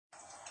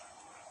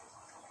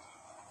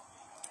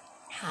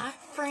Hi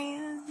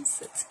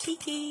friends, it's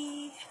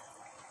Kiki.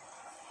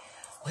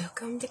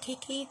 Welcome to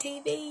Kiki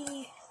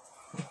TV.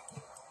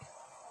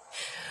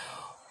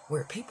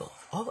 Where people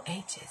of all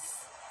ages,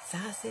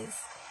 sizes,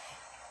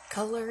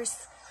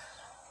 colors,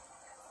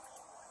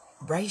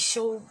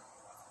 racial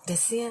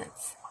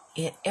descents,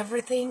 and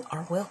everything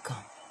are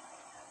welcome.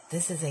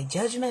 This is a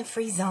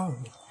judgment-free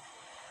zone.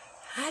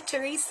 Hi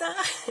Teresa.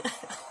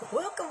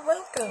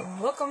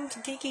 Welcome to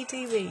Kiki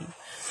TV.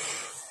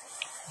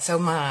 So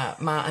my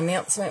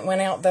announcement went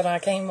out that I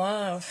came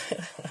live.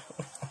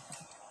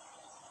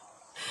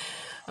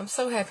 I'm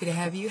so happy to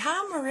have you.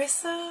 Hi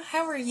Marissa,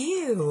 how are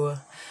you?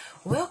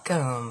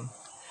 Welcome.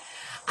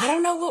 I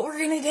don't know what we're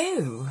going to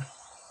do.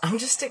 I'm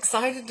just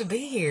excited to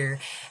be here.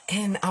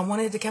 And I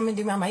wanted to come and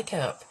do my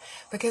makeup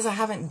because I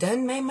haven't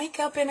done my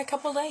makeup in a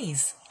couple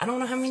days. I don't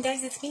know how many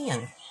days it's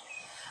been.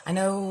 I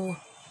know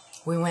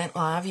we went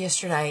live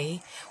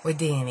yesterday with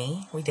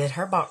Danny. We did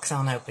her box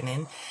on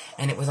opening,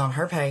 and it was on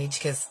her page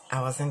because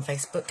I was in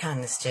Facebook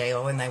kindness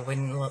jail and they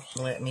wouldn't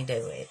let me do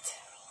it.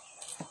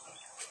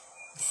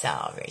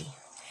 Sorry.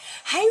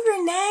 Hey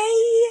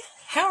Renee,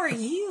 how are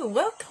you?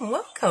 Welcome.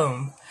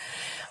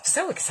 I'm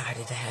so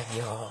excited to have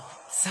you all.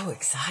 So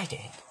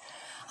excited.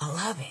 I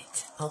love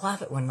it. I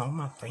love it when all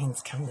my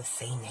friends come to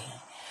see me.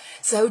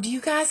 So do you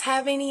guys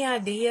have any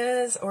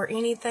ideas or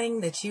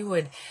anything that you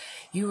would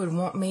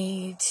want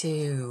me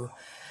to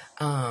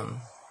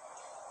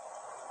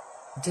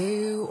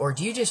do, or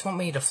do you just want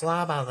me to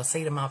fly by the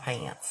seat of my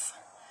pants?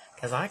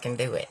 Because I can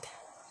do it.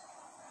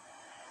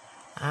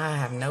 I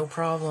have no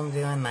problem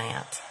doing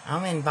that.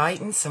 I'm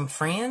inviting some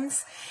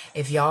friends.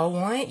 If y'all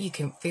want, you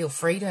can feel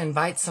free to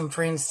invite some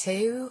friends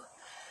too.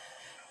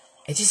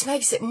 It just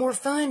makes it more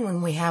fun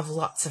when we have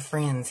lots of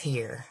friends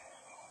here.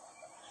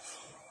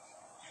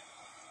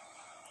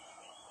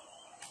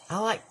 I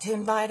like to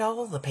invite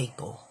all the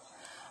people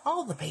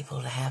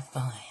to have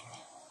fun.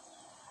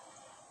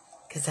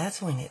 Because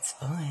that's when it's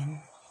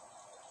fun.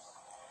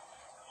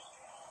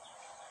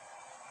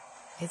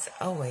 It's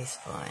always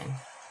fun.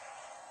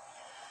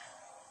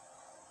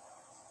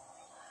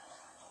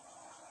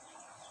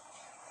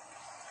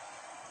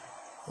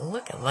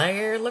 Look at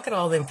there. Look at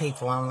all them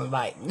people I'm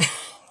inviting.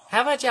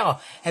 How about y'all?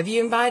 Have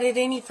you invited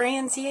any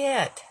friends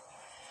yet?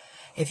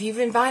 If you've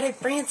invited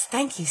friends,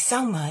 thank you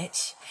so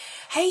much.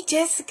 Hey,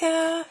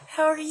 Jessica.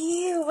 How are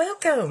you?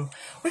 Welcome.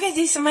 We're going to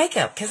do some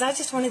makeup because I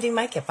just want to do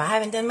makeup. I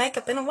haven't done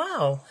makeup in a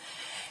while.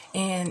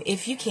 And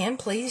if you can,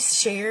 please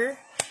share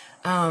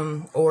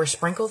or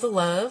sprinkle the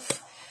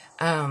love.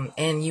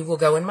 And you will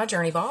go in my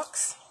journey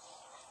box.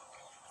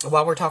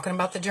 While we're talking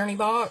about the journey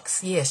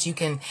box, yes, you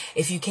can.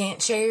 If you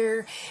can't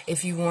share,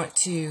 if you want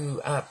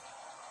to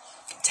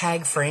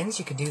tag friends,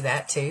 you could do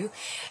that too.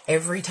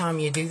 Every time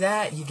you do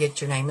that, you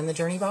get your name in the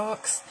journey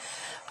box.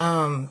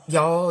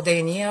 Y'all,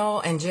 Danielle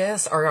and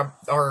Jess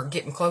are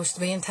getting close to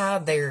being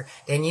tied.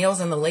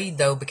 Danielle's in the lead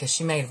though because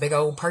she made a big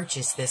old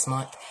purchase this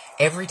month.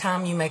 Every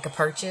time you make a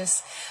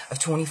purchase of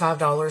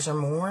 $25 or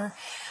more,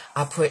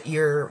 I put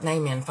your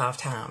name in 5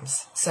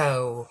 times.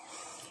 So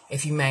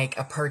if you make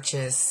a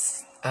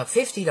purchase of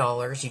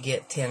 $50, you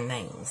get 10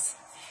 names.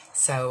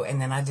 So, and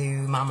then I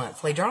do my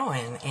monthly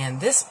drawing. And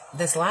this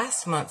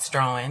last month's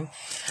drawing,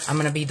 I'm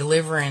going to be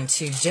delivering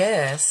to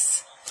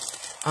Jess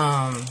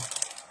on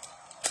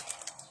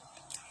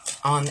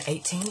the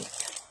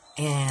 18th.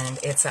 And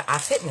it's an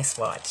iFitness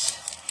watch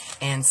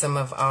and some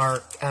of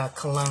our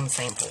cologne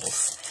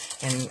samples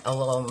and a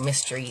little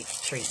mystery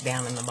treat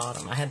down in the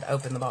bottom. I had to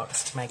open the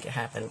box to make it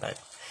happen, but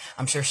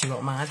I'm sure she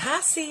won't mind.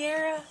 Hi,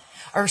 Sierra.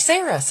 Or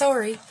Sarah,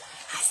 sorry.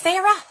 Hi,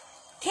 Sarah.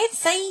 Can't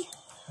see.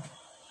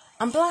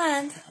 I'm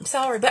blind. I'm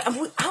sorry, but I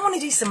want to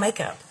do some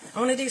makeup. I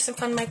want to do some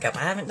fun makeup.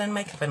 I haven't done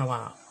makeup in a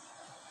while.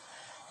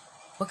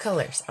 What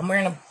colors? I'm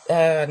wearing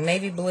a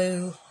navy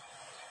blue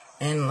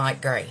and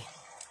light gray.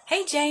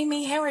 Hey,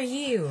 Jamie, how are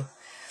you?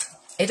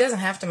 It doesn't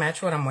have to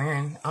match what I'm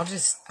wearing.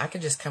 I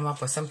could just come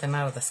up with something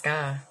out of the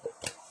sky.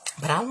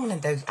 But I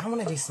want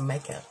to do some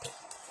makeup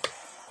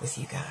with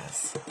you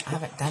guys. I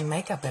haven't done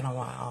makeup in a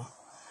while.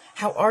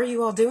 How are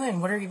you all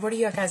doing? What are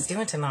you guys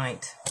doing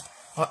tonight?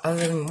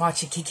 Other than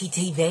watching Kiki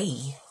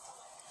TV.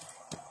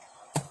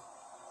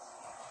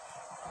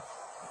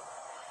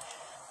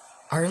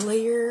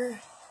 Earlier,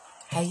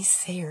 hey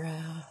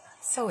Sarah,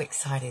 so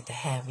excited to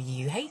have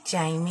you. Hey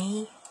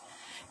Jamie,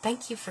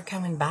 thank you for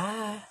coming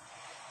by.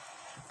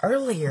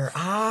 Earlier,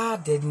 I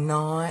did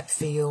not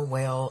feel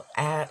well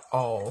at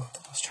all.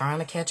 I was trying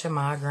to catch a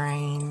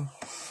migraine.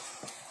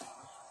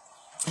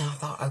 And I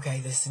thought, okay,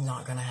 this is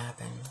not going to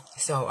happen.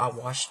 So I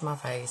washed my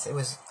face. It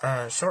was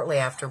shortly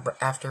after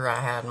I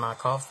had my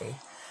coffee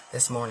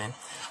this morning.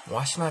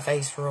 Washed my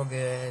face real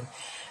good.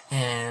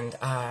 And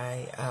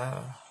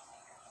I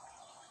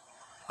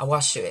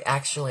washed it.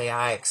 Actually,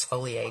 I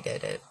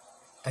exfoliated it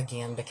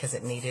again because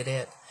it needed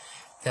it.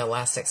 The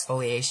last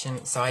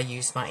exfoliation. So I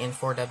used my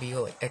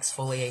N4W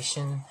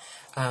exfoliation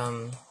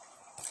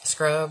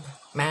scrub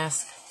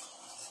mask.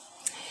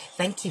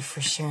 Thank you for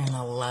sharing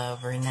the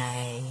love,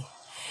 Renee.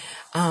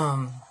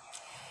 You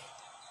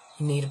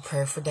need a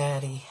prayer for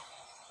Daddy.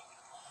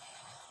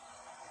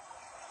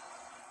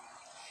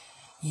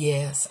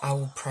 Yes, I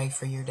will pray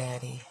for your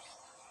daddy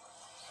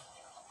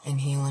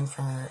and healing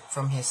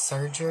from his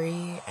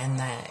surgery, and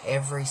that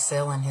every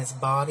cell in his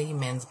body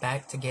mends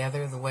back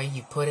together the way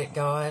you put it,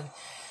 God,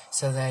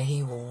 so that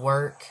he will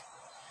work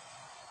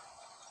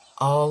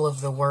all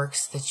of the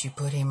works that you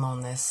put him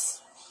on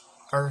this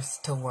earth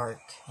to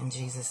work. In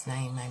Jesus'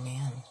 name,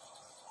 amen.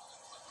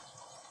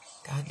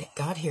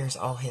 God hears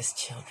all his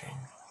children.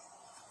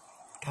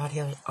 God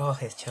heals all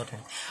his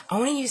children. I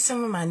want to use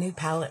some of my new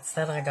palettes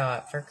that I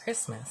got for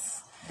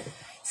Christmas.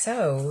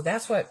 So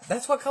that's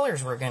what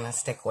colors we're gonna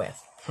stick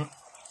with.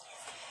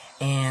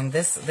 And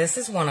this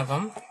is one of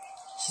them.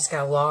 She's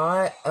got a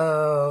lot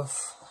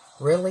of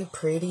really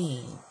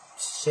pretty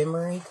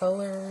shimmery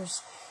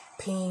colors,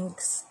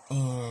 pinks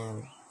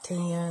and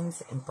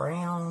tans and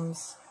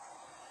browns.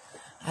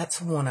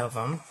 That's one of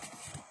them.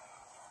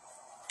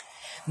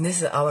 And this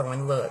is the other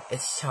one. Look,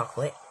 it's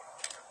chocolate.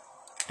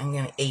 I'm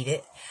gonna eat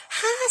it.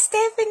 Hi,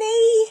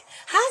 Stephanie.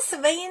 Hi,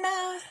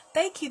 Savannah.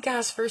 Thank you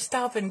guys for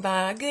stopping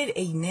by. Good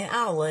evening.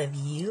 I love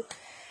you.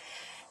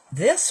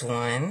 This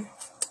one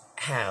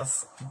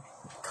has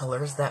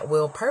colors that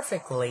will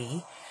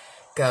perfectly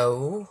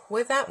go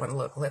with that one.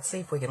 Look, let's see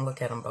if we can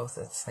look at them both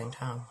at the same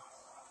time.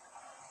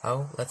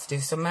 Oh, let's do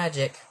some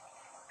magic.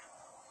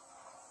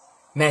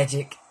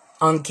 Magic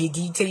on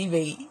Kiki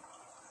TV.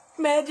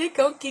 Magic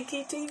on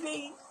Kiki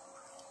TV.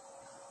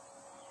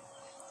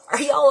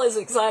 Are y'all as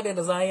excited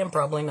as I am?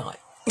 Probably not.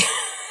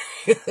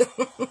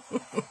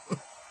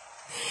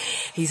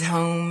 He's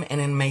home and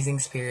in amazing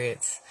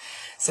spirits.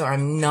 So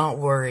I'm not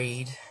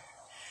worried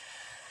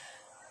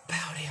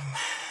about him.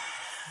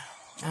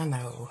 I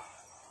know.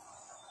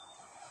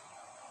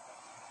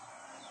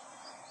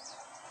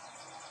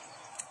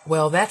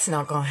 Well, that's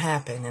not going to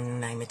happen in the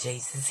name of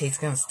Jesus. He's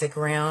going to stick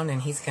around,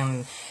 and he's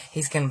going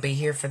to be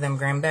here for them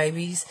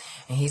grandbabies,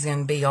 and he's going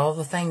to be all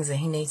the things that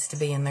he needs to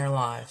be in their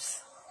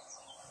lives.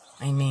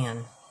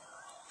 Amen.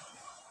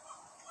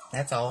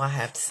 That's all I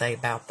have to say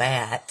about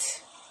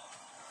that.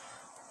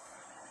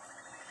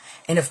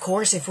 And of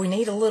course, if we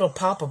need a little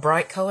pop of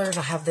bright colors,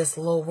 I have this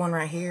little one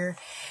right here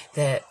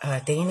that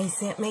Danny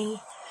sent me.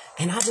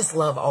 And I just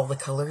love all the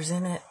colors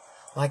in it.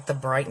 Like the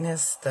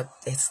brightness,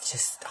 it's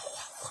just, oh,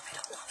 I love it,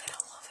 I love it, I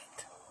love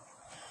it.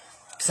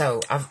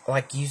 So I've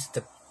like used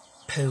the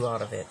poo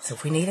out of it. So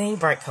if we need any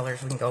bright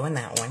colors, we can go in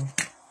that one.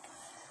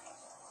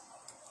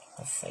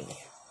 Let's see.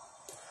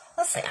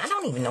 I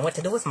don't even know what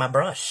to do with my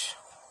brush.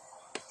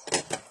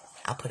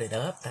 I'll put it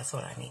up. That's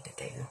what I need to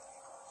do.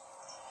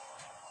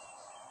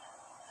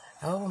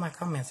 Oh, my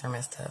comments are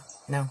messed up.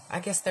 No, I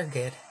guess they're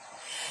good.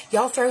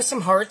 Y'all throw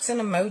some hearts and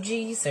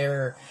emojis,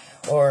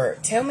 or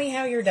tell me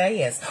how your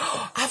day is.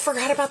 I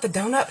forgot about the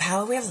donut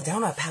palette. We have the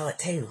donut palette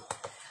too.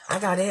 I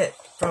got it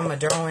from a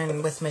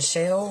drawing with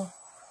Michelle.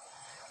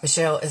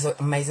 Michelle is an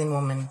amazing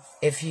woman.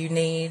 If you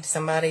need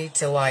somebody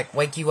to like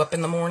wake you up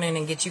in the morning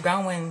and get you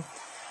going,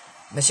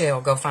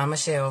 Michelle, go find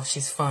Michelle.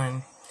 She's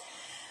fun.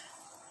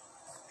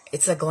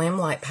 It's a glam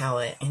light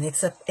palette, and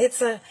it's a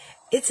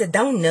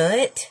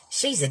donut.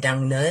 She's a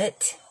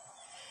donut.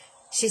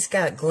 She's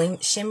got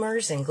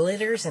shimmers and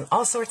glitters and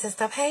all sorts of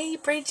stuff. Hey,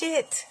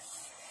 Bridget.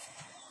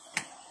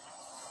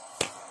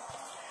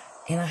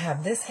 And I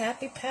have this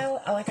happy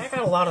palette. I got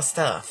a lot of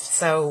stuff.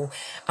 So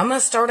I'm going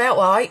to start out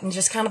light and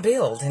just kind of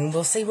build, and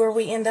we'll see where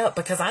we end up,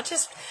 because I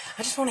just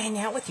want to hang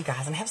out with you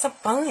guys and have some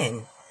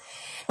fun.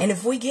 And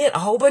if we get a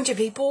whole bunch of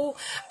people,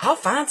 I'll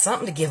find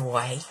something to give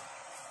away.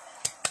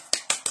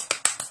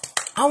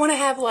 I want to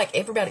have like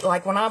everybody,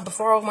 like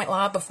before I went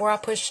live, before I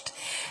pushed,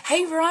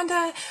 hey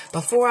Rhonda,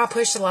 before I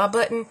pushed the live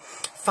button,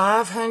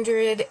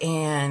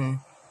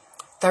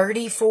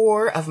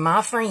 534 of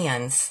my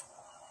friends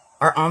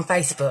are on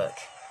Facebook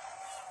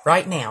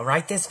right now,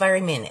 right this very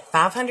minute.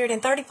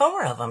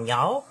 534 of them,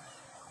 y'all.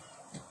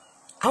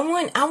 I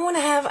want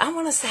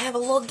us to have a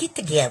little get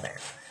together.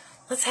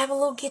 Let's have a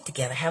little get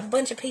together. Have a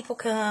bunch of people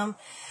come.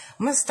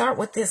 I'm going to start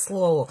with this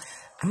little,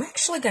 I'm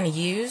actually going to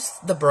use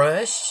the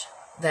brush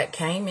that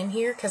came in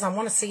here because I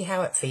want to see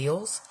how it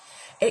feels.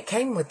 It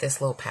came with this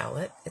little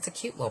palette. It's a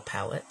cute little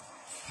palette.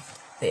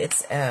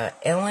 It's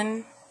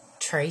Ellen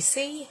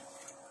Tracy.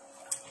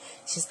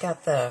 She's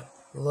got the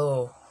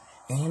little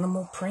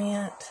animal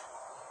print.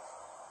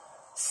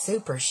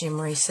 Super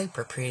shimmery,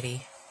 super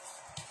pretty.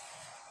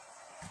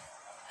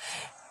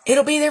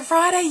 It'll be there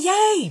Friday.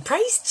 Yay!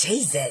 Praise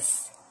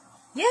Jesus.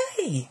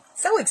 Yay!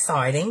 So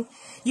exciting.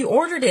 You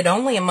ordered it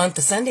only a month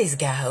of Sundays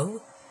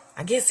ago.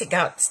 I guess it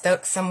got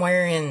stuck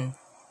somewhere in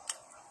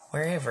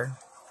wherever.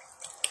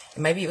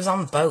 Maybe it was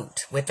on the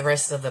boat with the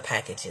rest of the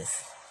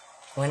packages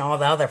when all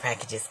the other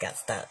packages got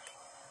stuck.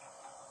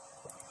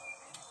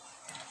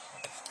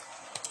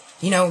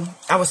 You know,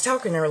 I was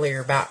talking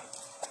earlier about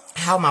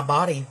how my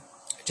body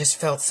just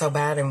felt so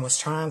bad and was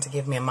trying to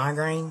give me a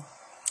migraine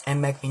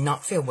and make me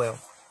not feel well.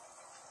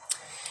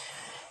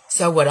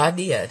 So what I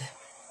did,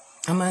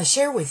 I'm going to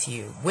share with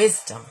you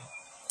wisdom.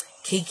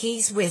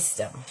 Kiki's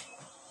wisdom.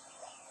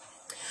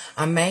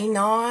 I may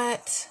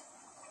not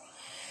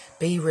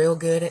be real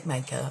good at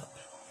makeup.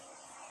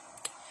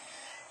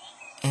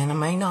 And And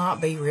I may not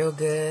be real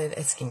good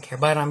at skincare,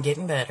 but I'm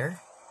getting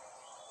better.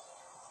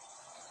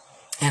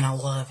 And I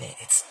love it.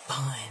 It's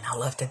fun. I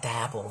love to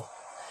dabble.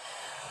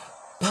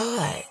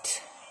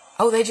 But,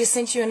 oh, they just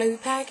sent you a new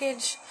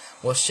package?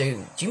 Well,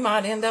 shoot, you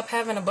might end up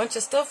having a bunch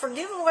of stuff for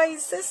giveaways,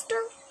 sister.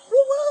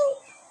 Woo-woo.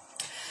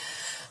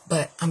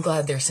 But I'm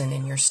glad they're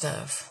sending your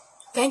stuff.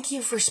 Thank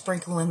you for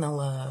sprinkling the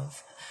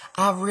love.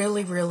 I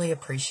really, really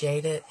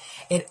appreciate it.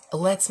 It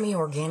lets me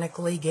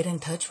organically get in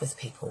touch with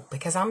people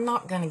because I'm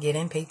not going to get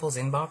in people's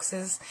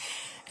inboxes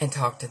and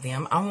talk to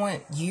them. I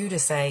want you to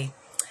say,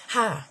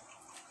 hi.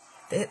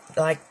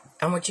 I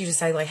want you to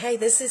say, like, hey,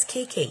 this is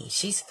Kiki.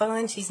 She's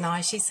fun. She's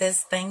nice. She says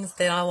things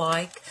that I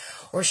like,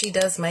 or she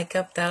does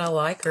makeup that I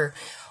like,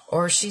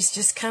 or she's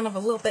just kind of a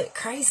little bit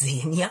crazy,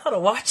 and you ought to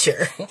watch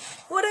her.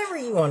 Whatever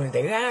you want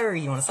to do, however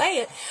you want to say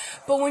it.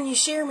 But when you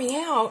share me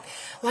out,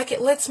 like, it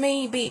lets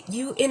me be,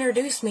 you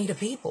introduce me to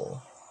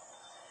people.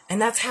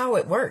 And that's how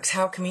it works,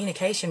 how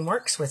communication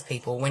works with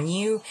people. When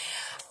you,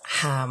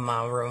 hi,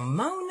 my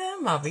Ramona,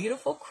 my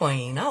beautiful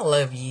queen. I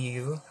love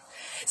you.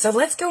 So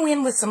let's go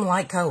in with some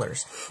light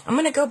colors. I'm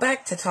going to go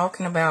back to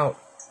talking about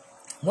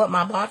what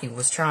my body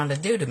was trying to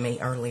do to me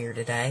earlier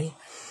today.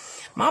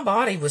 My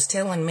body was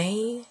telling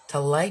me to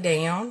lay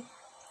down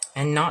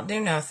and not do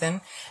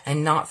nothing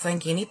and not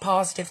think any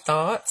positive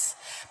thoughts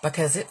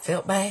because it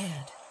felt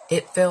bad.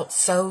 It felt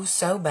so,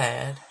 so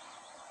bad.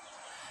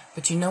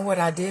 But you know what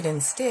I did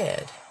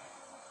instead?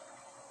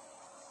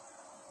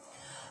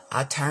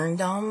 I turned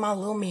on my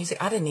little music.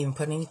 I didn't even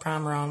put any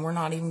primer on. We're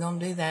not even going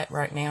to do that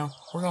right now.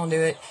 We're going to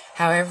do it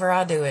however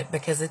I do it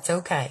because it's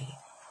okay.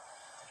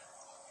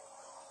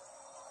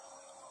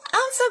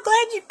 I'm so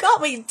glad you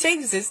got me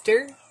too,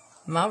 sister.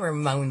 My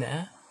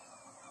Ramona.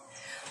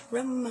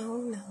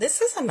 Ramona.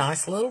 This is a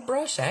nice little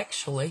brush,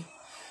 actually,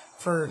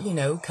 for, you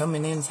know,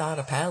 coming inside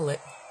a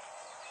palette.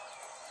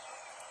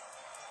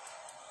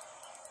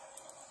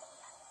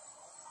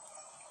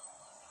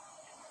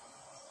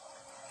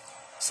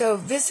 So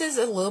this is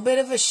a little bit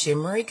of a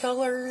shimmery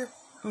color.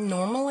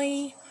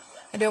 Normally,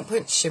 I don't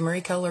put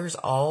shimmery colors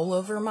all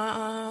over my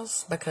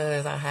eyes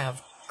because I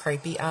have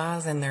crepey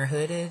eyes and they're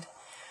hooded.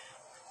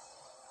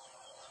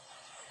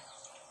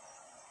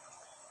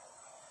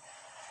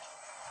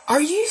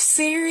 Are you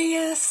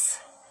serious?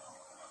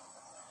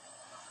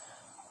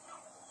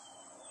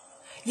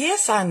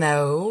 Yes, I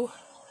know.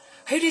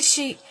 Who did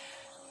she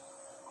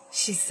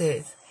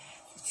says,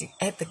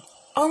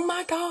 oh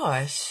my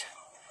gosh.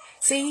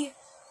 See,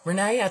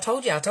 Renee, I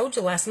told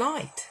you last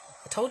night.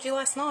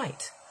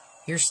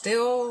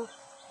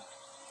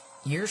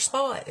 Your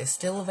spot is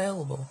still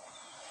available.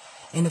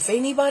 And if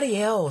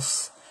anybody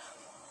else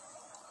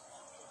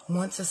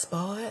wants a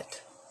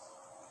spot,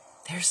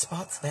 there's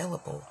spots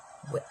available.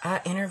 I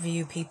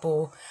interview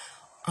people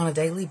on a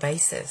daily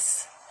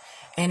basis.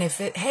 And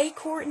hey,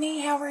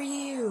 Courtney, how are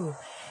you?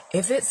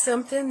 If it's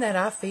something that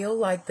I feel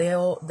like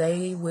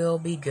they will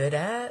be good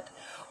at,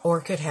 or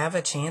could have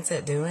a chance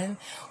at doing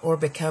or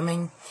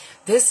becoming.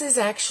 This is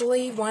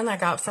actually one I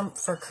got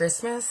for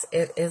Christmas.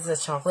 It is a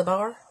chocolate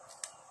bar.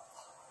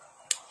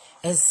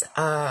 It's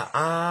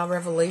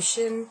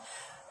Revolution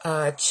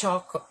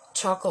chocolate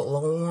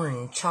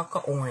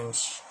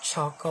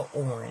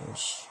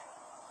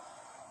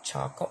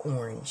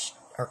orange,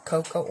 or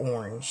cocoa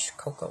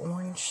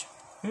orange,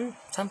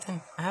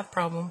 something. I have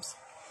problems.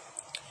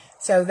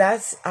 So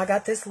I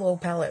got this little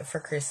palette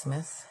for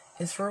Christmas.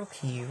 It's real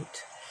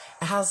cute.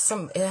 It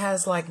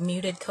has like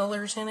muted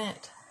colors in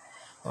it.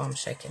 Oh, I'm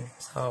shaking.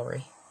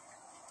 Sorry.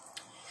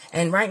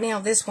 And right now,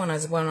 this one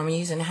is what I'm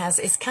using.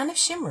 It's kind of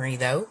shimmery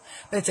though,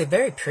 but it's a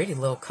very pretty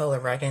little color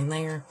right in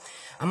there.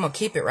 I'm gonna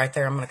keep it right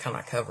there. I'm gonna kind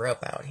of cover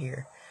up out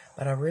here,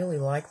 but I really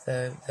like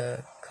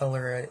the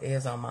color it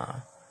is on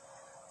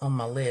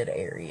my lid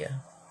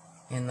area.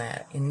 In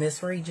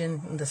this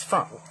region,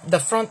 the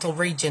frontal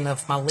region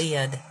of my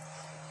lid.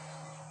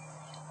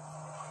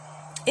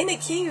 Isn't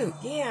it cute?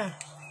 Yeah.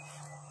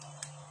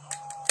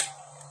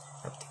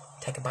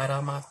 Take a bite out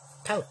of my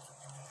palette.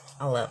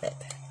 I love it.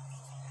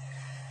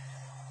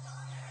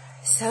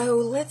 So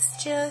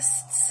let's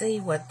just see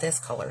what this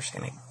color is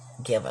going to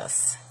give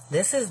us.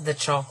 This is the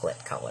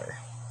chocolate color.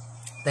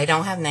 They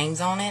don't have names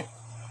on it.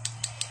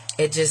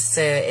 It just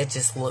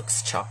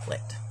looks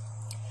chocolate.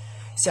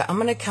 So I'm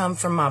going to come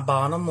from my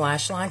bottom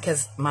lash line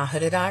because my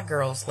hooded eye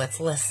girls, let's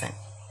listen.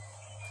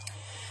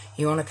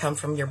 You want to come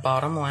from your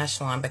bottom lash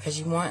line because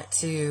you want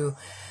to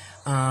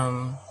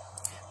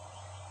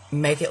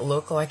make it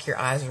look like your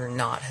eyes are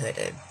not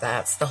hooded.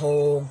 That's the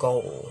whole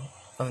goal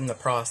of the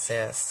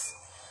process.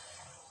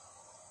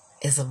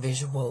 Is a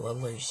visual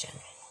illusion.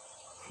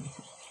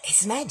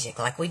 It's magic,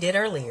 like we did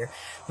earlier.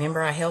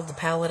 Remember I held the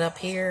palette up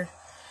here?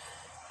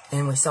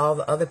 And we saw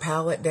the other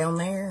palette down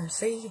there?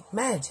 See?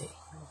 Magic.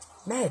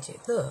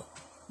 Magic. Look.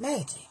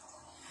 Magic.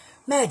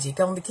 Magic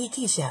on the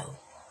Kiki show.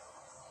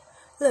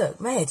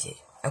 Look. Magic.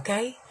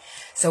 Okay?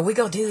 So we're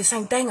going to do the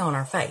same thing on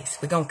our face.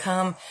 We're going to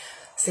come...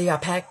 See, I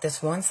packed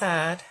this one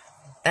side,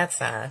 that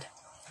side,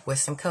 with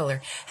some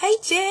color. Hey,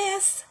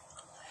 Jess!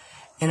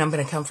 And I'm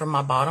going to come from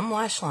my bottom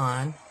lash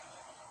line,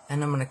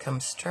 and I'm going to come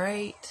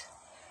straight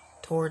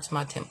towards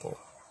my temple.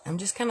 I'm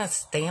just going to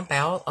stamp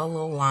out a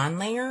little line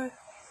there.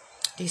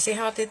 Do you see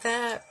how I did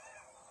that?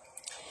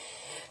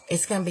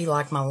 It's going to be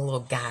like my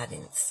little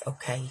guidance,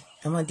 okay?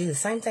 I'm going to do the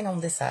same thing on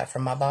this side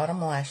from my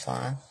bottom lash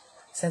line.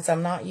 Since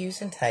I'm not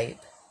using tape,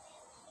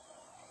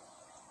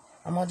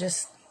 I'm going to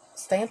just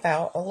stamp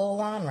out a little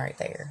line right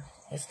there.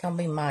 It's going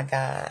to be my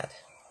guide,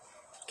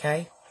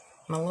 okay?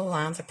 My little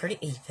lines are pretty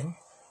even.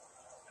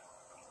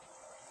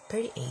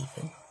 Pretty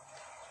even.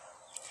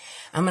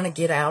 I'm going to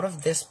get out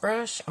of this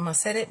brush. I'm going to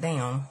set it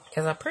down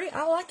because I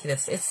like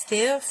it. It's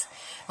stiff.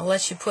 I'll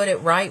let you put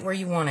it right where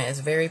you want it. It's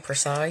very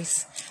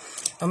precise.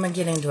 I'm going to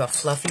get into a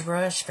fluffy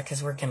brush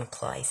because we're going to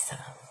play some.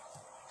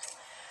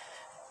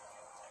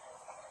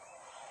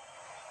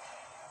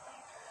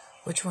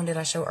 Which one did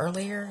I show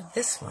earlier?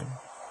 This one.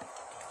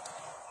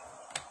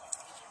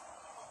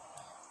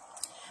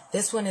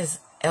 This one is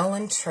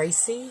Ellen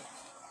Tracy.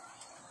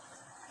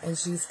 And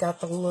she's got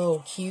the little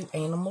cute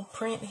animal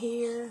print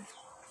here.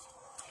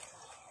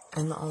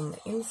 And on the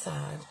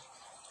inside,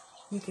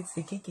 you can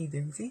see Kiki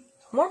TV.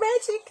 More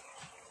magic!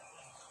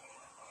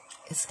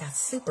 It's got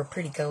super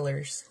pretty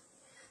colors.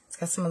 It's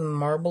got some of the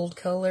marbled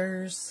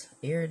colors,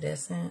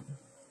 iridescent.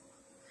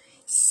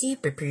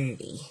 Super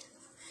pretty.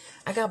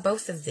 I got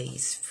both of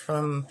these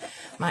from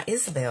my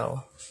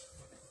Isabel.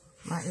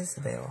 My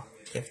Isabel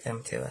gave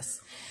them to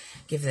us.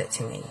 Give that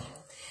to me.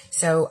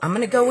 So I'm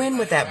going to go in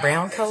with that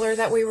brown color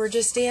that we were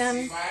just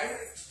in.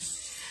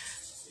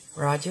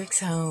 Roderick's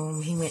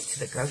home. He went to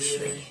the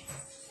grocery.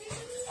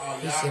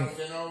 He's going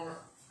to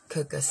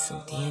cook us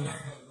some dinner.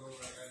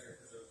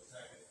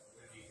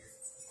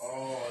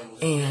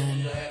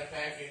 And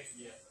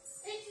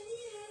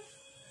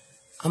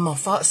I'm going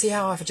to see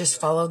how I just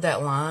followed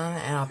that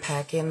line and I'll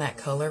pack in that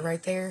color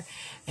right there.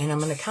 And I'm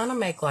going to kind of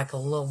make like a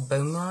little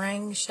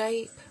boomerang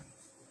shape.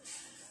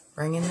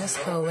 Bringing this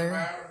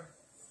color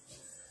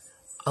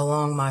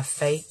along my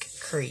fake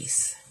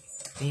crease.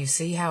 Do you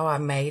see how I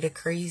made a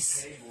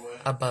crease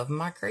above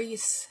my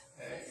crease?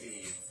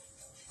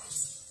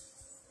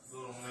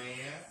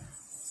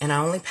 And I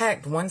only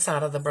packed one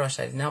side of the brush.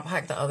 I did not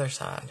pack the other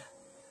side.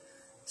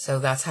 So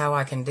that's how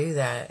I can do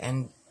that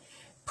and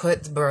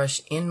put the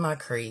brush in my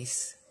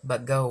crease,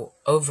 but go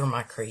over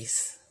my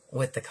crease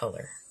with the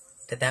color.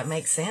 Did that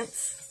make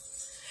sense?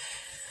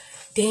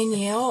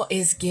 Danielle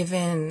is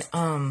giving,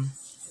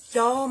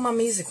 y'all, my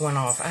music went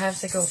off. I have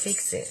to go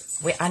fix it.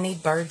 I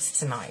need birds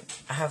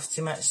tonight. I have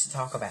too much to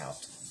talk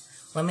about.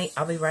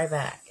 I'll be right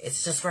back.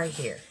 It's just right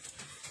here.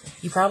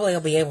 You probably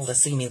will be able to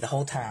see me the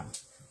whole time.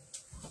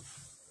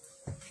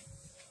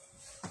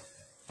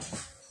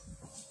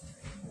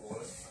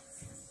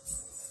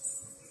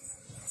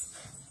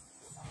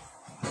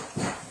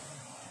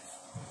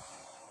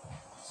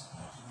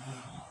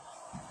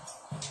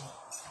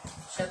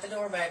 Shut the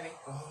door, baby.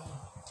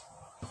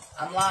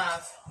 I'm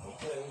live.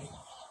 Okay.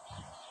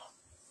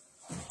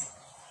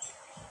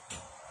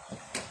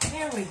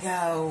 There we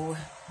go.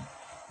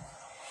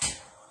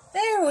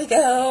 There we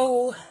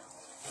go.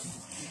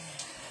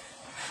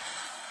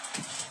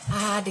 I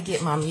had to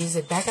get my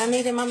music back. I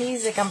needed my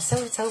music. I'm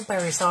so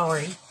very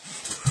sorry.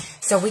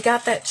 So we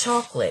got that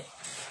chocolate.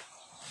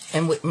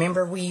 And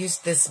remember we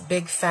used this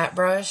big fat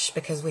brush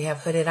because we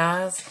have hooded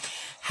eyes.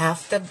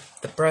 Half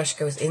the brush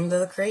goes into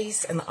the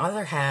crease and the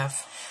other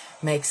half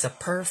makes a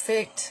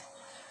perfect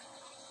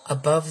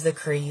above the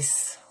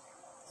crease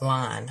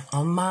line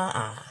on my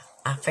eye.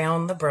 I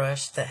found the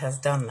brush that has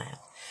done that.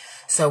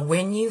 So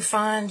when you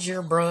find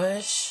your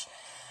brush,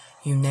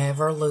 you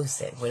never lose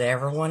it,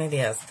 whatever one it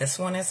is. This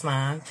one is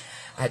mine.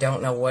 I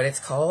don't know what it's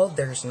called.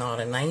 There's not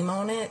a name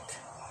on it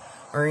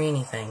or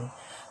anything.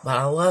 But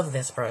I love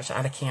this brush.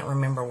 I can't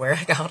remember where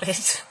I got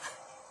it.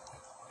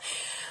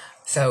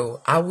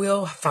 So I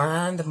will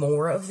find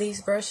more of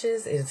these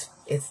brushes.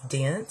 It's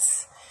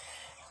dense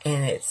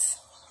and it's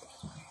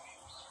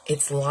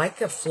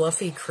like a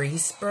fluffy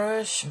crease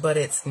brush, but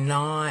it's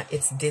not.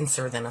 It's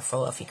denser than a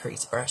fluffy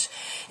crease brush.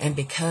 And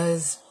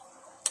because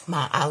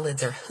my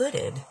eyelids are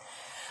hooded,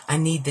 I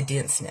need the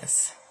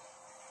denseness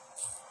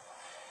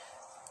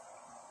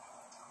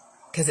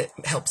because it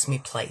helps me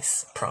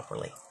place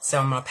properly. So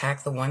I'm going to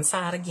pack the one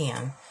side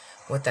again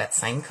with that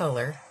same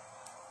color.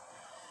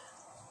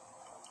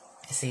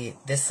 See,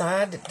 this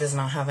side does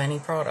not have any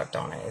product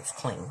on it. It's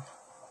clean.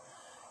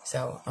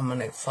 So I'm going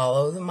to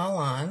follow my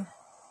line.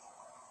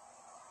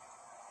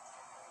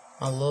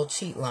 My little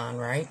cheat line,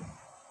 right?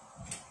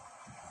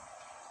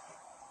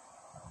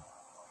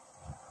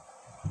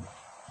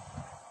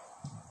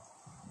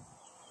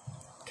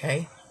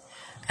 Okay.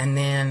 And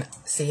then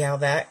see how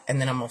that,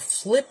 and then I'm going to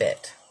flip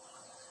it.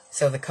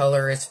 So the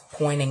color is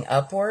pointing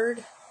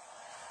upward.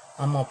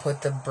 I'm going to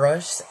put the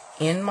brush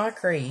in my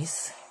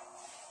crease.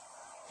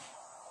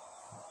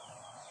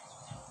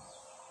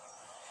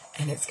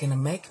 And it's going to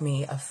make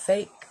me a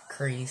fake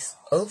crease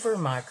over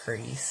my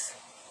crease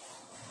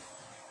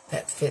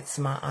that fits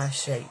my eye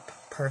shape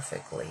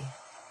perfectly.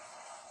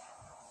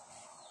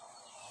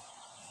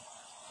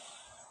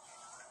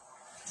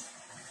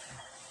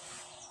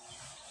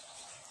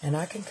 And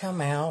I can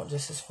come out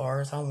just as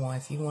far as I want.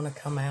 If you want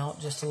to come out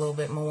just a little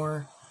bit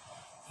more,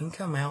 You can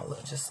come out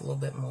just a little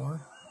bit more.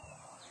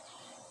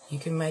 You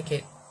can make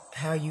it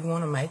how you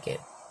want to make it.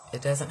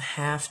 It doesn't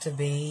have to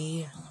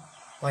be,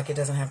 like, it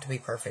doesn't have to be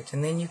perfect.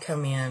 And then you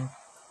come in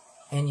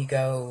and you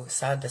go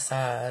side to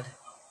side,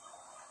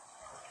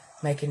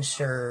 making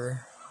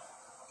sure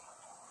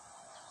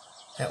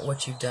that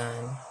what you've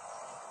done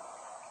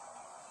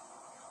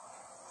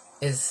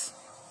is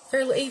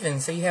fairly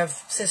even, so you have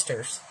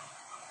sisters.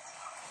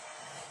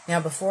 Now,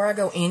 before I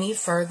go any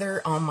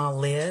further on my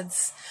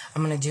lids,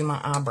 I'm going to do my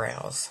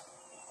eyebrows.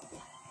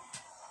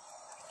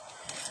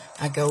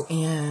 I go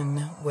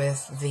in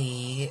with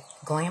the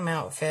Glam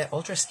Outfit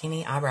Ultra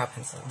Skinny Eyebrow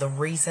Pencil. The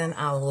reason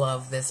I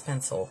love this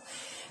pencil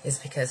is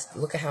because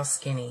look at how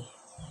skinny.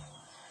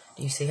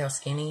 Do you see how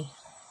skinny?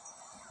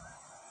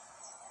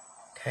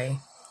 Okay.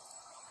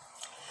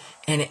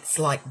 And it's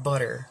like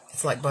butter.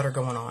 It's like butter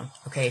going on.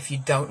 Okay, if you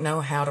don't know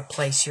how to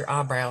place your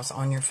eyebrows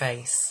on your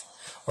face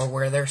or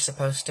where they're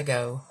supposed to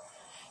go,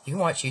 you can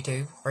watch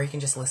YouTube or you can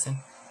just listen.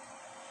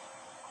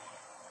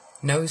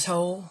 Nose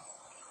hole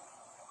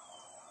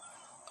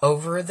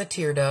over the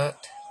tear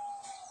duct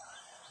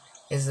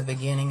is the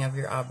beginning of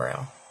your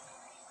eyebrow.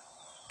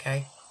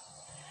 Okay?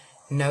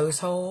 Nose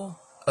hole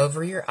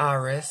over your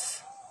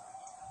iris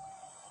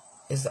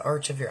is the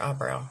arch of your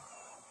eyebrow.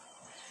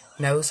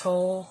 Nose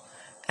hole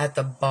at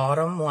the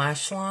bottom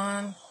lash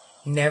line,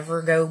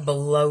 never go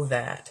below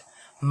that.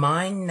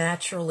 Mine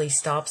naturally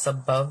stops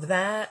above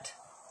that,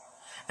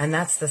 and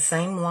that's the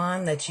same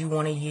line that you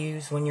want to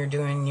use when you're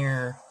doing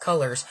your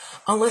colors,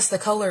 unless the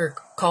color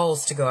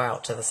calls to go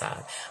out to the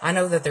side. I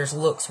know that there's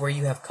looks where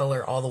you have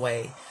color all the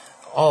way,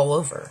 all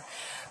over,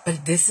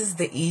 but this is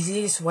the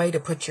easiest way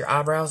to put your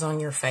eyebrows on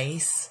your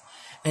face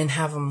and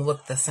have them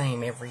look the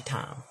same every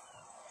time.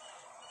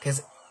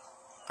 Because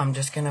I'm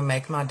just going to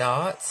make my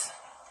dots,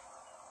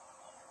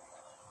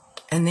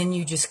 and then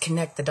you just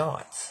connect the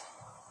dots.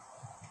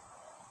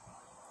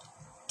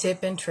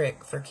 Tip and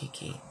trick for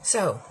Kiki.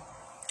 So,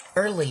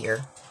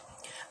 earlier,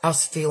 I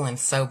was feeling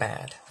so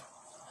bad.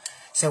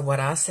 So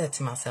what I said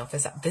to myself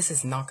is, this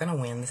is not going to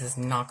win. This is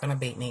not going to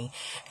beat me.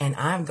 And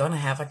I'm going to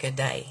have a good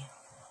day.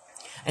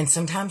 And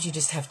sometimes you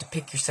just have to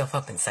pick yourself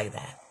up and say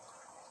that.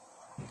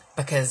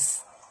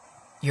 Because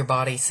your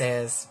body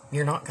says,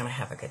 you're not going to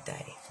have a good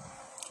day.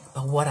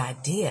 But what I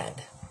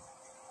did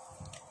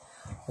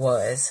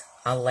was,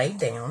 I laid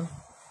down.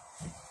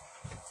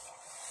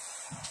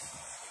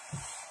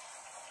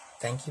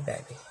 Thank you,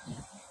 baby.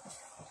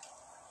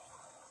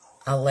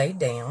 I laid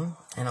down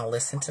and I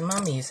listened to my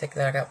music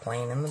that I got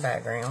playing in the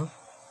background.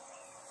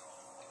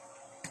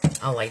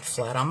 I laid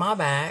flat on my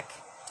back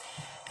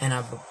and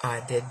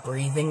I did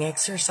breathing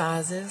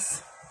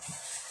exercises,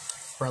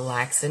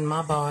 relaxing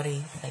my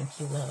body. Thank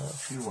you,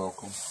 love. You're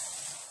welcome.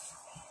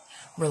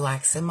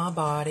 Relaxing my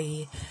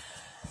body,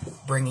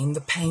 bringing the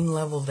pain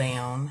level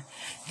down.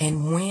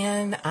 And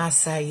when I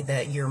say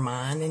that your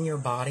mind and your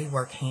body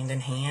work hand in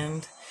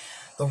hand,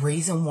 the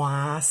reason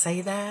why I say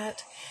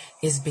that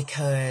is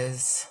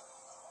because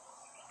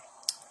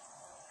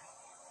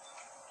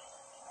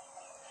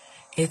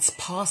it's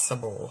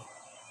possible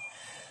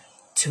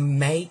to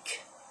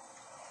make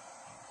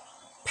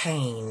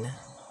pain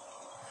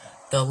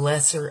the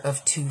lesser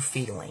of two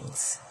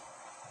feelings.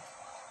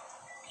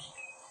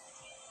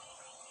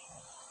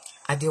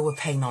 I deal with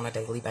pain on a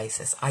daily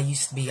basis. I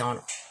used to be on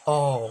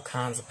all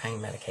kinds of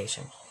pain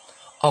medication.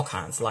 All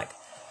kinds, like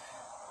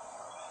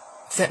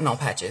fentanyl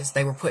patches.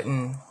 They were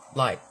putting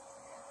like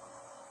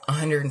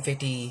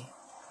 150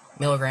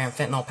 milligram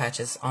fentanyl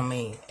patches on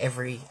me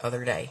every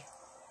other day.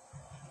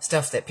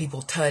 Stuff that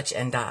people touch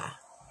and die.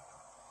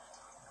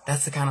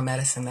 That's the kind of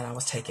medicine that I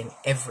was taking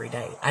every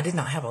day. I did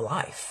not have a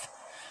life.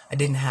 I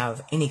didn't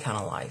have any kind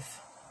of life.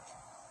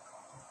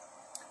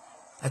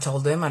 I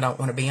told them I don't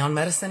want to be on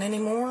medicine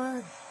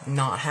anymore.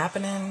 Not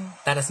happening.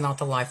 That is not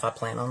the life I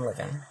plan on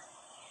living.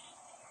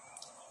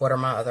 What are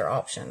my other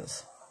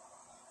options?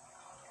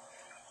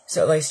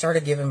 So they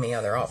started giving me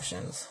other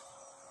options.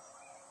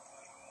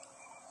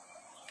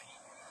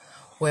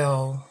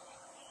 Well,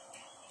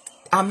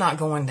 I'm not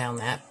going down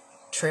that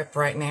trip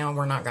right now.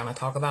 We're not going to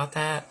talk about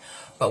that.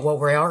 But what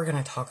we are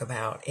going to talk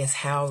about is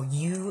how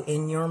you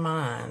in your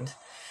mind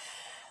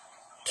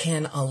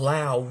can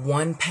allow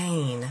one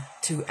pain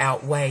to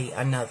outweigh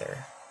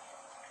another.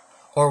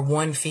 Or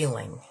one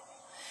feeling.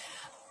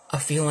 A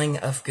feeling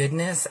of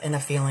goodness and a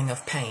feeling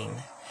of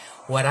pain.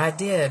 What I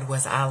did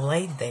was I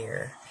laid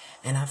there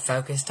and I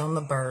focused on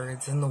the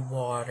birds and the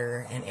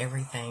water and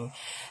everything.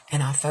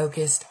 And I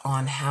focused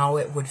on how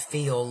it would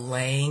feel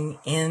laying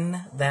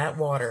in that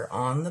water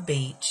on the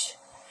beach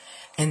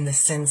and the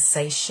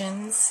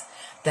sensations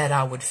that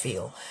I would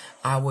feel.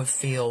 I would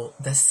feel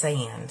the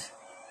sand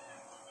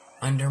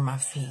under my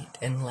feet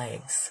and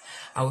legs.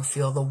 I would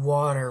feel the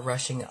water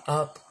rushing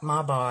up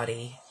my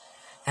body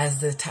as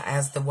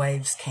the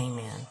waves came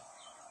in.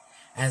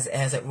 As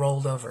it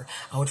rolled over.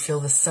 I would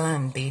feel the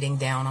sun beating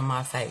down on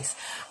my face.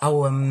 I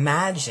will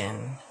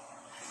imagine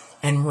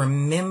and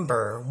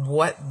remember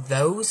what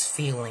those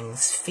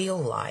feelings feel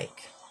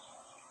like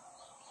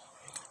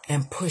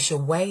and push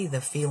away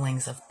the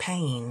feelings of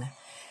pain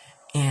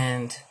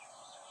and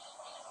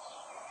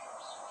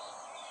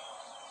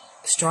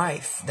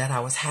strife that I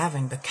was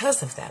having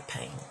because of that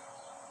pain.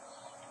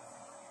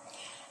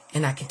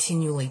 And I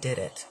continually did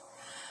it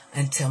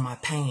until my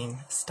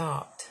pain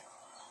stopped.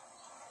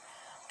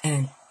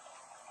 And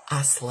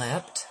I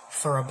slept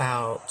for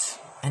about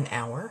an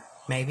hour,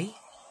 maybe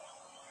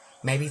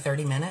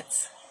 30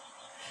 minutes.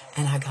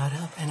 And I got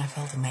up and I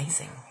felt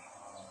amazing.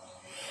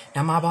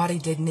 Now, my body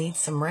did need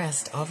some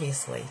rest,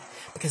 obviously,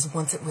 because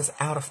once it was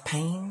out of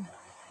pain,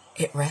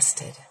 it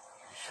rested.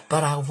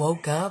 But I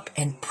woke up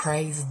and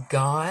praised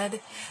God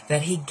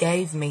that He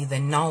gave me the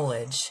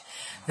knowledge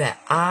that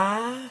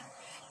I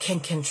can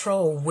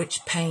control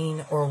which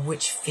pain or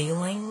which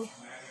feeling,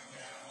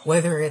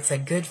 whether it's a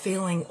good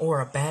feeling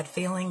or a bad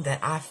feeling, that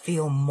I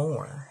feel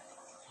more.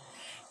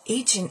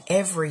 Each and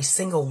every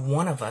single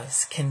one of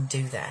us can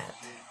do that.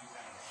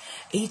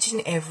 Each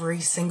and every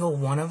single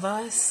one of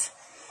us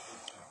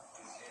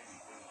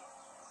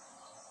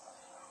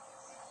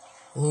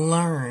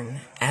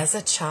learn as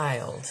a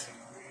child.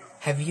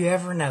 Have you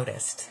ever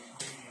noticed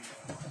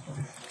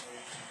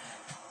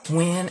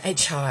when a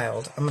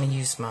child, I'm going to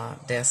use my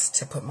desk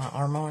to put my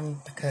arm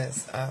on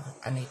because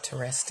I need to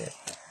rest it.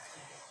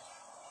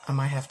 I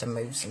might have to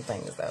move some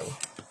things though.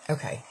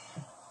 Okay.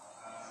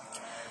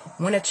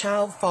 When a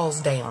child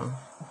falls down,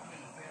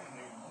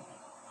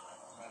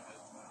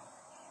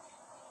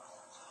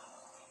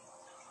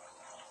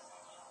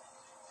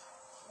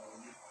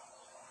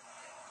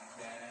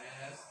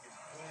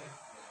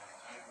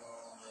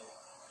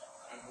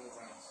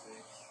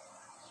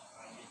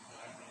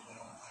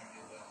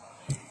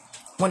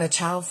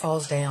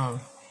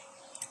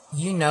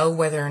 you know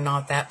whether or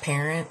not that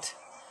parent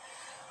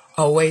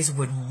always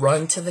would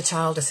run to the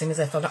child as soon as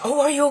they fell down.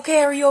 Oh, are you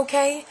okay? Are you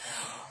okay?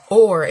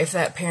 Or if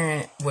that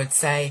parent would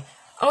say,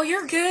 oh,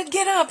 you're good.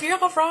 Get up.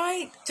 You're all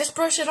right. Just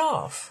brush it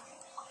off.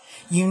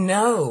 You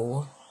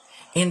know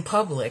in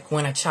public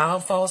when a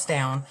child falls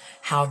down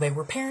how they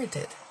were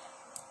parented.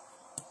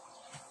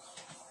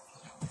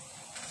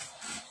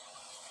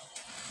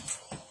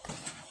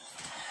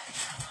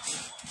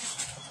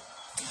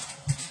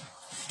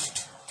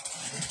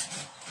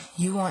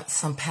 You want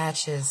some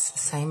patches,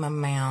 same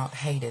amount,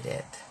 hated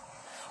it.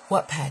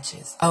 What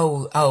patches?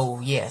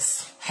 Oh,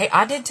 yes. Hey,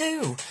 I did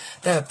too.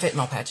 The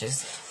fentanyl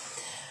patches.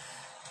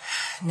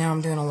 Now I'm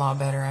doing a lot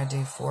better. I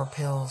do 4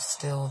 pills.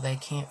 Still, they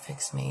can't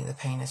fix me. The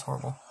pain is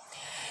horrible.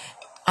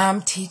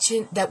 I'm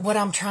teaching that what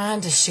I'm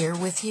trying to share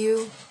with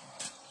you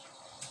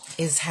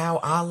is how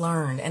I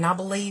learned. And I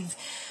believe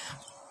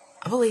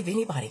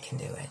anybody can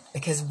do it.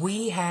 Because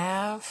we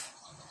have...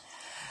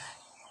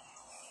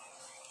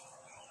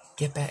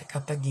 Get back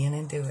up again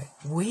and do it.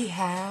 We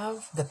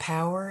have the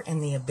power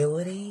and the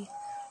ability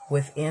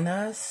within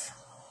us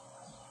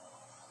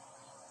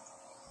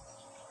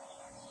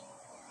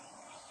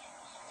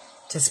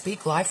to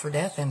speak life or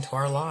death into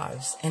our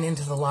lives and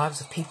into the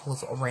lives of people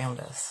around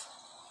us.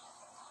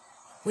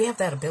 We have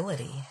that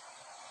ability.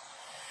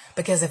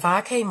 Because if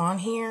I came on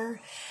here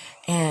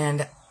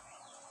and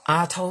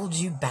I told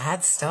you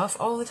bad stuff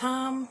all the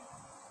time,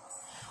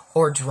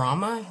 or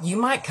drama, you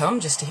might come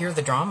just to hear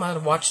the drama, to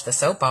watch the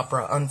soap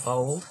opera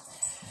unfold.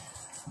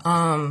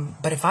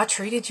 But if I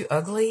treated you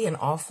ugly and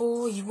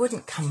awful, you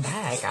wouldn't come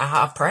back.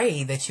 I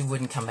pray that you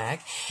wouldn't come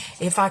back.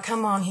 If I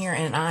come on here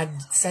and I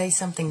say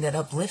something that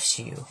uplifts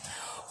you,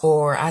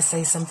 or I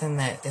say something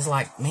that is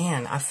like,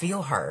 man, I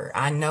feel her.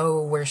 I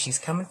know where she's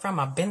coming from.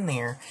 I've been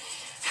there.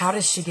 How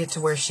does she get to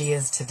where she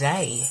is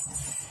today?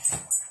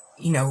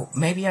 You know,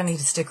 maybe I need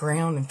to stick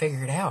around and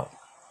figure it out.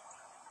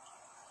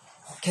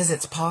 Because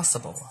it's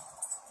possible,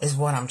 is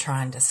what I'm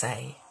trying to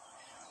say.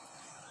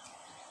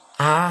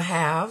 I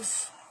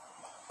have,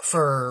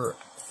 for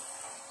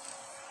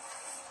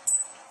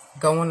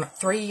going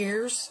 3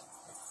 years,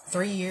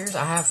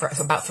 I have for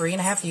about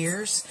 3.5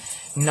 years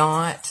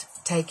not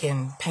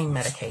taken pain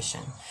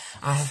medication.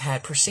 I have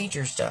had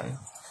procedures done.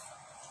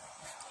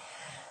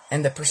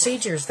 And the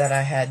procedures that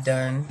I had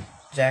done,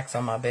 Jack's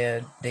on my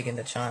bed digging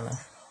to China.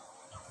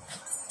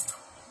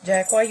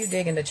 Jack, why are you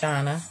digging to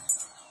China?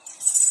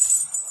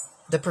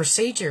 The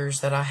procedures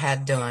that I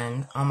had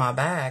done on my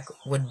back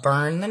would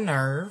burn the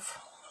nerve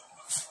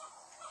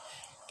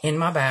in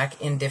my back,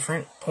 in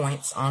different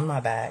points on my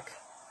back,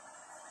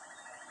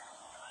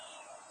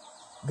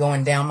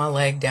 going down my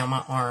leg, down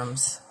my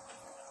arms,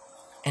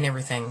 and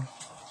everything.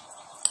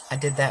 I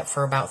did that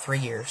for about 3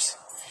 years.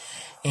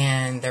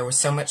 And there was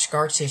so much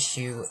scar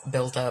tissue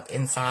built up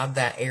inside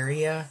that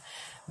area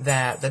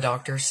that the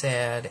doctor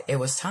said it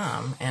was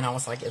time. And I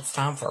was like, it's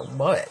time for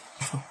what?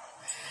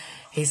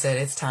 He said,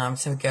 it's time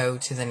to go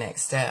to the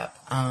next step.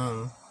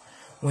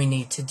 We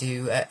need to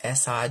do a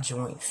SI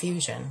joint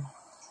fusion.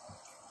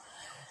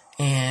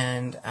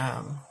 And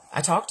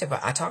I talked to him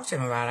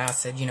about it. I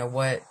said, you know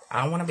what?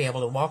 I want to be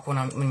able to walk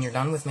when you're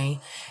done with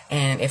me.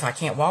 And if I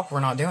can't walk, we're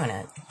not doing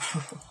it.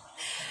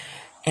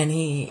 And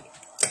he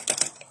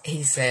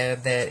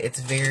said that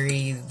it's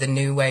the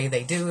new way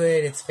they do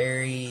it. It's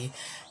very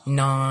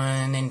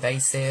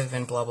non-invasive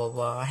and blah, blah,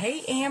 blah.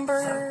 Hey,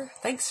 Amber.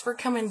 Thanks for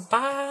coming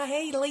by.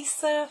 Hey,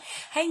 Lisa.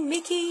 Hey,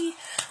 Mickey.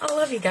 I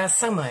love you guys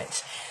so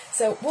much.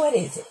 So, what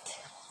is it?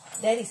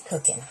 Daddy's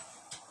cooking.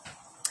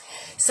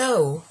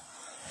 So,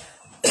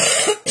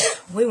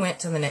 we went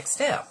to the next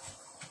step.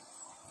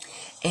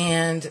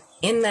 And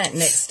in that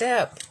next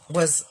step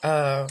was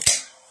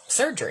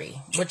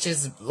surgery, which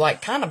is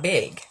like kind of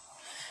big.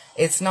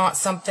 It's not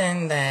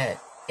something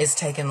that is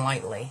taken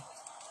lightly.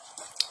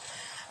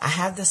 I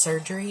had the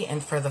surgery,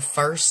 and for the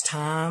first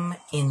time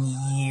in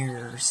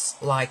years,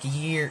 like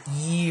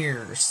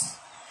years,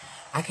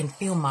 I can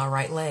feel my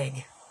right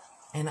leg.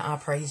 And I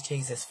praise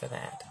Jesus for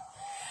that.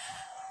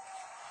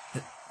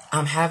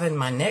 I'm having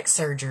my next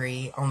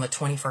surgery on the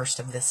 21st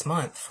of this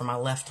month for my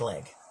left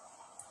leg.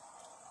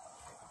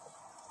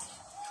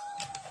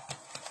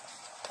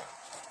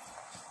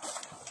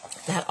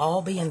 That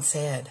all being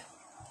said,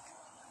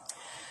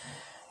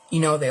 you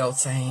know the old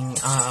saying,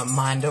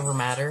 mind over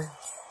matter.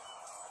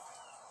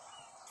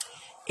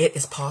 It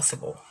is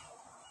possible.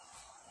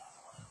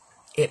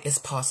 It is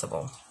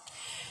possible.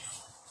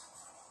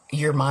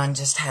 Your mind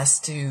just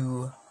has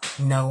to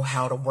know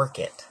how to work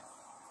it.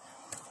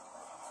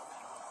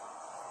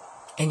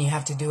 And you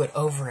have to do it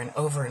over and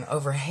over and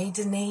over. Hey,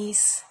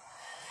 Denise,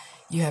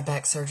 you had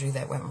back surgery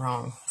that went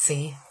wrong.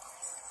 See?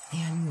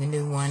 And the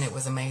new one, it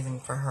was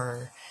amazing for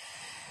her.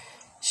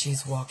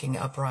 She's walking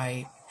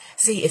upright.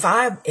 See, if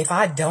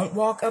I don't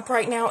walk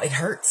upright now, it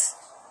hurts.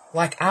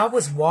 Like I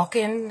was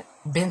walking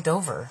bent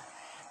over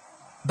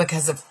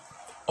because of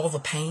all the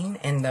pain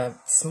and the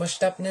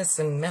smushed upness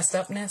and messed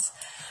upness.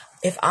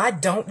 If I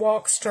don't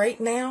walk straight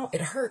now,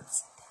 it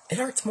hurts. It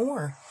hurts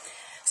more.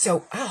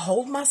 So I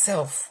hold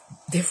myself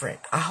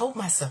different. I hold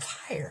myself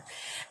higher.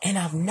 And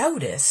I've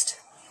noticed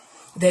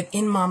that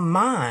in my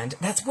mind,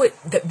 that's what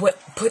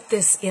put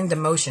this into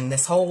motion.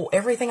 This whole,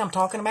 everything I'm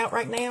talking about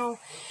right now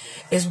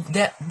is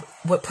that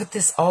what put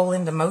this all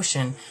into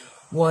motion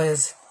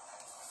was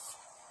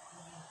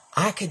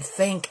I could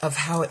think of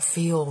how it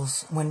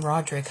feels when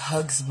Roderick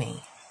hugs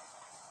me.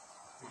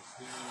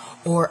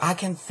 Or I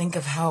can think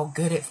of how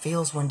good it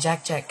feels when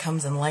Jack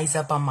comes and lays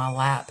up on my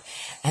lap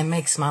and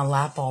makes my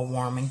lap all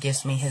warm and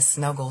gives me his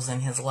snuggles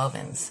and his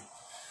lovin's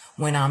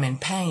when I'm in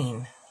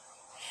pain.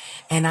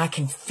 And I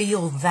can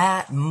feel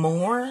that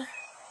more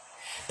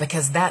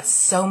because that's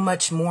so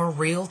much more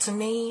real to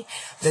me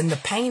than the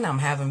pain I'm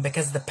having,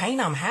 because the pain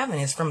I'm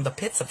having is from the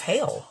pits of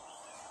hell.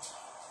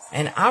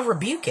 And I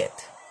rebuke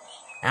it.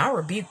 I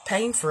rebuke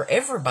pain for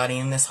everybody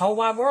in this whole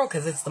wide world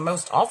because it's the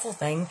most awful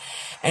thing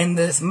and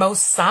the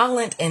most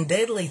silent and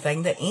deadly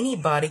thing that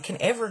anybody can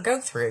ever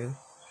go through.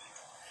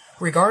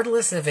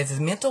 Regardless if it's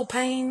mental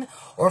pain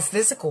or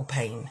physical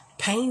pain.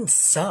 Pain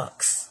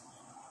sucks.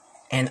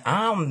 And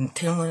I'm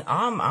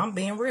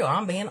being real.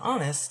 I'm being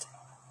honest.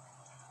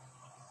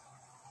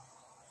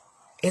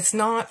 It's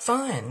not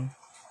fun.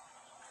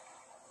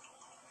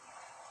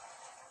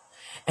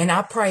 And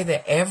I pray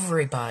that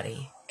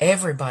everybody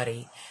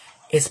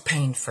is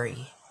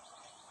pain-free.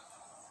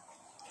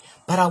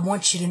 But I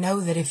want you to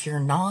know that if you're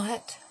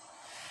not,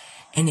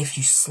 and if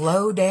you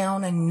slow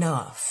down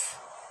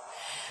enough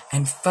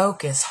and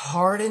focus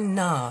hard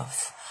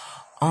enough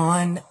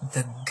on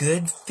the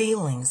good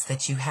feelings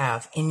that you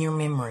have in your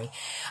memory,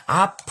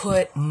 I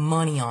put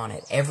money on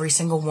it. Every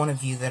single one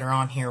of you that are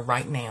on here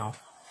right now,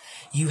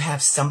 you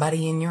have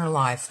somebody in your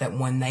life that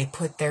when they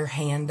put their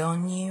hand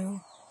on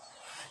you,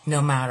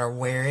 no matter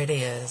where it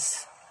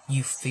is,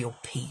 you feel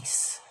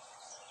peace.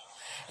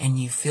 And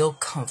you feel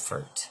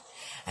comfort.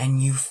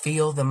 And you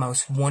feel the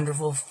most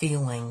wonderful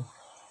feeling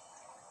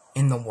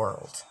in the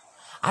world.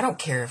 I don't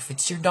care if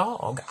it's your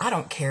dog. I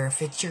don't care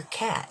if it's your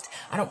cat.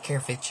 I don't care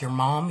if it's your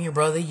mom, your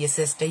brother, your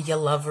sister, your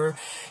lover,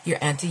 your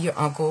auntie, your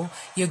uncle,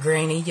 your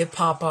granny, your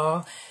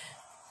papa.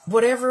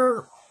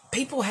 Whatever.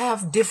 People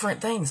have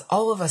different things.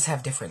 All of us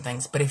have different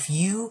things. But if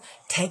you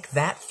take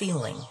that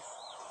feeling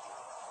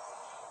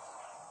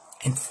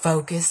and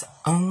focus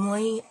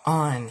only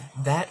on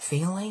that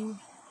feeling,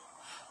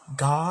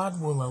 God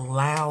will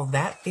allow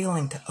that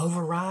feeling to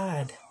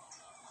override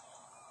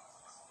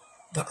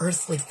the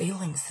earthly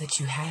feelings that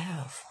you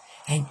have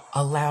and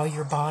allow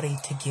your body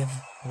to give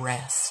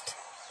rest.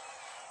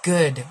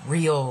 Good,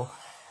 real,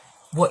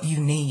 what you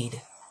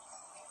need.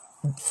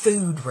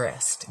 Food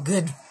rest.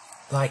 Good,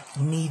 like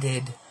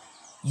needed,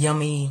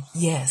 yummy,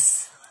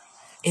 yes.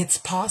 It's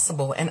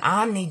possible. And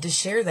I need to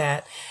share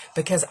that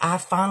because I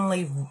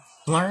finally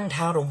learned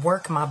how to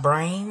work my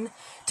brain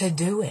to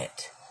do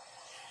it.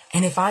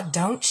 And if I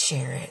don't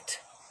share it,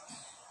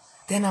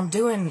 then I'm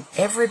doing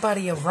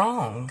everybody a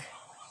wrong.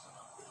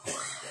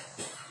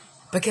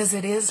 Because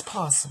it is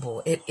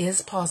possible. It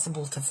is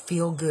possible to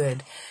feel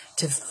good,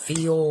 to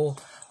feel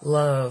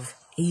love,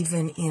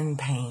 even in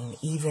pain,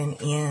 even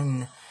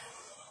in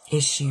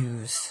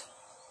issues.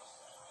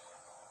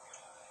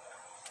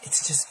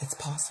 It's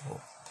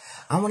possible.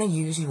 I want to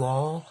use you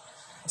all.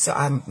 So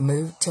I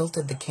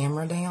tilted the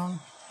camera down.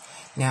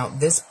 Now,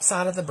 this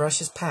side of the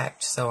brush is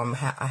packed, so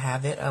I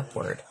have it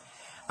upward.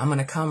 I'm going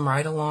to come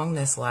right along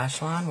this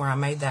lash line where I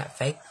made that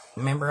fake.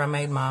 Remember I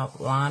made my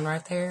line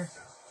right there?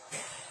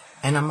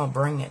 And I'm going to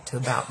bring it to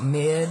about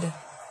mid-eye.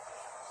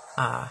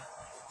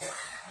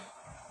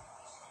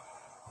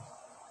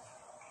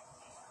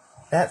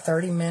 That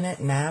 30-minute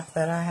nap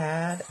that I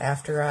had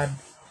after I'd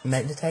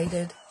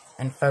meditated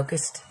and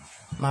focused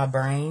my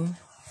brain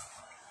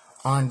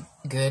on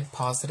good,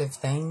 positive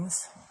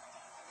things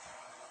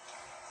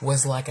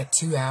was like a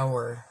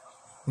 2-hour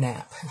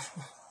nap.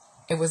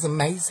 It was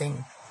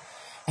amazing.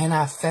 And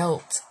I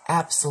felt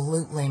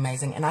absolutely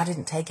amazing. And I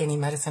didn't take any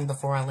medicine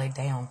before I laid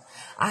down.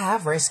 I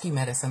have rescue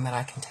medicine that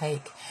I can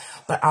take.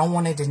 But I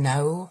wanted to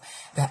know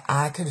that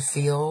I could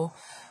feel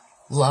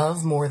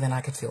love more than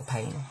I could feel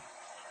pain.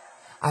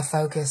 I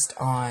focused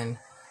on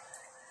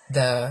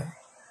the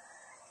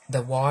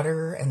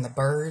water and the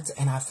birds.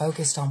 And I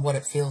focused on what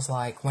it feels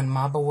like when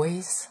my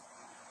boys,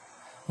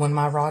 when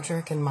my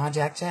Roderick and my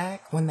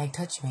Jack, when they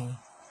touch me.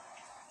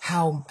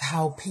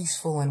 How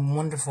peaceful and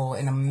wonderful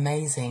and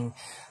amazing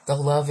the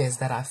love is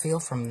that I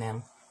feel from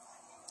them.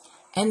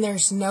 And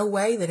there's no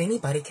way that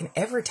anybody can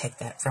ever take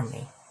that from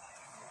me.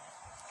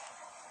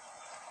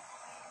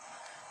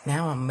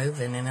 Now I'm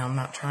moving and I'm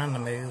not trying to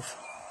move.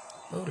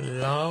 Oh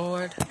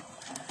Lord.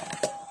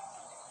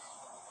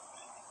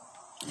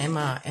 Am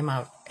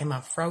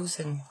I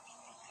frozen?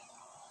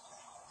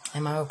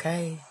 Am I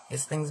okay?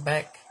 Is things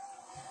back?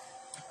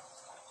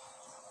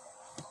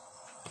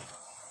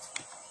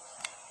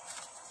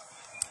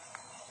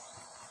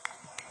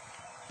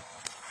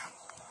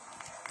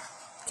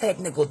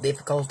 Technical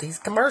difficulties.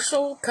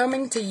 Commercial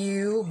coming to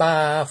you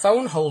by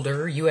Phone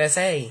Holder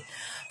USA.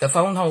 The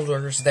phone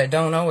holders that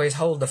don't always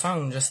hold the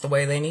phone just the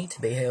way they need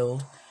to be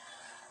held.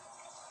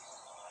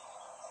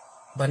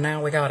 But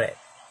now we got it.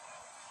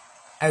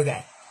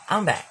 Okay,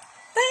 I'm back.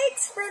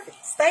 Thanks for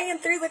staying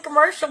through the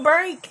commercial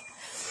break.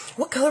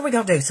 What color we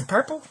gonna do? Some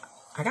purple?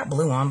 I got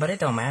blue on, but it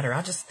don't matter.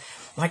 I just,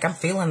 like, I'm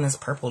feeling this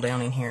purple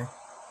down in here.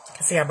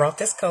 See, I brought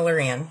this color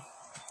in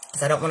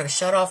because I don't want to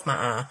shut off my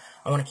eye.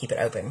 I want to keep it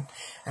open.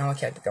 And I want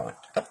to keep it going.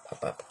 Up,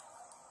 up, up.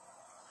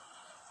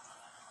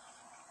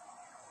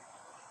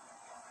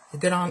 You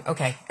good on?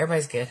 Okay,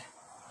 everybody's good.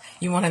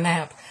 You want a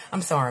nap?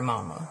 I'm sorry,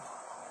 Mama.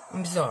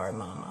 I'm sorry,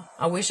 Mama.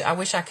 I wish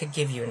I could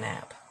give you a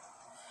nap.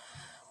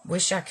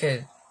 Wish I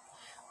could.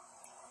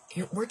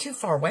 We're too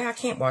far away. I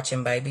can't watch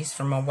them babies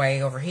from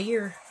way over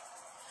here.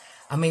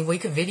 I mean, we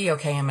could video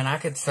cam and I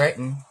could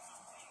threaten,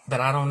 but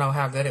I don't know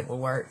how good it will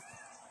work.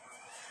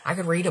 I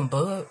could read them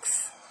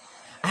books.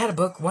 I had a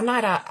book. One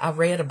night I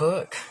read a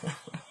book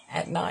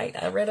at night.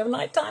 I read a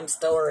nighttime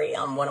story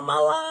on one of my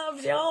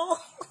lives, y'all.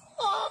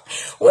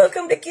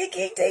 Welcome to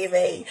Kiki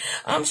TV.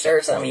 I'm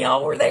sure some of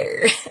y'all were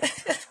there.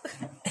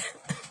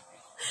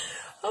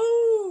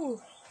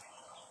 Oh.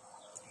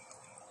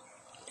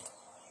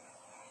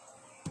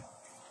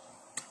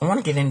 I want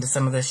to get into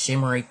some of this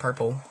shimmery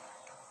purple.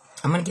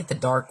 I'm going to get the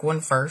dark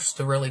one first,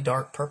 the really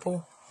dark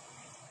purple.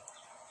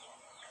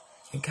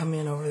 And come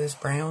in over this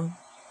brown.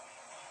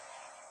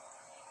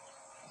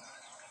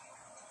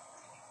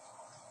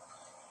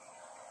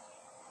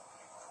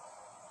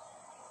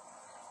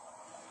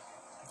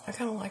 I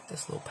kind of like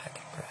this little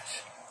packing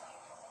brush.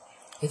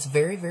 It's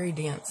very, very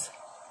dense.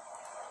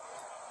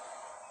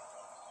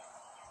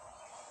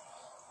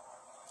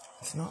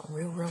 It's not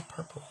real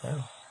purple,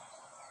 though.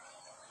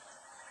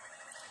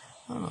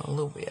 I don't know, a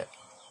little bit.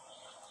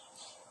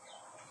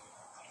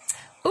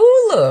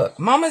 Ooh, look.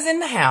 Mama's in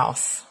the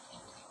house.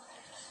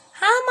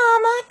 Hi,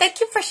 Mama.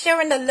 Thank you for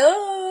sharing the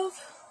love.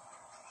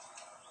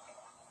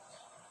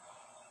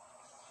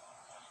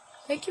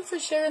 Thank you for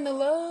sharing the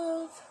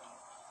love.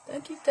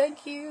 Thank you,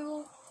 thank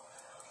you.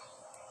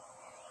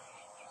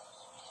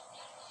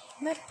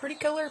 Isn't that a pretty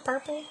color,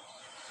 purple?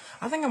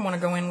 I think I want to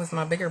go in with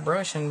my bigger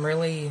brush and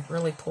really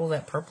pull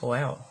that purple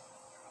out.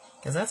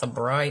 Because that's a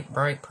bright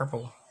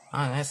purple.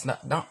 That's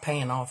not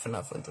paying off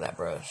enough with that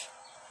brush.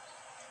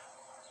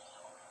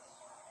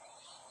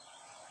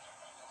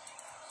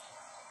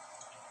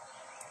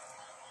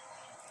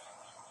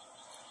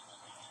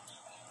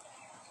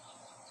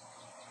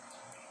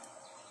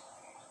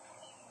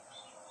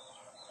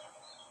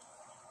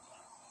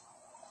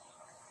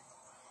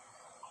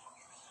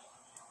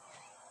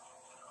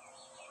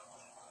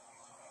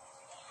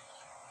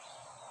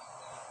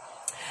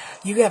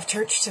 You have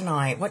church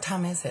tonight. What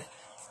time is it?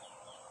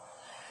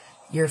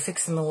 You're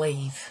fixing to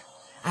leave.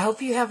 I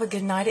hope you have a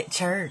good night at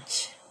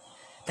church.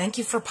 Thank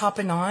you for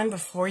popping on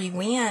before you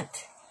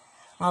went.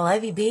 I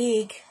love you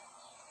big.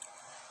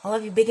 I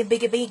love you big and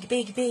big and big,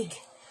 big, big.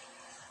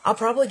 I'll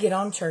probably get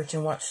on church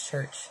and watch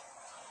church.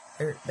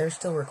 They're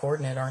still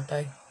recording it, aren't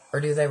they?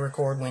 Or do they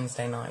record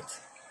Wednesday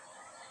nights?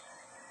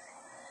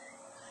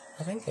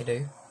 I think they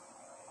do.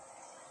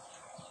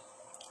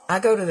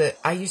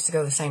 I used to go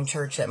to the same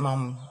church that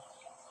Mom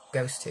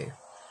goes to.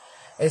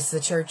 It's the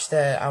church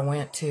that I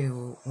went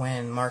to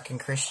when Mark and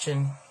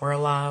Christian were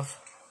alive.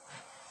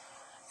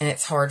 And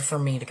it's hard for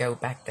me to go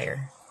back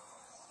there.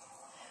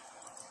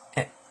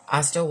 And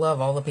I still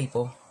love all the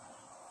people.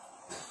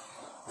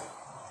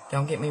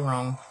 Don't get me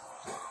wrong.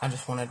 I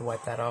just wanted to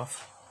wipe that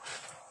off.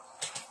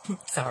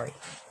 Sorry.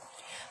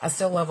 I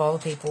still love all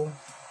the people.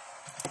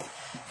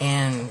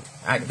 And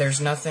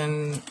there's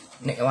nothing,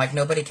 like,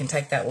 nobody can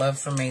take that love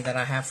from me that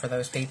I have for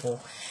those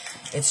people.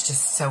 It's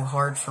just so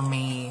hard for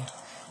me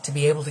to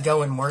be able to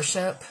go and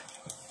worship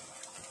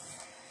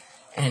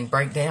and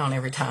break down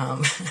every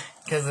time.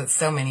 because it's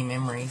so many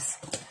memories.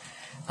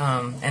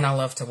 And I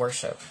love to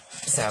worship.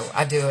 So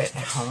I do it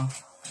at home,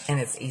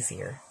 and it's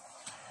easier.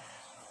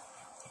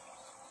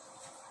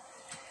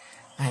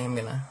 I am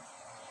going to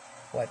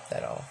wipe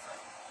that off.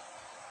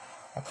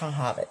 I can't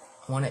have it.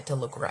 I want it to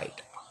look right.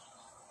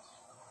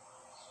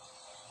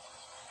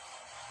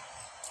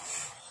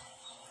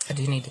 I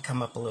do need to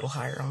come up a little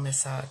higher on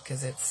this side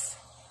because it's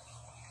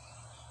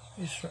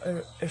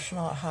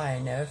not high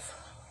enough.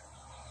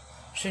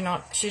 She's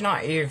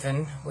not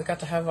even. We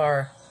got to have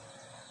our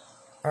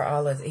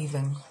eyelids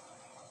even.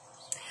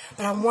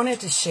 But I wanted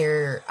to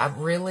share. I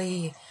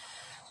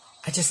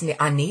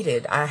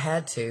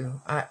had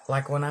to.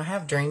 Like when I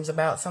have dreams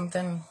about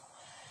something,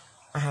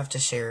 I have to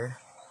share.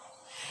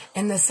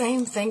 And the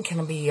same thing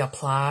can be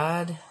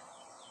applied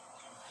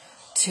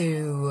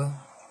to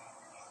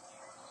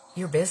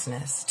your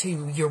business,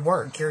 to your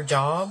work, your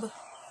job.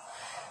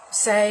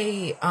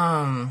 Say,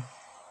 I'm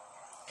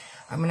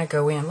going to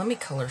go in. Let me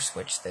color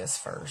switch this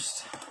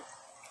first.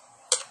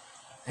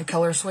 And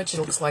color switch, it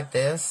looks like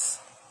this.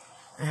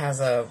 It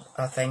has a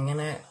thing in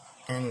it,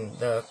 and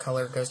the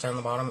color goes down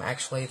the bottom.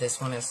 Actually,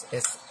 this one is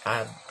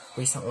I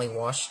recently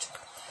washed.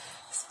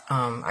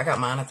 I got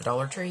mine at the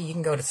Dollar Tree. You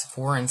can go to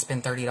Sephora and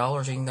spend $30,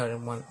 or you can go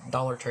to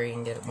Dollar Tree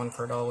and get it one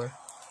for $1.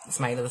 It's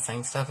made of the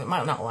same stuff. It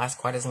might not last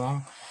quite as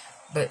long,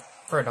 but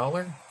for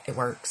 $1, it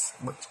works.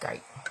 It works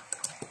great.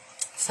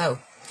 So,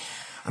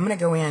 I'm going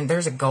to go in.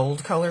 There's a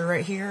gold color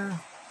right here,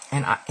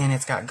 and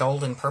it's got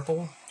gold and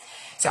purple.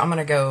 So, I'm going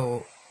to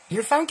go,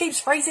 your phone keeps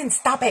freezing.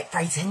 Stop it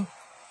freezing.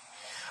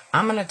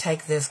 I'm going to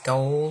take this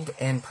gold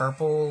and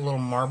purple little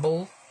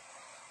marble,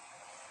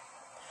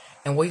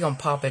 and we're going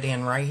to pop it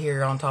in right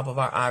here on top of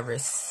our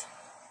iris.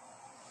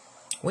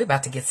 We're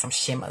about to get some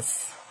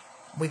shimmers.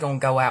 We're going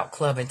to go out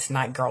clubbing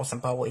tonight, girls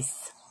and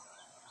boys.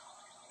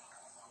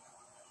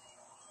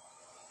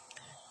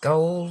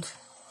 Gold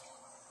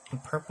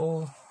and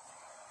purple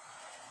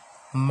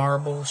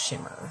marble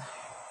shimmer.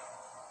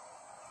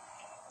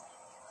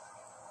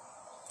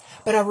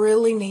 But I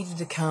really needed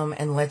to come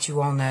and let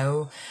you all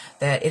know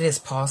that it is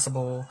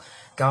possible.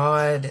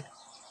 God,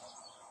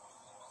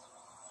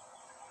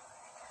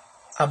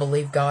 I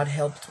believe God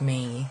helped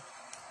me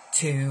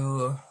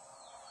to,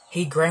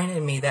 He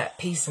granted me that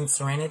peace and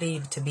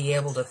serenity to be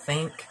able to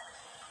think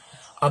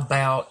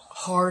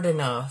hard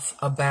enough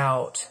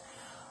about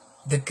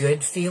the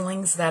good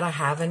feelings that I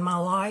have in my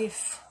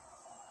life.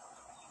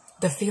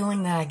 The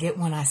feeling that I get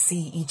when I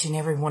see each and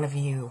every one of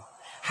you.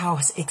 How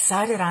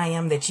excited I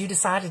am that you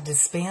decided to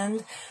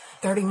spend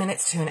 30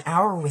 minutes to an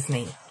hour with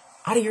me.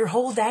 Out of your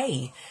whole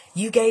day,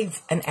 you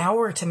gave an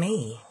hour to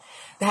me.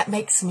 That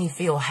makes me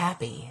feel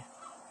happy.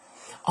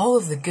 All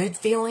of the good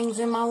feelings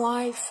in my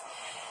life,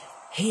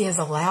 He has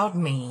allowed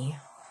me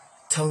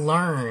to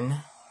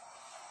learn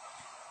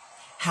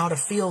how to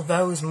feel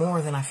those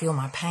more than I feel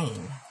my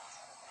pain.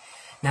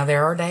 Now,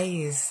 there are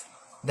days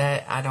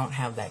that I don't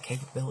have that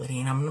capability,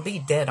 and I'm going to be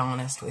dead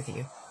honest with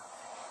you.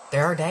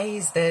 There are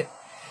days that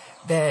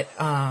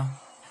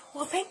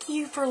well, thank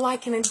you for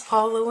liking and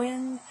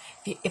following.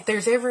 If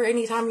there's ever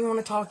any time you want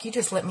to talk, you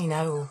just let me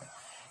know,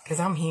 because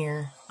I'm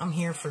here. I'm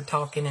here for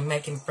talking and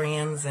making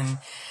friends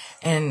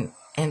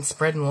and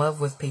spreading love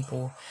with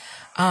people.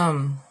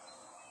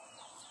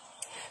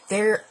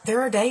 There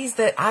are days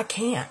that I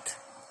can't.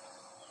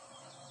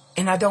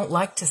 And I don't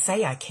like to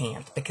say I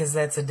can't, because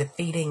that's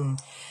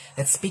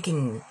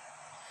speaking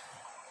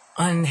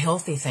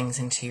unhealthy things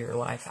into your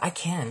life. I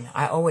can.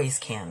 I always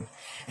can.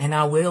 And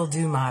I will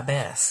do my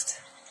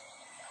best.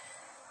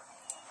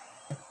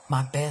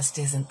 My best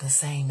isn't the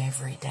same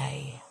every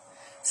day.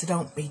 So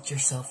don't beat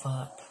yourself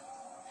up.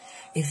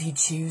 If you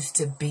choose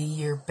to be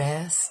your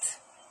best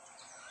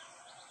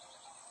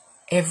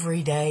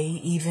every day,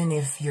 even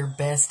if your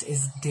best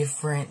is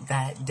different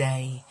that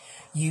day,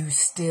 you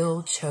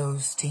still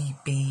chose to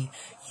be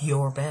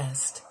your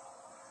best.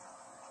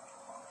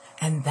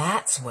 And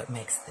that's what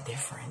makes the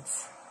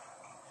difference.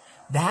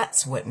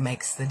 That's what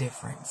makes the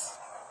difference.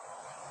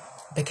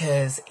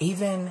 Because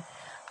even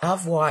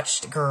I've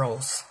watched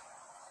girls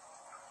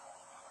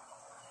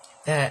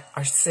that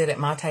are sit at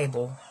my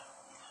table,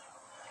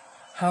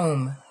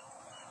 home,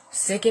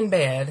 sick in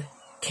bed,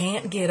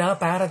 can't get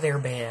up out of their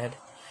bed,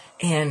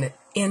 and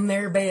in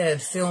their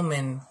bed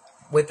filming,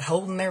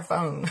 holding their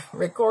phone,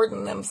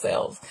 recording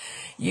themselves,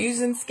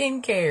 using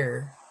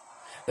skincare,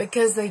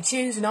 because they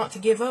choose not to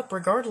give up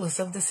regardless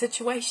of the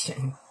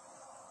situation.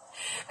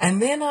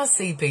 And then I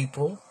see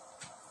people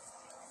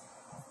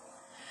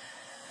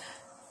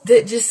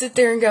that just sit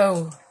there and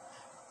go,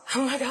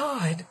 oh my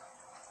God,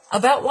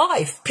 about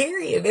life,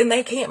 period. And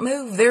they can't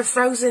move. They're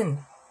frozen.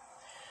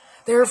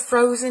 They're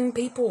frozen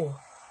people.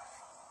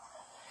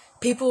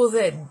 People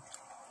that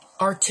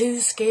are too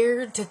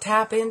scared to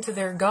tap into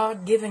their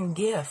God-given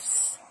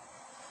gifts.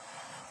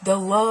 The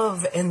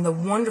love and the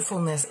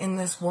wonderfulness in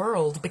this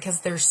world,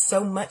 because there's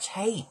so much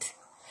hate.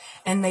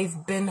 And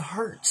they've been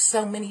hurt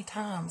so many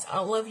times. I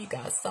love you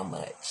guys so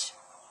much.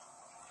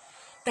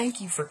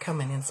 Thank you for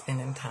coming and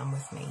spending time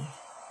with me.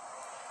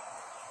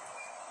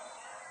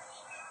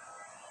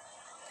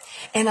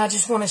 And I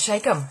just want to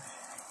shake them.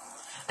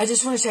 I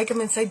just want to shake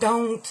them and say,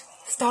 don't.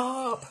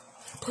 Stop.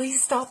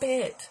 Please stop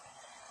it.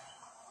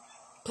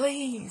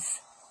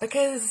 Please.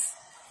 Because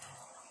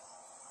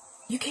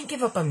you can't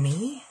give up on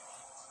me.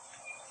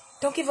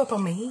 Don't give up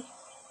on me.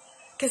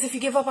 Because if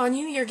you give up on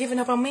you, you're giving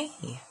up on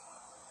me.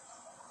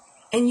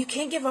 And you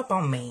can't give up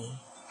on me.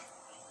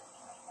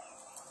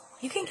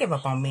 You can't give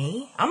up on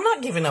me. I'm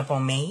not giving up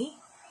on me.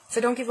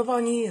 So don't give up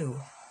on you.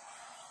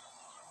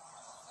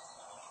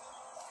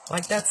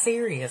 Like, that's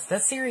serious.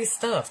 That's serious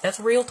stuff. That's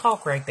real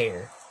talk right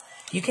there.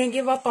 You can't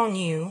give up on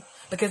you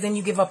because then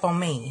you give up on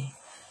me.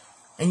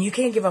 And you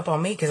can't give up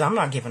on me because I'm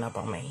not giving up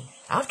on me.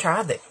 I've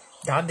tried that.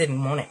 God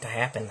didn't want it to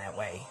happen that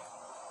way.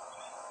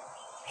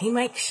 He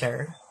makes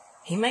sure.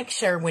 He makes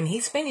sure when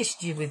he's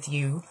finished with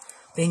you,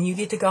 then you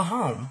get to go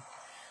home.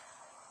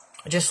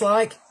 Just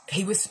like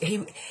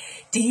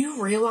do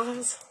you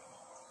realize?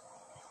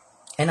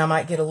 And I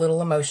might get a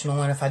little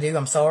emotional, and if I do,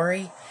 I'm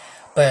sorry.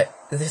 But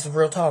this is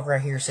real talk right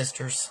here,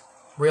 sisters.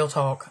 Real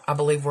talk. I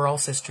believe we're all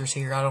sisters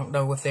here. I don't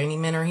know if any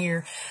men are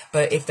here,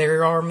 but if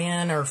there are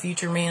men or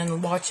future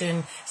men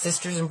watching,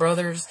 sisters and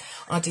brothers,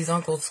 aunties,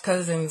 uncles,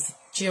 cousins,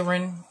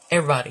 children,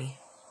 everybody.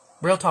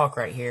 Real talk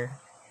right here.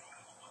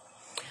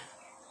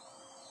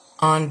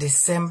 On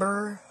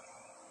December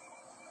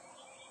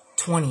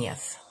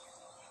 20th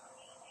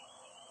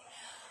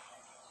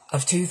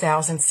of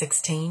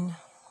 2016,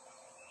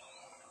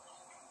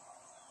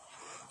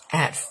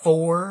 at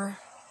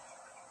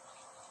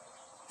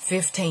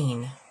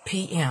 4:15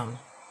 p.m.,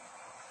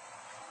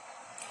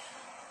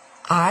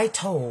 I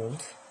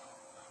told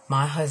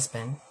my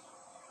husband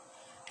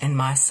and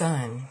my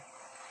son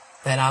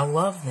that I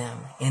love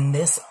them in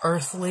this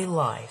earthly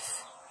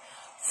life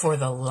for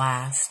the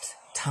last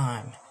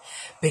time.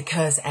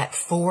 Because at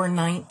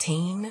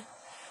 4:19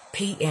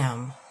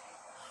 p.m.,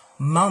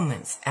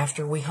 moments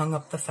after we hung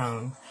up the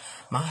phone,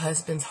 my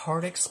husband's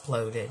heart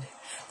exploded,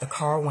 the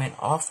car went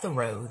off the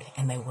road,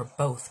 and they were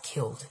both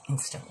killed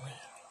instantly.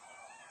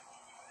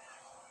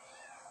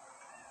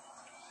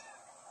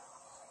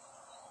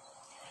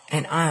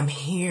 And I'm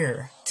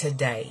here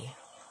today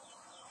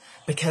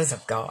because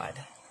of God.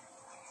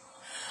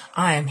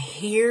 I am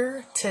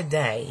here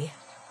today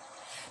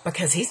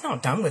because he's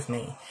not done with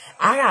me.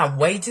 I got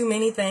way too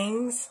many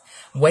things,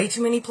 way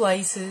too many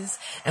places,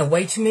 and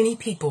way too many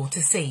people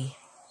to see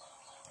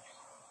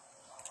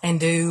and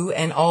do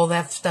and all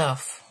that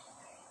stuff.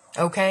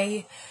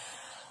 Okay?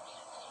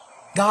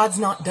 God's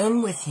not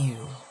done with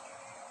you.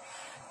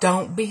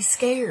 Don't be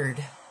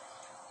scared.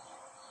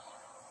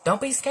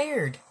 Don't be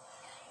scared.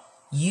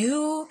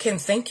 You can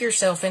think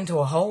yourself into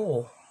a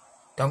hole.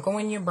 Don't go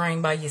in your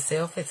brain by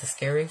yourself. It's a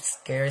scary,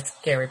 scary,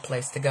 scary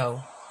place to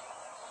go.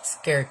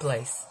 Scary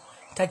place.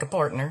 Take a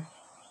partner.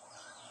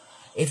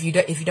 If you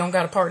don't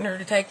got a partner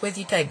to take with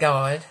you, take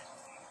God.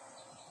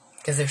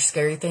 Because there's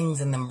scary things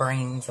in them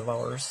brains of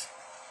ours.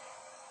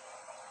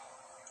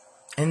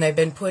 And they've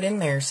been put in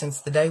there since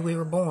the day we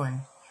were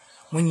born.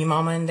 When your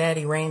mama and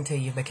daddy ran to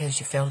you because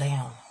you fell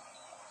down.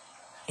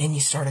 And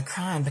you started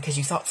crying because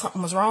you thought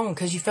something was wrong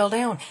because you fell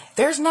down.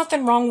 There's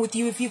nothing wrong with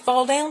you if you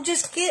fall down.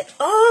 Just get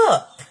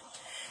up.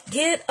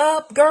 Get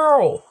up,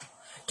 girl.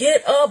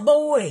 Get up,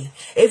 boy.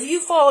 If you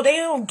fall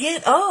down,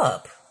 get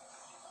up.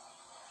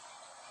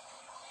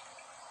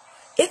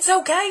 It's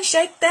okay.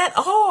 Shake that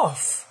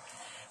off.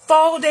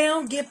 Fall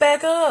down, get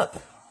back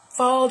up.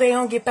 Fall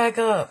down, get back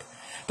up.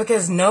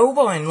 Because no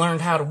one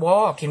learned how to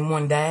walk in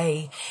one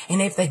day.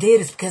 And if they did,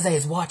 it's because they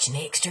was watching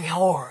extra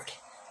hard.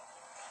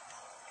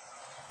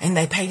 And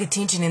they paid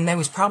attention, and they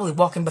was probably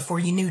walking before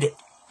you knew it.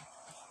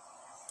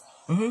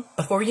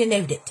 Before you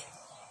knew it.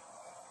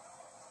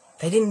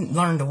 They didn't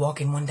learn to walk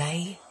in one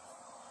day.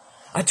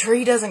 A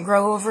tree doesn't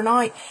grow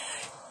overnight.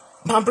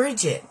 My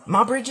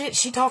Bridget,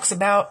 she talks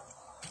about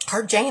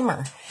her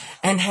jammer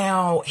and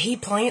how he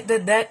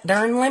planted that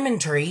darn lemon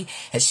tree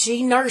and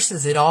she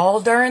nurses it all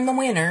during the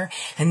winter,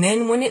 and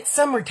then when it's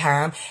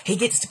summertime he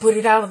gets to put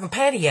it out on the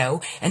patio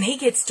and he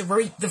gets to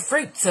reap the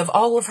fruits of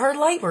all of her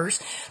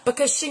labors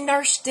because she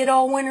nursed it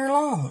all winter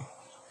long.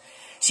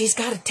 She's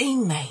got a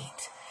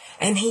teammate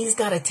and he's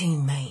got a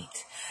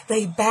teammate.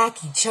 They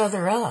back each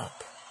other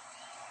up.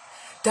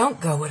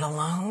 Don't go it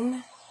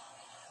alone.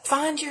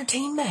 Find your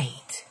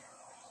teammate.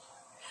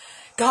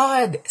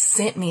 God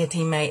sent me a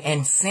teammate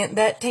and sent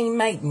that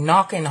teammate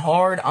knocking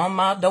hard on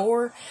my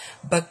door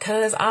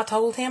because I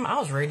told him I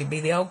was ready to be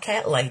the old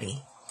cat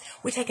lady.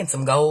 We're taking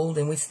some gold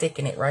and we're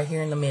sticking it right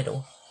here in the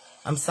middle.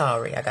 I'm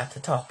sorry I got to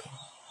talking.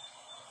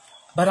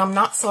 But I'm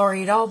not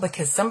sorry at all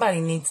because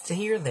somebody needs to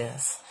hear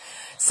this.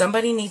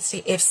 Somebody needs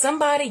to, if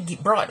somebody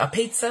brought a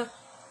pizza,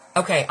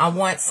 okay, I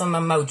want some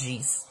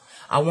emojis.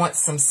 I want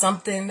some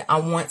something. I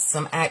want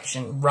some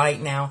action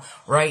right now,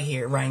 right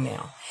here, right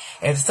now.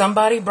 If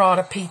somebody brought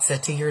a pizza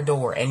to your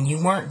door and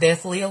you weren't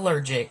deathly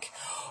allergic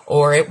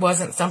or it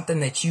wasn't something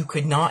that you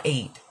could not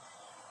eat,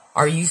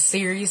 are you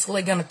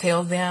seriously going to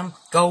tell them,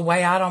 go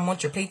away, I don't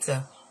want your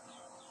pizza?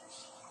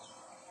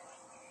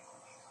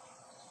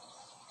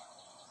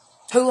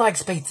 Who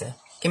likes pizza?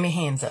 Give me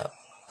hands up.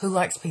 Who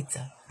likes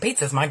pizza?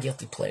 Pizza's my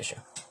guilty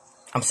pleasure.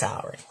 I'm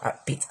sorry.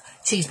 Pizza,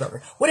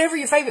 cheeseburger, whatever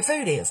your favorite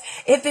food is.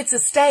 If it's a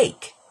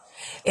steak,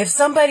 if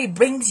somebody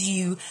brings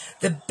you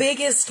the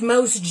biggest,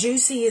 most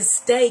juiciest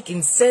steak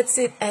and sets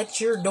it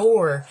at your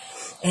door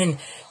and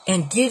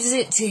gives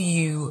it to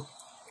you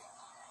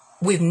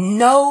with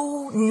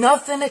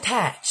nothing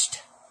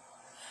attached,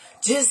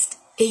 just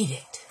eat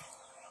it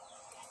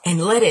and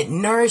let it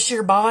nourish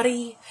your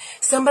body.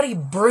 Somebody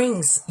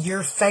brings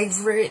your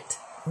favorite,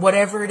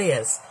 whatever it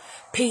is,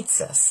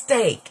 pizza,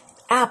 steak,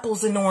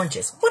 apples and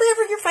oranges,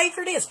 whatever your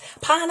favorite is,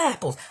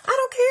 pineapples, I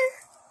don't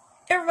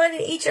care.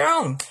 Everybody eat your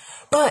own.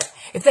 But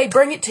if they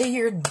bring it to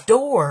your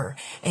door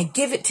and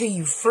give it to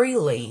you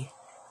freely,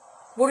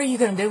 what are you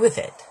going to do with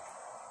it?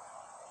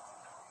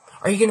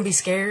 Are you going to be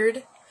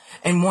scared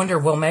and wonder,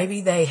 well,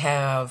 maybe they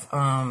have,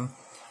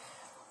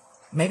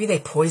 maybe they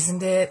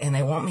poisoned it and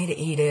they want me to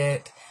eat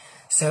it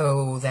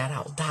so that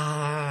I'll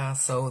die,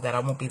 so that I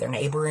won't be their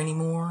neighbor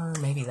anymore?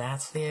 Maybe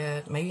that's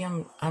it. Maybe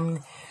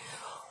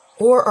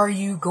or are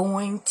you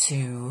going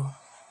to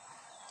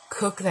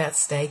cook that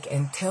steak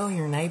and tell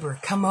your neighbor,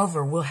 come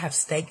over, we'll have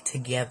steak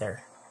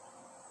together?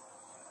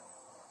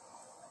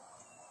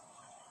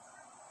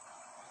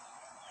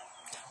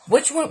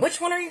 Which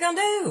one are you going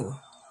to do?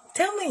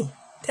 Tell me.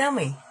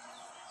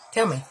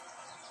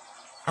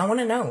 I want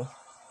to know.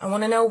 I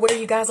want to know where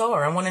you guys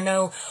are. I want to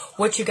know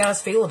what you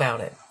guys feel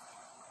about it.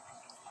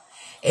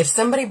 If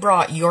somebody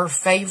brought your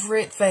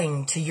favorite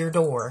thing to your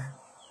door,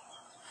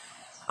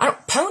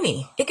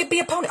 pony. It could be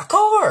a pony, a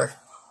car.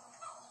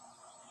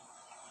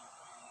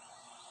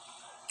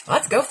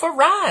 Let's go for a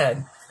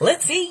ride.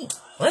 Let's eat.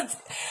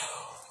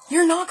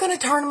 You're not going to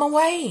turn them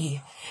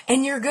away.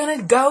 And you're going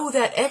to go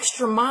that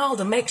extra mile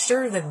to make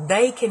sure that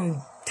they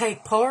can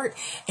take part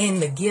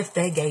in the gift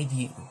they gave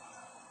you.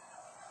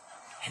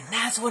 And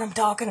that's what I'm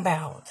talking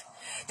about.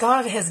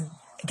 God has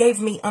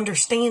gave me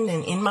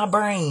understanding in my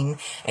brain.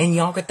 And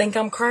y'all could think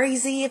I'm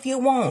crazy if you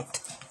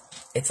want.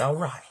 It's all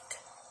right.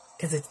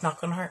 Because it's not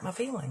going to hurt my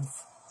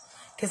feelings.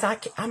 Because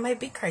I may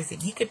be crazy.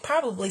 You could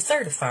probably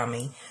certify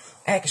me,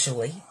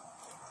 actually,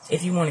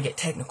 if you want to get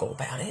technical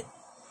about it.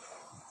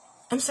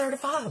 I'm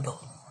certifiable.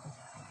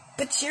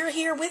 But you're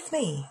here with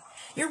me.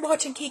 You're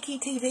watching Kiki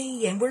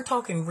TV, and we're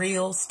talking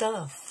real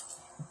stuff.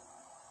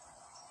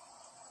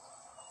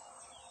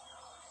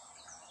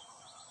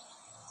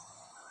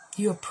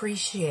 You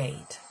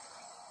appreciate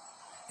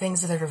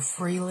things that are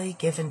freely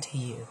given to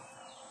you.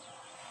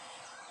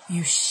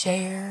 You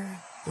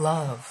share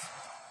love,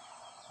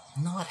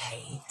 not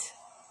hate.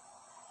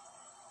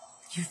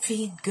 You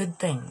feed good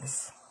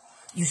things.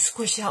 You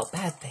squish out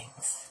bad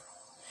things.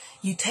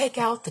 You take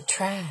out the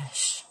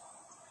trash.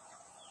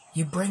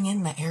 You bring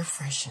in the air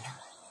freshener.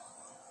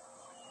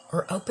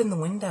 Or open the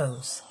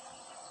windows.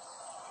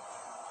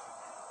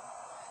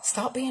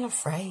 Stop being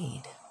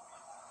afraid.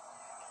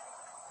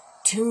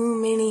 Too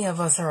many of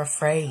us are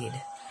afraid.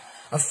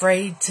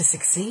 Afraid to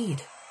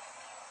succeed.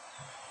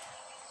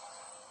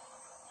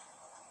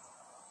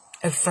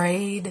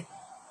 Afraid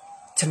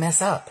to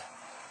mess up.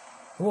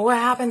 Well, what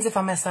happens if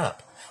I mess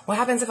up? What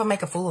happens if I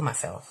make a fool of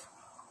myself?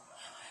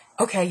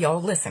 Okay,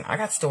 y'all, listen. I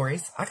got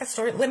stories.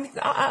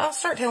 I'll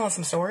start telling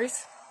some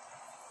stories.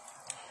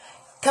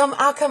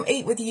 I'll come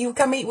eat with you.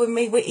 Come eat with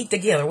me. We'll eat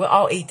together. We'll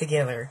all eat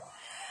together.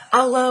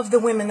 I love the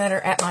women that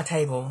are at my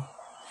table.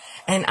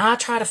 And I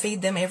try to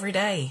feed them every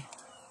day.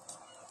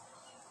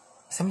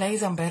 Some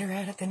days I'm better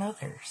at it than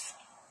others.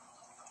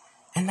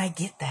 And they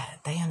get that.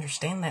 They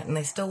understand that. And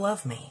they still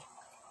love me.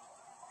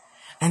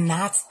 And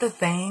that's the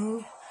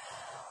thing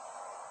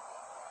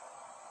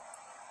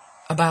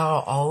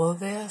about all of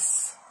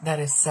this that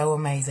is so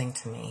amazing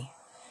to me.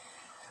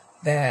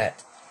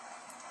 That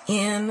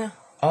in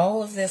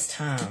all of this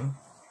time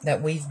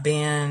that we've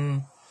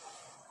been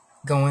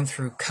going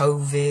through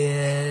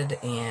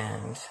COVID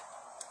and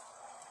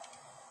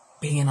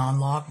being on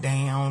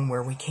lockdown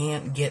where we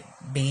can't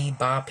be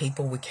by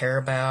people we care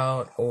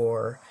about,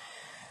 or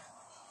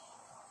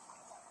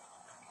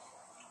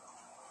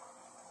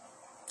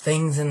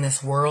things in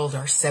this world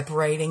are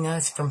separating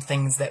us from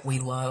things that we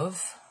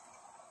love.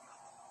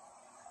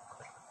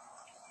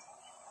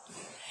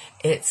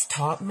 It's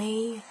taught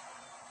me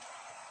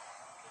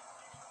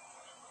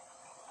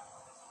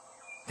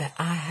that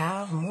I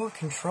have more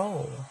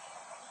control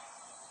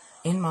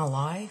in my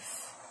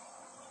life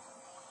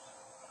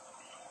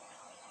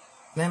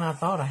than I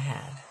thought I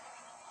had.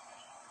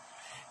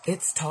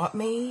 It's taught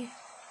me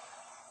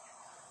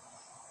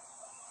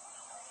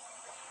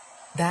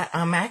that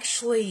I'm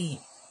actually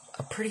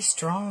a pretty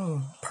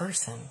strong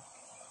person.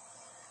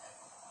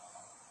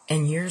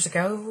 And years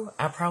ago,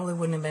 I probably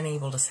wouldn't have been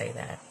able to say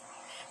that.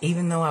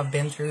 Even though I've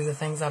been through the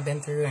things I've been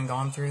through and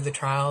gone through the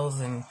trials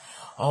and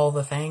all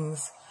the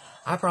things,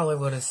 I probably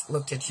would have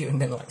looked at you and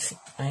been like,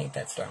 I ain't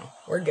that strong.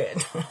 We're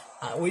good.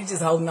 We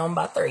just holding on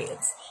by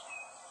threads.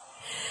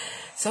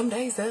 Some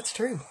days that's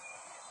true.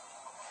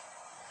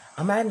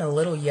 I'm adding a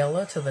little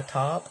yellow to the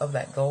top of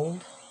that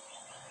gold.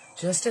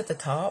 Just at the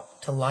top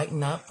to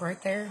lighten up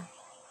right there.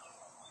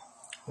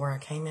 Where I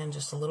came in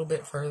just a little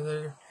bit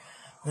further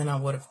than I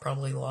would have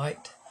probably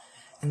liked.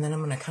 And then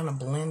I'm going to kind of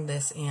blend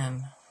this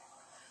in.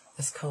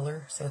 this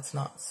color so it's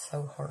not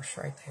so harsh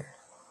right there.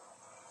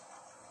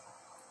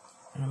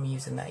 And I'm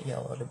using that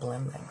yellow to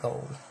blend that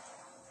gold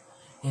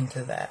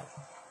into that.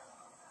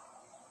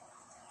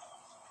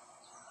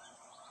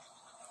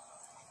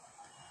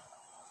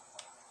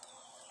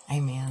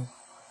 Amen.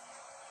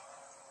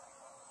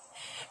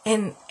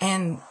 And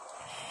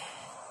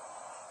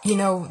you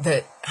know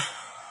that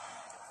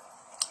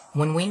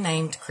when we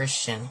named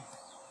Christian,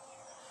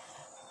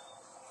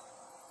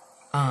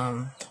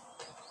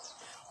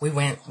 we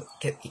went,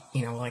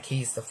 you know, like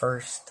he's the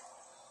first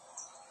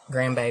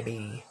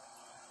grandbaby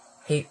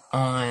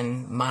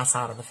on my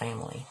side of the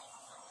family.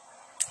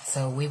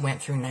 So we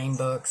went through name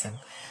books and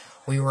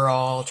we were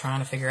all trying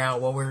to figure out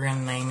what we were going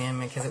to name him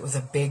because it was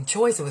a big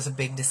choice. It was a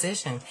big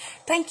decision.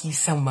 Thank you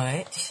so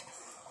much.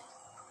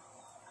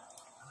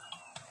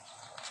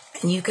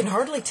 And you can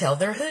hardly tell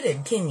they're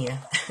hooded, can you?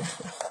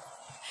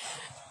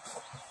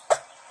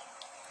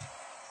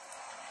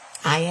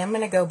 I am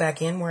going to go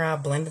back in where I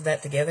blended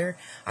that together.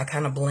 I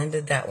kind of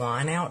blended that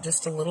line out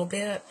just a little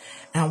bit.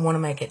 And I want to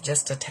make it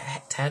just a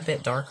tad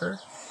bit darker.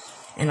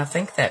 And I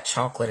think that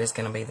chocolate is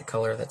going to be the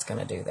color that's going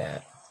to do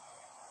that.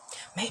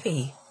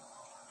 Maybe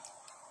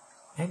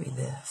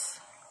this.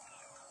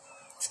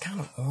 It's kind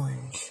of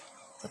orange.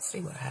 Let's see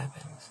what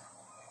happens.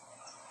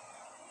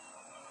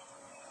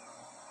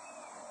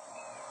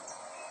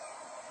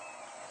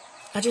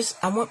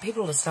 I want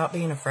people to stop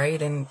being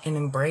afraid and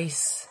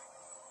embrace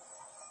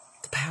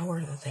the power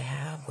that they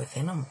have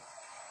within them.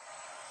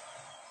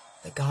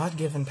 The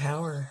God-given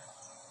power.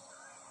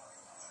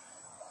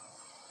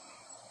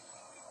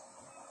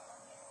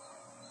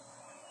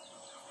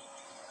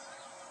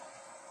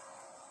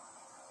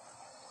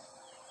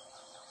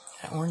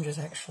 That orange is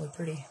actually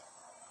pretty.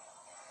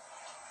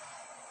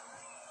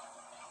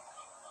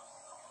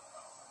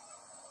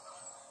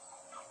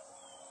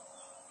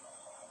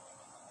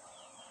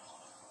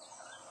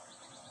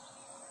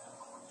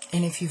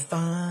 And if you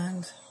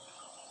find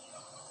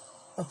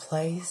a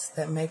place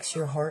that makes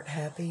your heart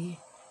happy,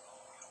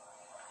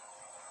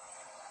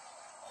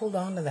 hold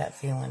on to that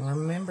feeling.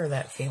 Remember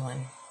that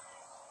feeling.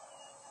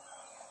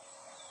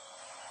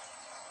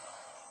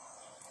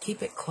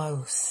 Keep it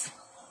close.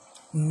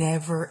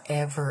 Never,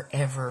 ever,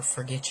 ever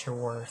forget your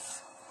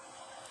worth.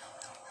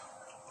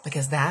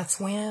 Because that's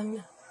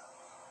when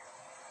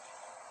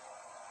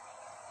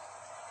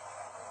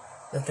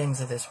the things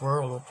of this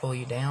world will pull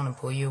you down and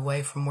pull you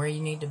away from where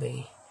you need to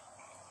be.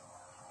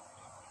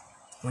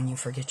 When you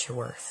forget your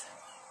worth.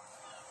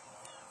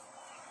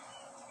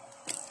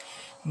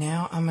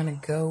 Now I'm going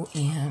to go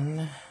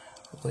in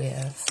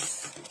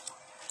with,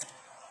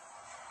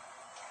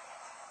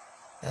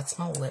 that's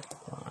my lip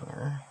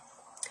liner.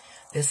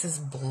 This is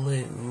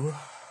blue.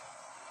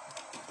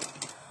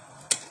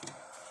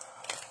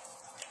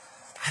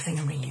 I think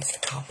I'm going to use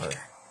the copper.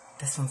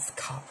 This one's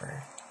the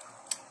copper.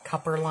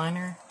 Copper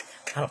liner.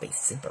 That'll be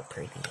super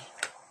pretty.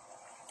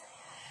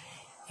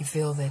 You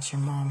feel that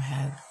your mom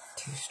had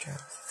 2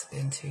 strokes. It's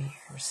been 2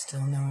 years.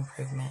 Still no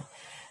improvement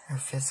in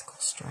her physical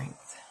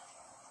strength.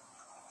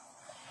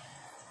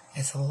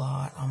 It's a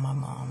lot on my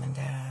mom and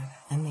dad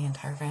and the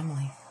entire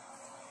family.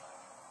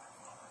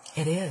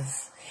 It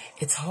is.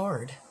 It's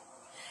hard.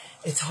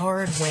 It's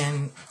hard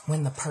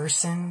when the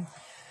person,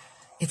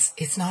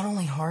 it's not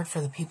only hard for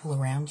the people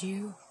around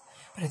you,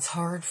 but it's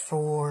hard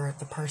for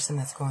the person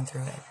that's going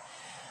through it.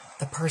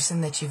 The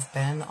person that you've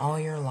been all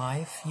your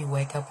life, you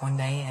wake up one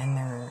day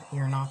and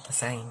you're not the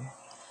same.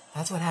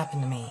 That's what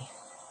happened to me.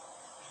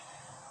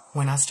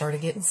 When I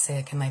started getting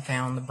sick and they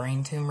found the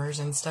brain tumors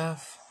and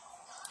stuff,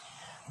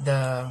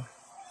 the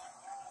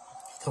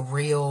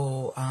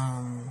real,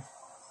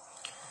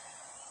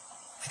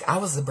 like I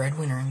was the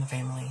breadwinner in the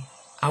family.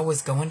 I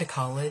was going to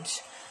college.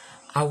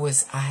 I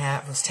was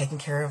taking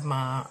care of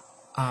my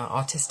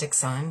autistic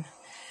son.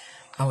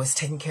 I was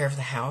taking care of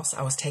the house.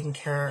 I was taking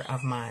care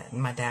of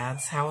my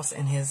dad's house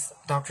and his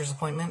doctor's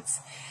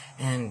appointments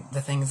and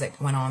the things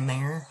that went on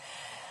there.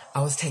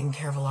 I was taking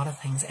care of a lot of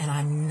things, and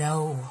I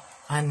know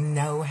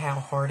how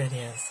hard it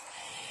is.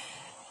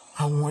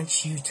 I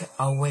want you to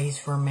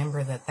always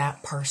remember that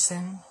that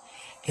person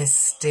is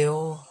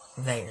still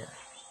there.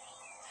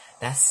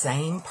 That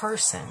same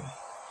person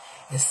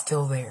is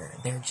still there.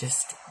 They're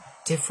just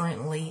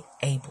differently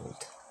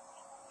abled.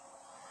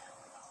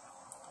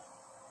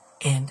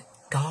 And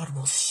God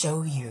will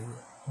show you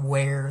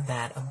where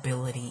that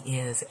ability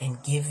is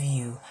and give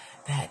you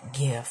that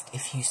gift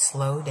if you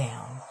slow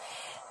down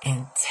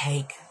and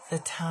take the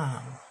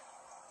time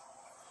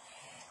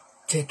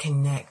to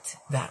connect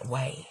that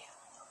way.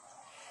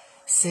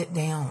 Sit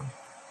down.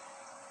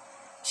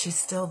 She's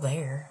still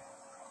there.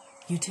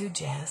 You too,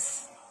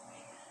 Jess.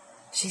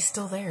 She's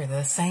still there.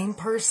 The same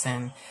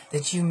person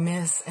that you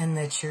miss and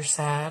that you're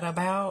sad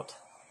about,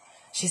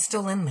 she's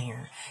still in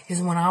there.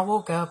 Because when I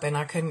woke up and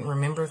I couldn't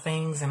remember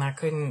things and I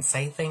couldn't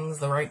say things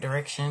the right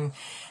direction,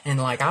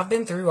 and like I've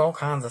been through all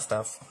kinds of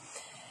stuff,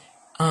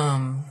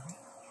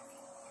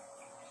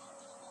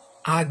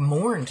 I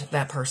mourned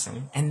that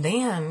person. And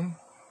then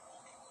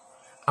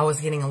I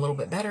was getting a little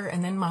bit better,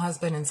 and then my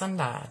husband and son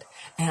died.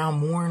 And I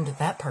mourned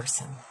that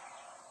person.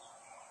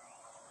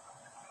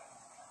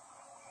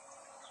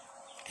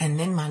 And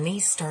then my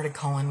niece started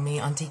calling me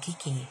Auntie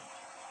Kiki.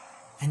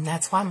 And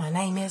that's why my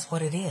name is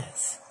what it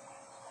is.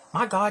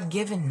 My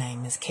God-given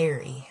name is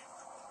Carrie.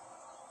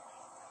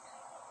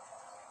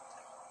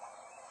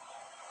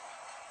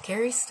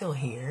 Carrie's still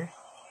here.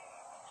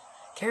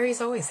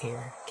 Carrie's always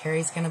here.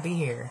 Carrie's going to be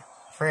here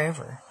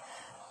forever.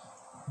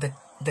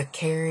 The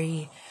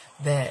Carrie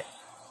that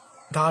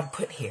God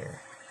put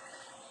here.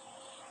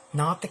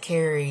 Not the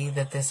Carrie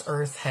that this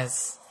earth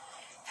has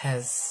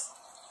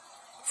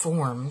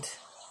formed,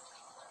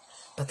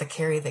 but the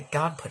Carrie that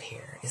God put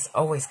here is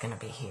always going to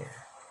be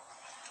here,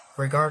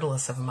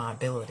 regardless of my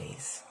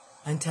abilities,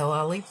 until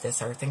I leave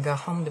this earth and go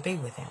home to be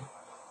with Him.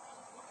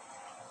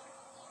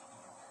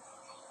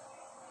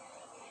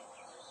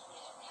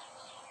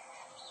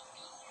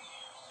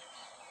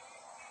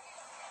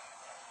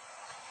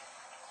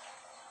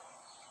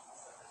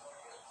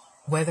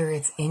 Whether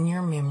it's in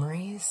your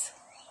memories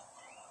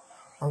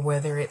or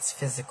whether it's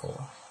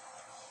physical,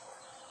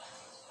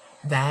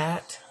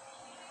 that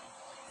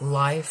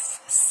life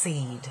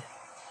seed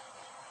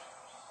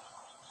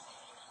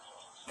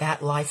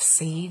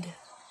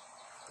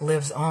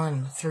lives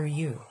on through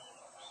you.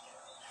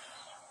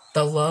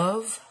 The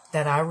love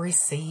that I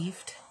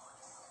received,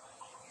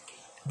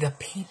 the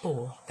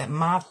people that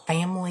my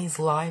family's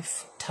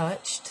life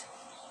touched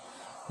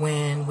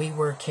when we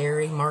were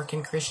Carrie, Mark,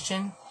 and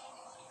Christian,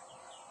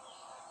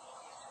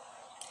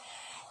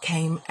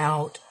 came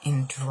out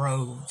in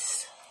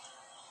droves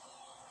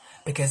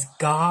because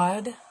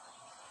God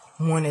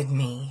wanted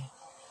me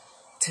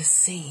to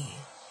see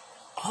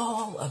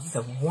all of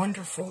the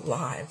wonderful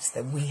lives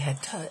that we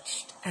had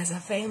touched as a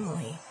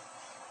family.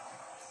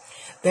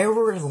 There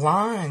were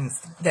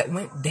lines that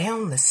went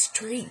down the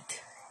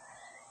street.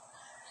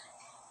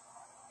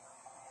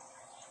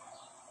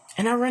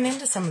 And I run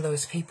into some of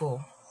those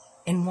people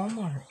in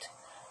Walmart.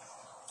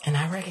 And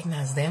I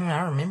recognize them and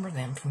I remember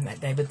them from that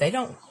day, but they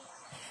don't.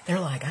 They're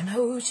like, I know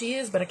who she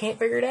is, but I can't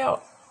figure it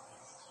out.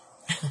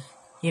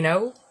 You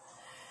know?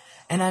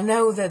 And I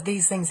know that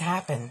these things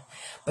happen.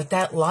 But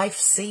that life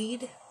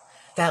seed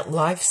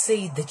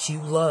that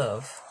you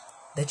love,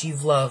 that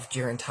you've loved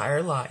your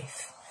entire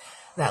life,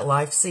 that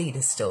life seed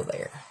is still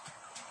there.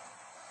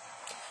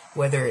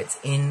 Whether it's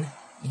in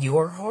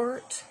your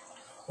heart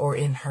or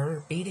in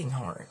her beating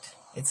heart,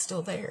 it's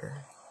still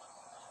there.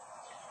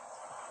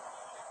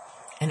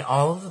 And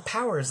all of the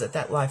powers that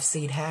that life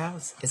seed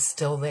has is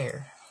still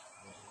there.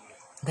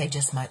 They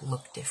just might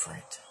look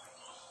different.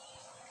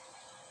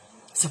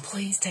 So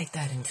please take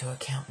that into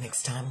account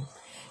next time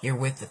you're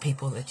with the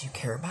people that you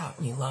care about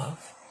and you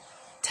love.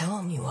 Tell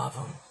them you love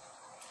them.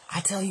 I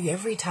tell you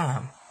every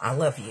time, I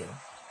love you.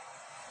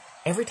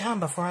 Every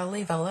time before I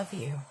leave, I love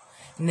you.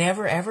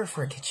 Never ever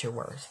forget your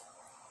worth.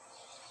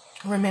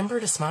 Remember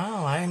to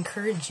smile. I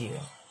encourage you.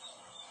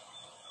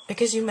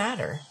 Because you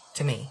matter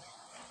to me.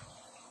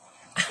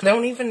 I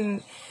don't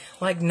even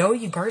know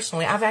you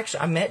personally.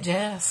 I met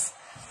Jess.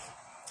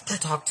 I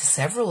talk to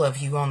several of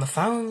you on the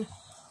phone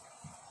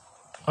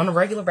on a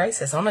regular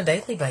basis, on a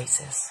daily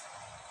basis.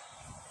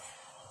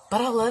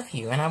 But I love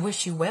you and I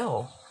wish you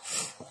well.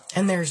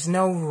 And there's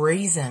no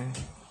reason.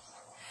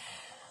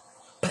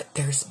 But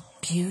there's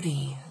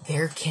beauty.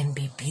 There can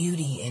be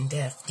beauty in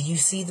death. Do you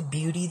see the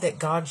beauty that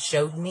God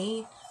showed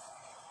me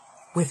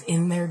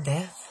within their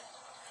death?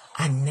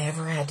 I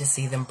never had to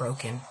see them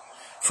broken.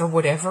 For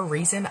whatever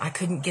reason, I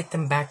couldn't get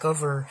them back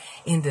over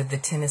into the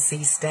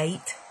Tennessee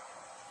state.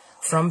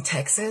 From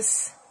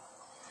Texas.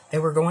 They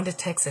were going to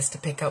Texas to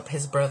pick up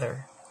his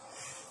brother.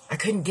 I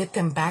couldn't get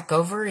them back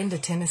over into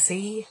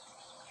Tennessee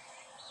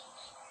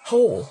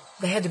whole.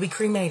 They had to be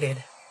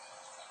cremated.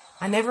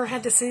 I never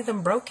had to see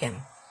them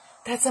broken.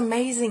 That's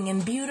amazing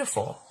and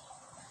beautiful.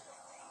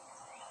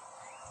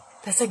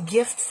 That's a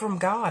gift from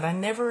God. I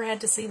never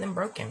had to see them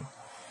broken.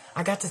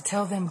 I got to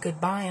tell them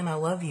goodbye and I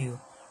love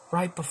you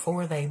right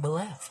before they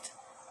left.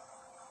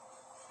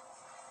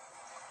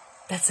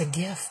 That's a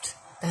gift.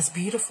 That's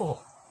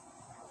beautiful.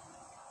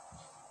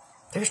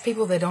 There's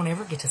people that don't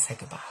ever get to say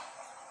goodbye.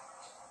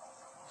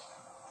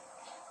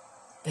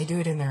 They do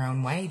it in their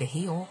own way to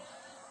heal.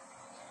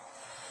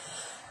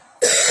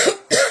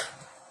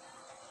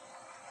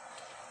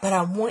 But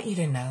I want you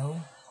to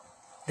know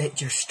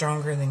that you're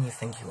stronger than you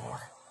think you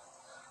are.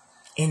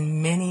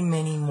 In many,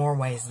 many more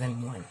ways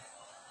than one.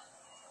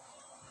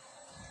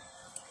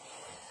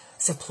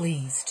 So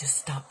please just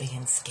stop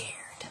being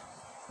scared.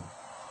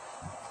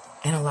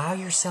 And allow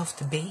yourself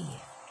to be.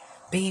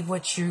 Be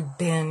what you've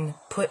been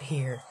put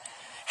here.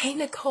 Hey,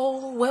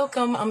 Nicole,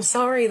 welcome. I'm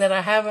sorry that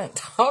I haven't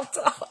talked.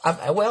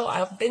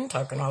 I've been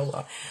talking a whole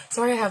lot.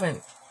 Sorry I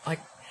haven't,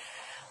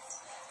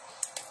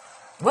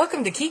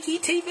 welcome to Kiki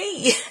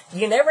TV.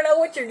 You never know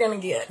what you're going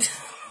to get.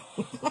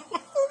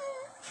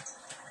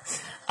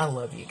 I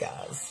love you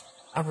guys.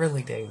 I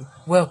really do.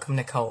 Welcome,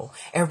 Nicole.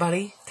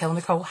 Everybody, tell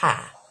Nicole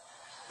hi.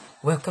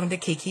 Welcome to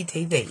Kiki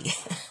TV.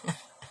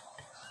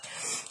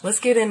 Let's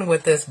get in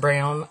with this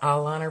brown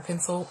eyeliner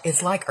pencil.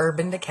 It's like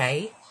Urban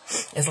Decay.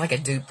 It's like a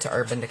dupe to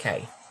Urban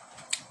Decay.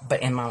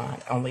 But in my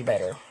mind, only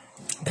better.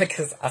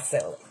 Because I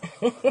sell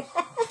it.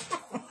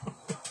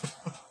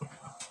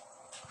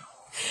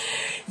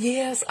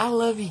 Yes, I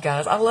love you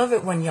guys. I love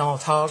it when y'all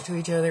talk to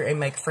each other and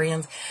make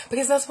friends,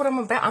 because that's what I'm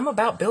about. I'm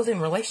about building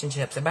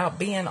relationships, about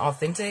being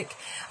authentic,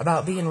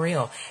 about being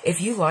real.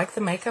 If you like the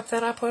makeup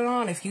that I put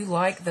on, if you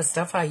like the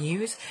stuff I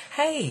use,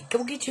 hey,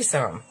 go get you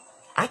some.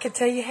 I could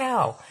tell you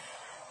how.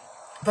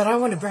 But I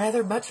would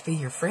rather much be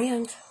your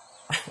friend.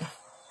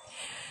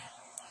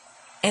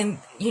 And,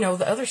 you know,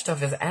 the other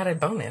stuff is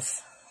added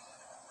bonus.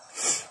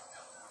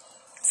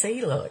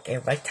 See, look,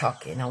 everybody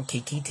talking on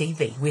Kiki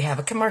TV. We have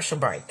a commercial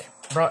break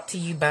brought to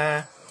you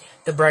by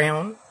the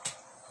brown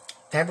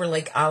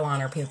Faberlic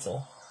eyeliner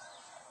pencil.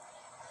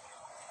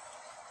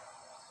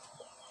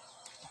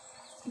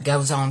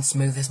 Goes on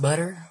smooth as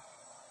butter,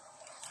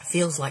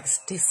 feels like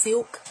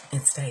silk,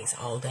 and stays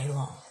all day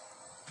long.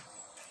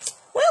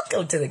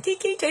 Welcome to the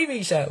Kiki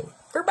TV show.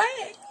 We're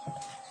back.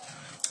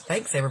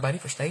 Thanks, everybody,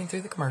 for staying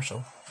through the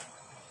commercial.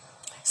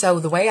 So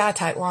the way I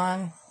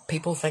tightline,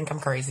 people think I'm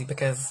crazy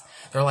because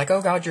they're like,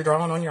 oh, God, you're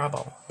drawing on your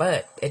eyeball.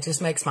 But it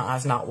just makes my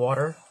eyes not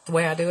water the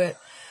way I do it.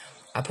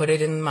 I put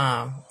it in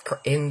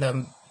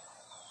the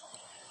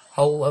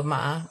hole of my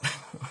eye.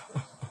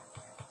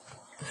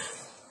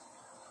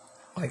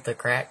 Like the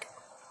crack.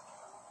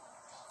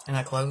 And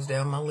I close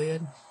down my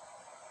lid.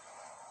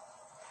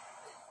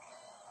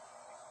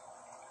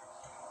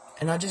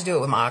 And I just do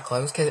it with my eye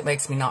closed because it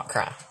makes me not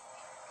cry.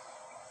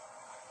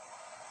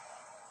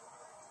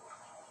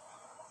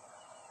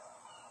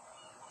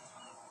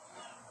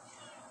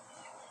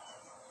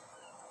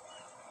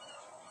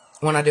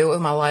 When I do it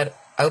with my lid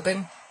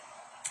open,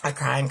 I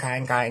cry and cry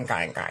and cry and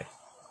cry and cry.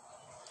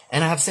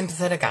 And I have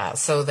sympathetic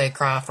eyes, so they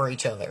cry for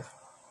each other.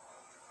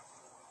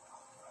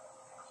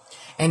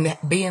 And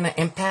being an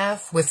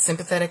empath with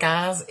sympathetic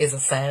eyes is a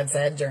sad,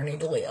 sad journey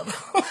to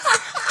live.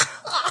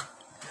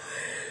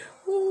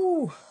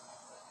 Woo.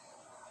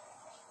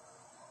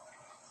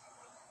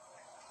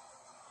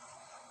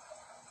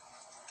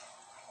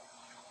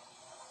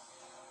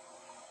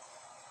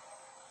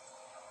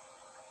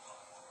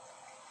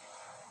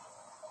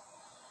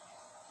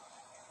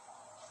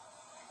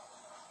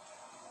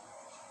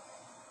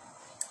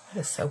 That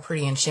is so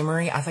pretty and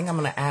shimmery. I think I'm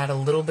going to add a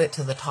little bit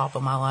to the top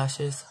of my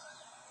lashes.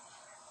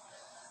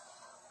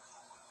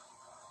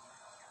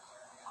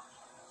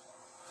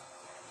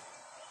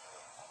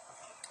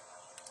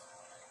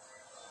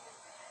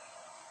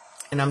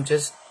 And I'm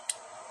just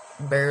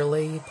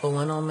barely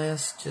pulling on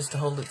this just to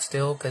hold it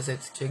still because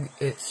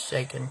it's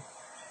shaking.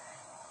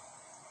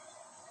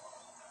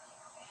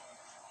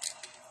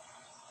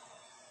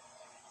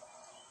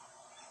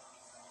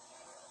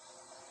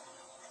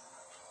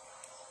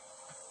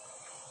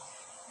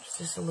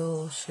 Just a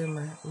little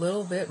shimmer, a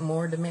little bit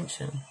more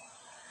dimension.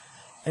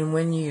 And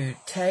when you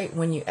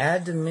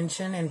add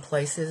dimension in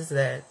places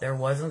that there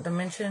wasn't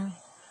dimension,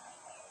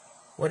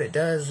 what it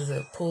does is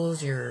it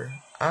pulls your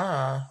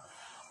eye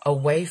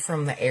away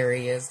from the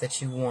areas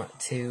that you want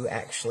to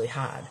actually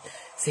hide.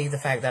 See, the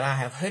fact that I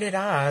have hooded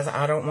eyes,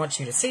 I don't want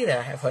you to see that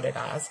I have hooded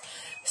eyes.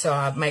 So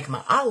I make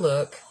my eye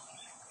look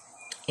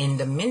in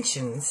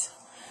dimensions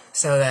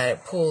so that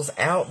it pulls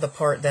out the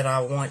part that I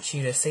want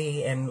you to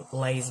see and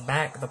lays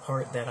back the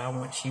part that I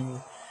want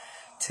you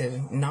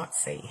to not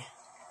see.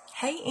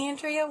 Hey,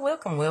 Andrea,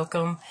 welcome,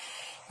 welcome.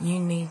 You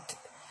needed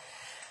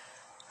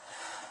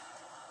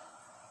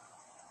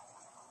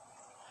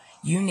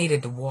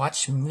to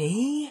watch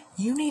me?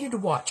 You needed to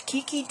watch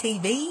Kiki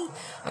TV?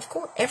 Of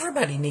course,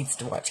 everybody needs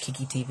to watch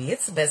Kiki TV.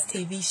 It's the best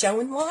TV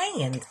show in the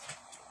land,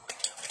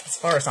 as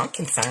far as I'm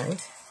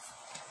concerned.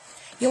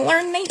 You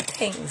learn neat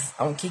things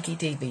on Kiki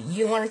TV.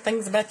 You learn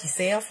things about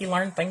yourself. You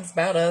learn things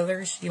about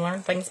others. You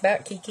learn things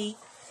about Kiki.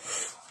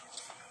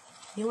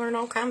 You learn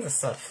all kinds of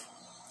stuff.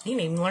 You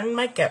can even learn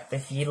makeup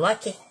if you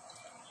like it.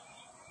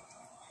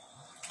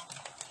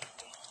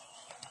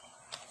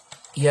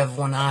 You have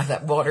one eye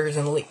that waters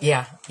and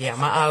yeah,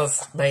 my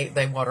eyes,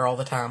 they water all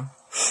the time.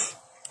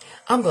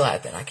 I'm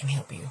glad that I can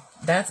help you.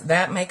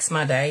 That makes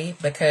my day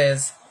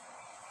because,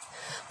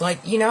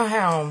 like, you know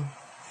how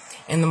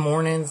in the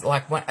mornings,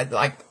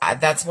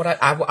 that's what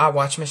I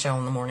watch Michelle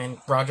in the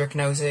morning. Roderick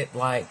knows it.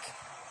 Like,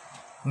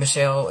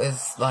 Michelle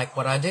is like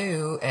what I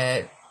do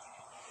at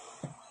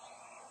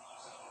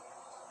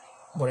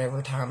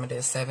whatever time it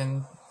is,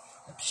 7.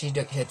 She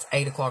hits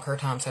 8 o'clock her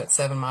time, so it's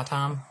 7 my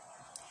time.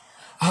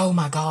 Oh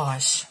my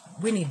gosh,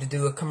 we need to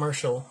do a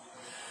commercial.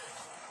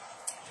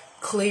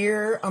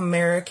 Clear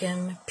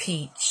American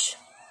Peach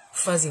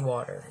Fuzzy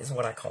Water is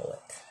what I call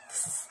it.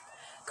 This is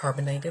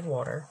carbonated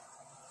water.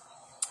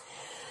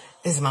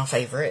 This is my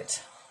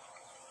favorite.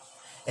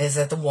 It's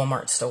at the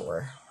Walmart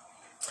store.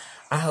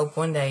 I hope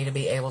one day to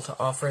be able to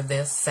offer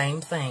this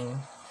same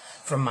thing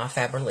from my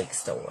Faberlic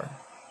store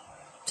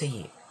to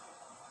you.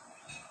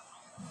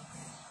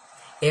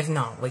 If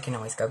not, we can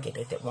always go get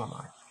it at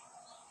Walmart.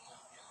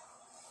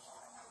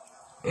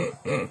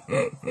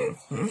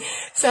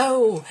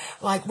 So,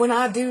 like, when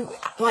I do,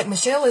 like,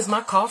 Michelle is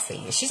my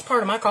coffee. She's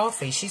part of my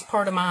coffee. She's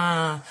part of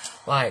my,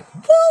 like,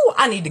 woo,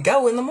 I need to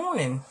go in the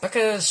morning.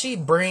 Because she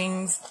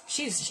brings,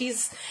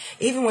 she's,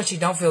 even when she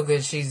don't feel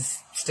good,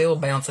 she's still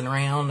bouncing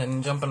around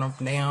and jumping up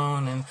and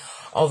down and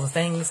all the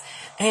things.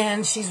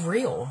 And she's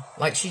real.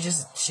 Like,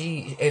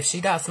 if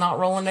she got snot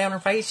rolling down her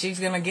face, she's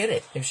going to get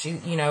it. If she,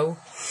 you know,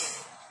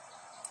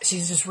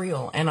 she's just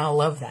real. And I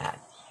love that.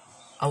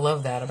 I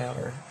love that about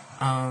her.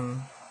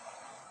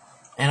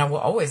 And I will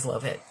always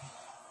love it.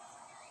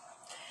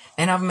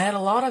 And I've met a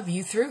lot of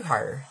you through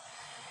her.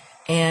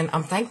 And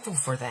I'm thankful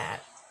for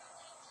that.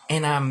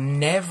 And I'm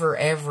never,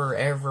 ever,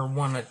 ever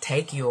want to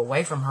take you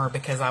away from her,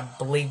 because I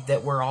believe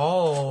that we're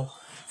all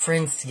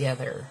friends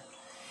together.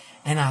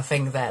 And I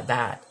think that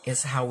that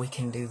is how we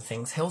can do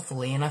things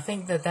healthily. And I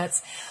think that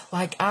that's,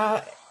 like,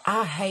 I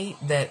hate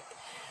that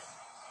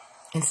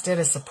instead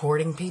of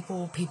supporting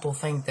people, people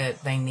think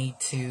that they need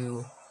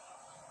to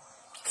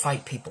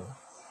fight people.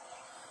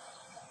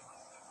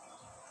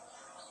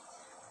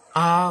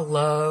 I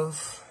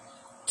love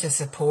to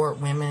support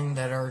women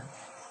that are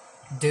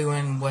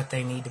doing what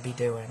they need to be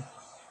doing.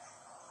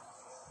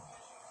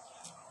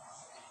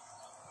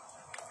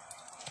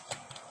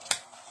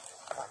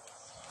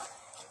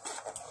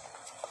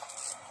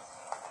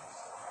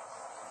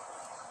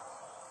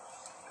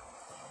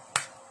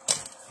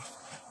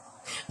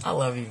 I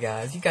love you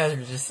guys. You guys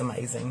are just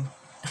amazing.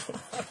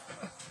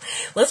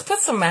 Let's put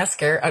some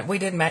mascara. We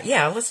did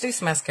yeah, let's do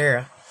some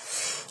mascara.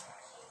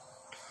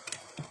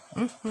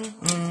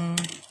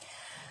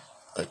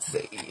 Let's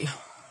see.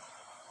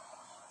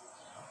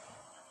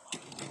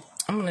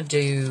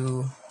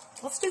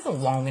 Let's do the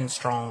long and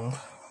strong.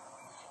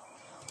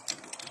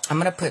 I'm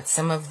going to put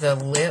some of the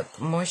lip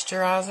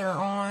moisturizer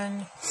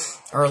on,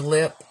 or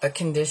lip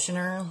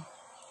conditioner,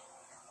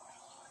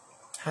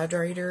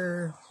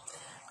 hydrator.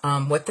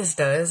 What this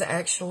does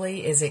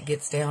actually is it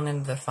gets down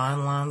into the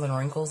fine lines and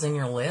wrinkles in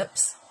your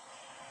lips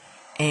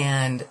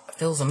and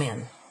fills them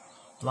in,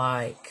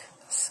 like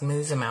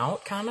smooths them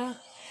out, kind of.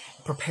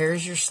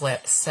 Prepares your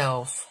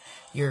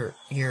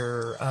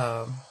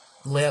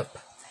lip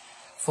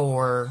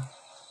for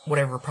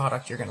whatever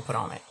product you're going to put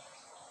on it.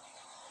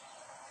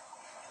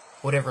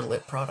 Whatever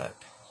lip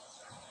product.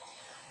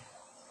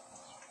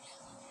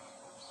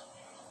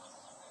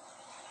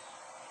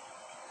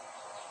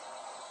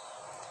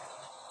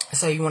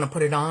 So you want to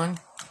put it on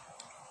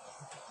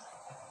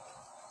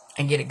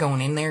and get it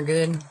going in there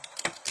good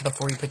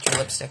before you put your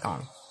lipstick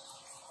on.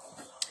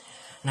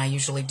 And I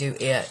usually do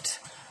it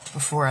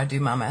before I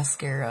do my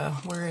mascara.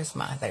 Where is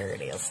my, there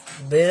it is.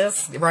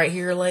 This right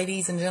here,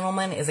 ladies and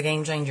gentlemen, is a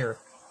game changer.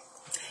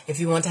 If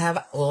you want to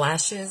have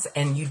lashes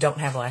and you don't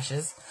have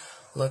lashes,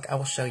 look, I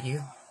will show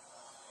you.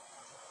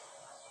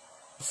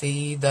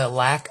 See the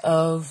lack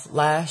of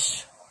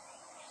lash?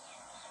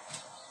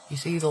 You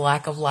see the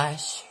lack of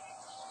lash?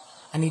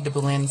 I need to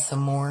blend some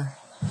more.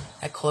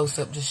 That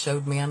close-up just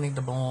showed me I need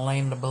to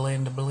blend.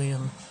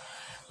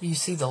 You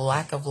see the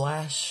lack of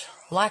lash?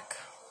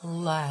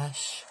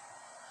 Lash.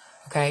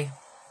 Okay?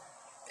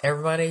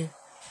 Everybody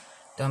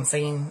done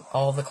seen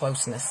all the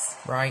closeness,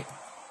 right?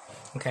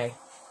 Okay.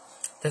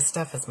 This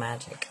stuff is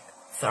magic.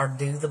 It's our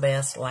Do the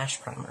Best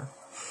Lash Primer.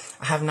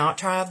 I have not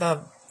tried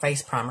the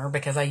face primer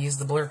because I use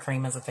the Blur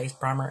Cream as a face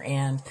primer,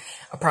 and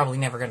I'm probably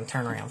never going to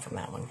turn around from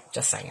that one.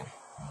 Just saying.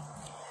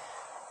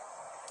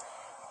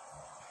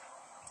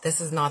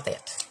 This is not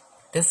it.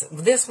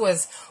 This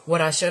was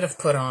what I should have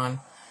put on.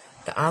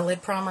 The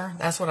eyelid primer,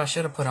 that's what I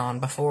should have put on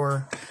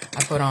before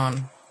I put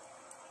on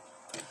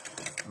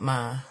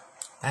my,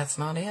 that's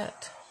not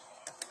it.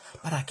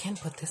 But I can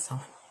put this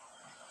on.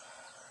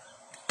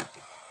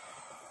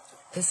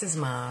 This is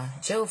my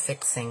gel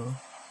fixing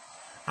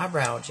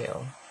eyebrow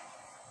gel.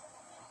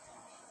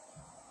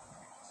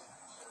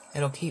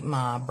 It'll keep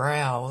my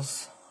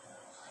brows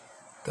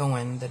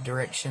going the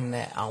direction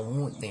that I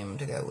want them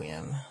to go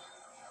in.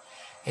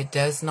 It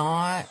does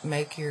not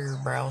make your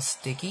brows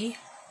sticky.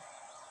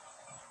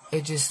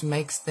 It just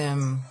makes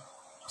them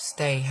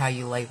stay how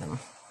you lay them.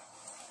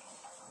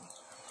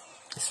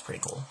 It's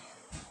pretty cool.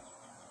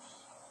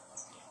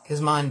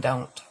 Because mine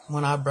don't.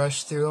 When I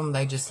brush through them,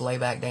 they just lay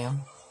back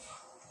down.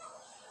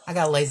 I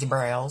got lazy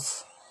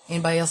brows.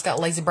 Anybody else got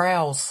lazy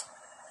brows?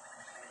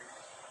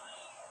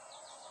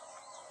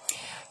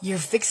 You're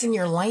fixing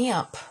your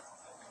lamp.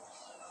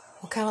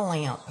 What kind of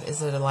lamp?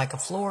 Is it like a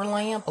floor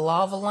lamp, a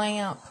lava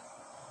lamp,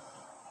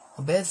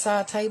 a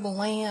bedside table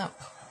lamp,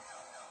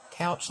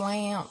 couch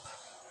lamp?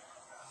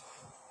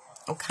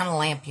 What kind of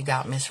lamp you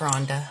got, Miss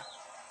Rhonda?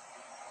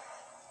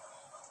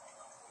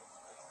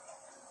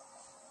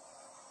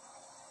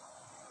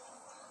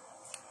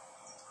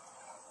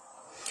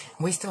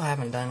 We still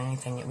haven't done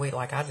anything.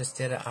 I just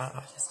did it.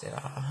 I just did it.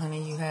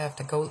 Honey, you have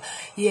to go.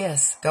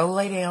 Yes, go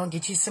lay down.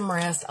 Get you some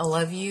rest. I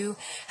love you.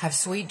 Have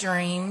sweet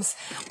dreams.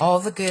 All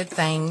the good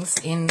things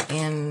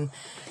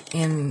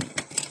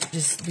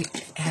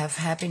have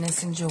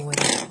happiness and joy,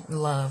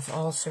 love,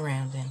 all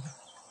surrounding.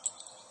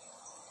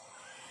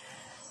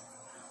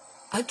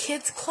 A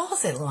kid's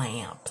closet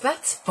lamp.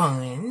 That's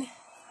fun.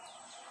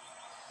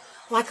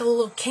 Like a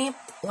little camp,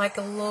 like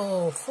a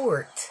little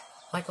fort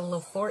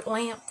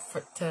lamp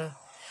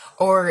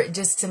or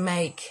just to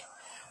make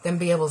them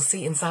be able to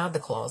see inside the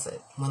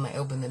closet when they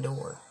open the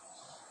door.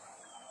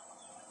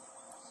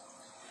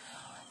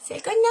 Say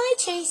good night,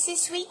 Chase.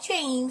 Sweet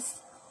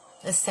dreams.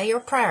 Let's say our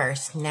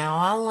prayers. Now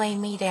I lay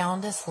me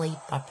down to sleep.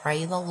 I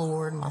pray the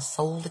Lord my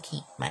soul to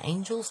keep. My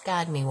angels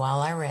guide me while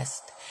I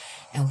rest,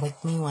 and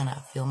wake me when I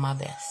feel my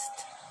best.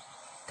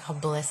 God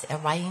bless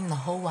everybody in the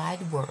whole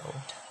wide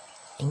world.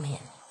 Amen.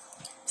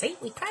 See,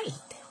 we prayed.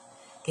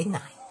 Good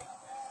night.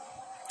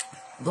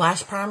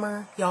 Lash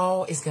primer,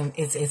 y'all, is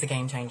a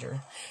game changer.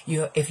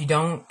 If you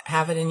don't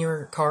have it in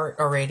your cart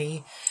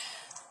already,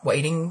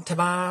 waiting to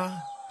buy,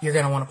 you're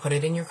going to want to put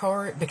it in your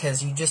cart,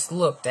 because you just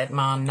looked at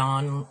my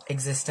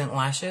non-existent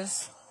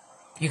lashes.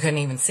 You couldn't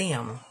even see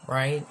them,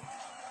 right?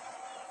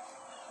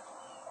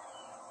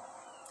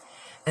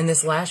 And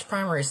this lash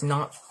primer is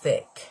not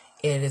thick.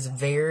 It is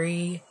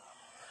very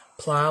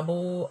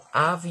pliable.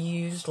 I've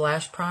used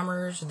lash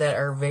primers that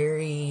are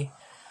very,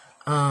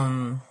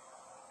 once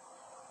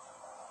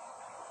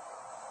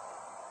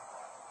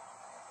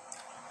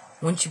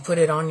you put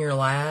it on your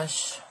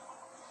lash,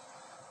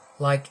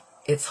 like,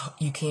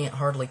 you can't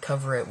hardly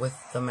cover it with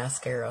the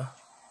mascara,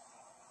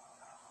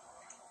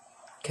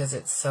 because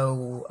it's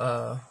so,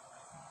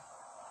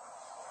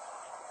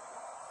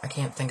 I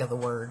can't think of the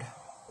word.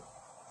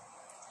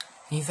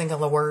 Can you think of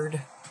the word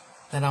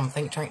that I'm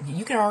trying?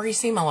 You can already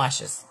see my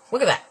lashes.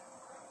 Look at that.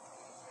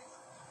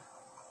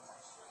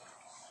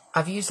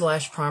 I've used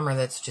lash primer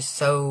that's just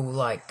so,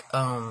 like,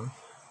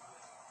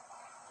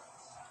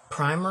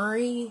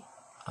 primery.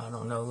 I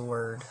don't know the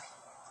word.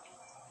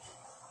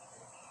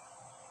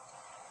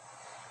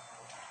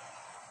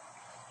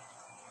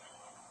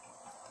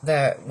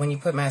 That when you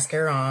put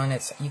mascara on,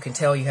 you can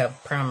tell you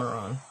have primer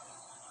on.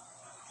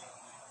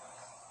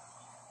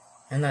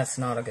 And that's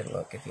not a good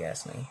look, if you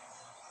ask me.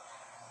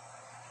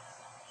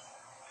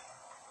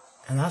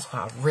 And that's why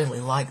I really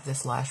like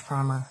this lash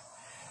primer,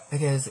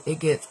 because it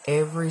gets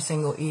every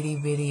single itty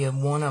bitty of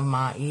one of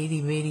my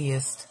itty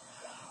bittiest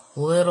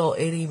little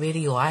itty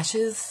bitty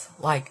lashes.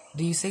 Like,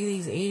 do you see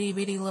these itty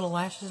bitty little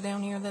lashes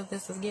down here that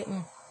this is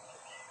getting?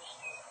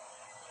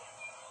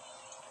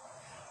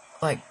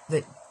 Like,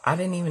 that I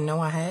didn't even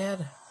know I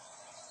had.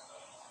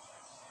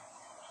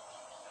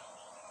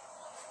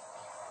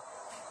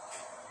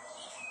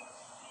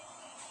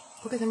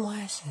 Look at them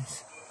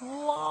lashes.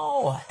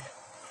 Lord.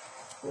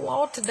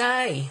 Lord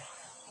today.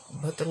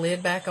 Put the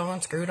lid back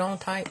on, screwed on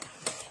tight.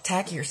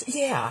 Tack yours.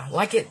 Yeah,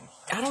 like it,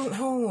 I don't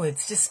know,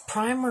 it's just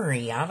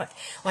primery.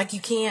 Like, you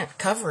can't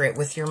cover it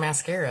with your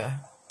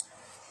mascara.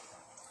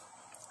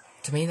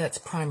 To me, that's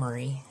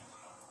primery.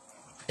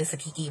 It's a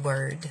Kiki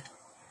word.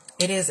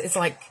 It is, it's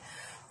like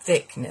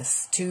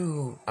thickness.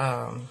 Too,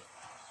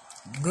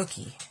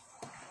 gooky.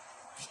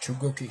 It's too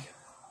gooky.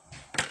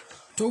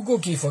 Too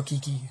gooky for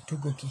Kiki. Too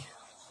gooky.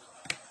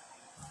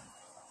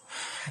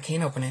 I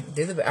can't open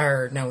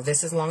it. No,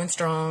 this is long and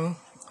strong.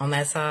 On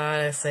that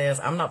side, it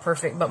says, I'm not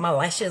perfect, but my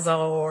lashes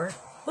are.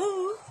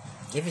 Woo.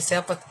 Give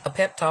yourself a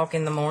pep talk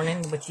in the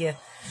morning with your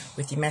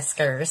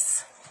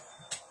mascaras.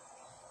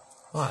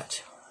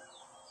 Watch.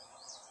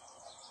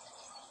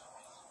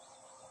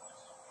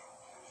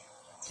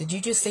 Did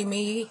you just see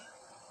me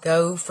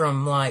go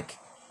from, like,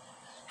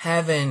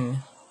 having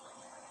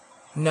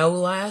no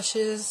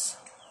lashes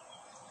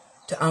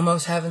to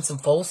almost having some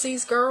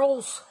falsies,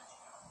 girls?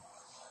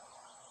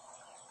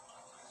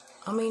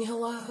 I mean,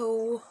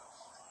 hello.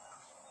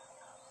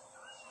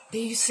 Do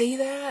you see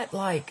that?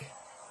 Like,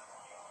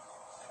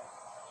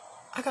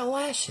 I got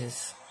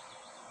lashes.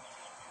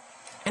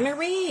 And they're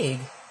big.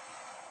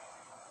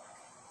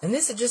 And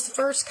this is just the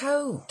first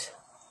coat.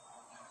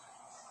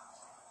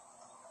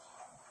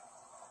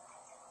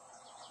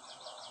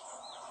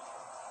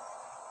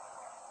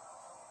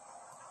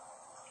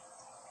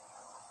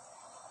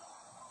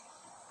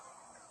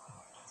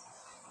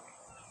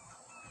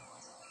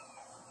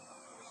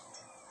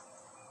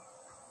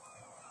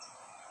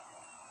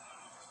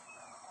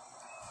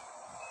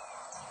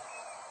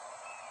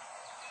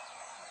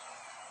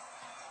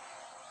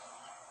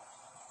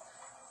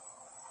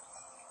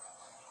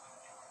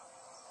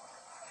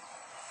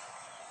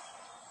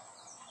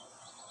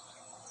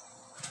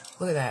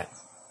 Look at that.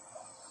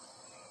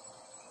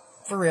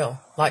 For real.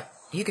 Like,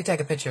 you could take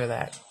a picture of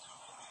that.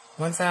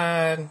 One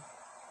side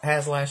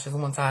has lashes,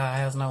 one side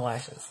has no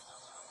lashes.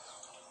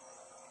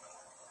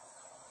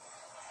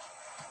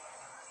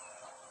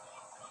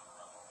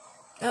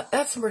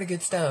 That's some pretty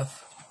good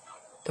stuff.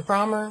 The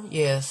primer,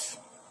 yes.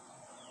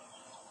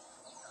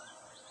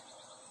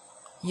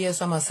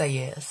 Yes, I must say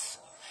yes.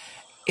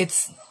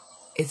 It's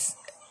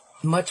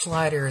much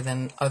lighter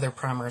than other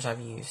primers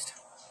I've used.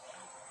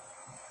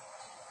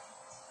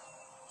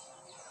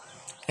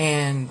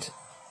 And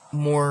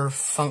more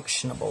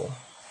functionable,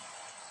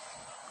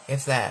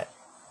 if that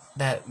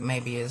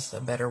maybe is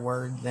a better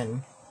word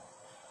than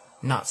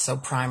not so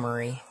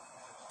primery,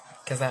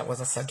 because that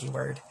was a sucky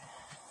word.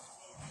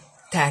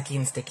 Tacky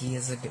and sticky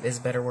is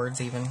better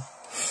words even.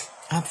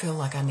 I feel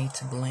like I need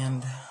to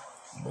blend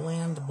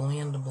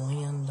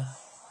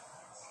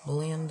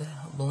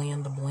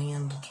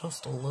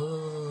just a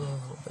little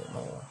bit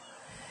more.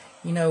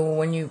 You know,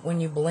 when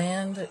you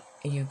blend,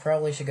 you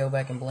probably should go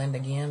back and blend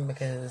again,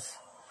 because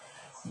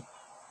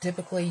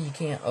typically you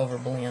can't over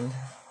blend.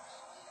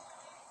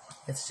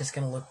 It's just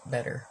going to look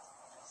better.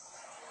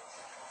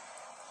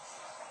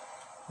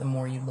 the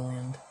more you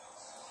blend.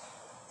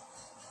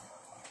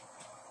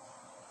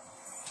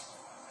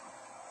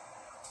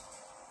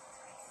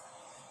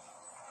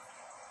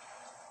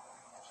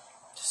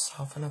 Just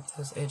soften up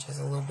those edges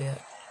a little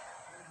bit.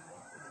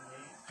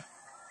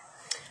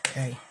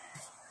 Okay,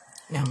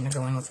 now I'm going to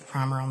go in with the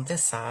primer on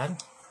this side.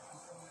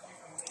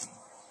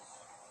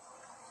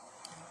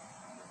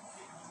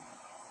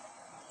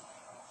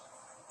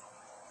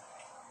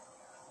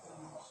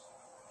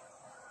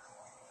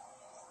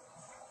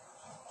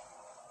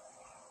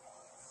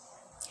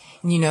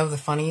 You know, the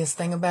funniest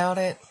thing about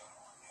it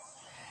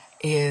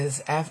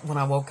is when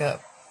I woke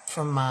up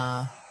from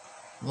my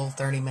little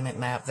 30-minute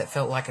nap that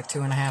felt like a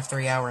 2.5,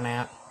 3-hour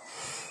nap,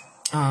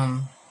 I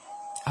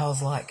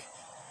was like,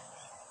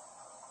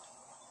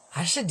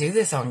 I should do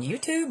this on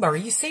YouTube. Are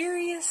you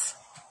serious?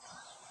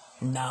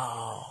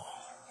 No,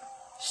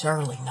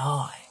 surely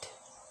not.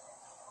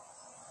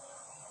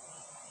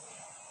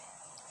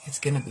 It's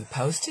going to be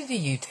posted to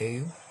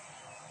YouTube.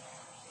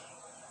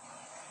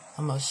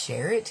 I'm going to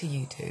share it to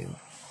YouTube.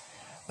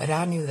 But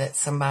I knew that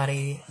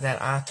somebody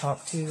that I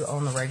talked to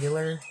on the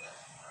regular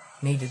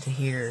needed to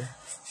hear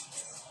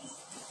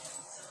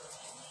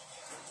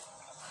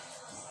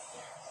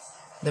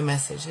the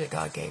message that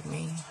God gave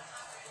me.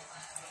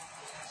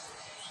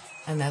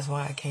 And that's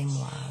why I came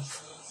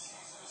live.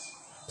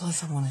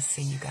 Plus, I want to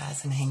see you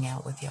guys and hang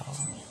out with y'all.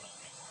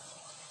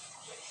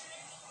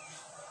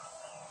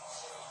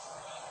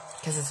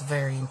 Because it's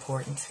very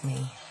important to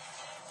me.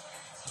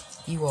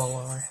 You all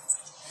are.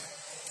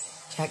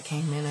 Jack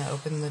came in and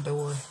opened the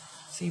door.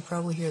 So you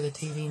probably hear the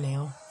TV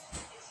now.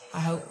 I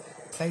hope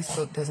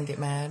Facebook doesn't get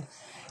mad.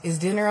 Is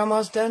dinner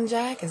almost done,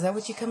 Jack? Is that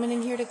what you coming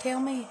in here to tell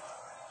me?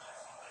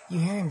 You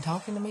hear him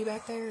talking to me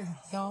back there,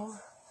 y'all?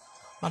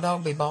 My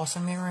dog be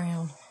bossing me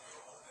around.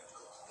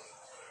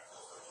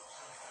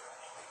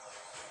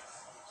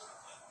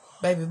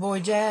 Baby boy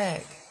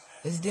Jack,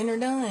 is dinner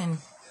done?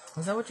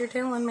 Is that what you're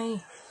telling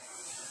me?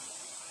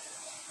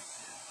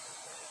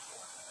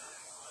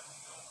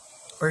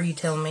 Or are you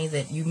telling me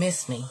that you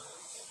miss me?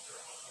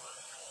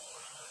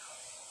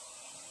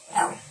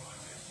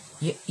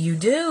 You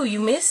do. You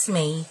miss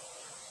me.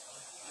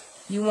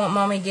 You want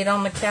Mommy to get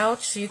on the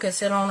couch so you can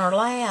sit on her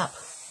lap?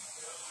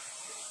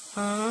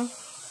 Huh?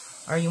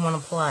 Or you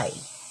want to play?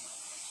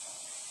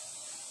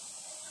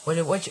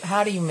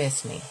 How do you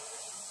miss me?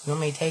 You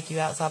want me to take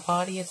you outside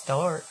potty? It's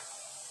dark.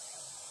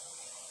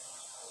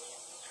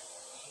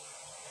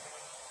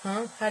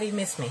 Huh? How do you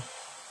miss me?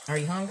 Are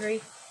you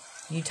hungry?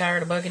 You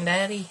tired of bugging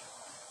Daddy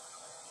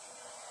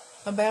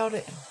about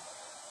it?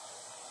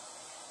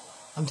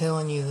 I'm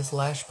telling you, this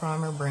lash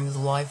primer brings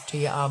life to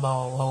your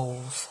eyeball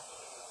holes.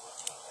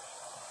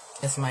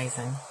 It's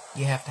amazing.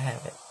 You have to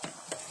have it.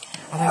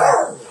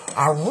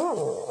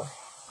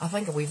 I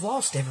think we've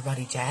lost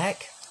everybody,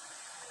 Jack.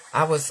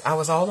 I was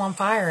all on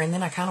fire, and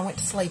then I kind of went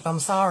to sleep. I'm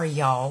sorry,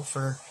 y'all,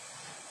 for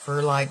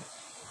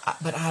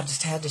but I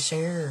just had to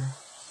share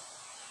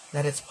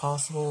that it's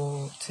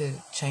possible to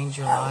change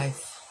your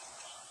life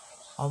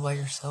all by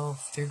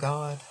yourself through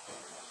God.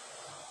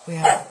 We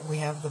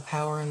have the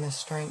power and the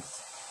strength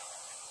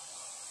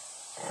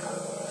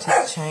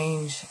to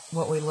change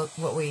what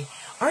we.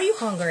 Are you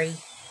hungry?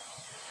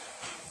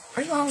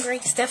 Are you hungry?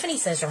 Stephanie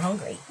says you're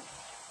hungry.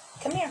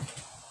 Come here.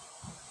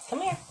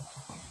 Come here.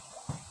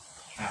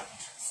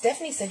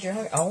 Stephanie said you're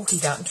hungry. Oh, he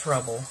got in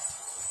trouble.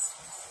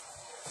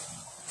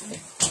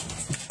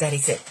 Daddy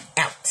said,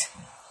 out.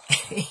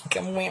 He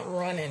went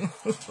running.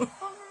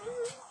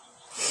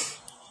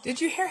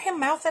 Did you hear him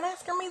mouthing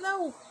after me,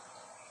 though?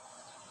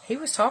 He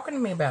was talking to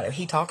me about it.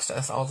 He talks to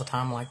us all the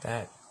time like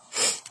that.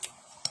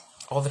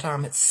 All the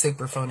time. It's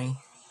super funny.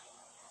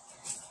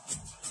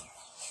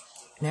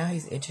 Now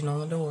he's itching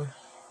on the door.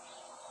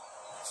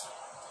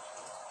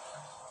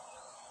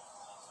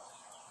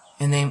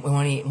 And then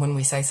when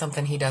we say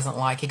something he doesn't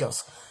like, he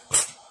goes.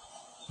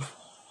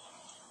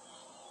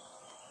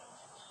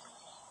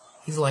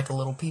 He's like a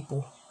little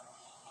people.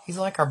 He's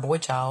like our boy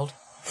child.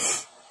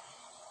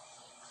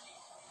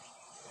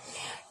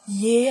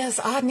 Yes,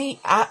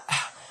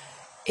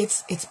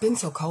 it's been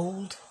so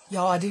cold.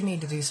 Y'all, I do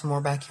need to do some more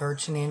backyard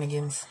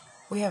shenanigans.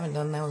 We haven't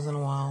done those in a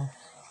while.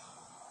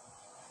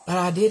 But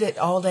I did it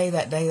all day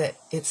that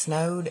it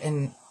snowed,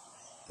 and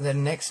the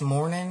next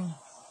morning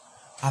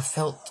I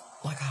felt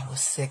like I was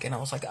sick, and I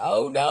was like,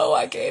 oh no,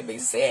 I can't be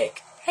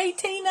sick. Hey,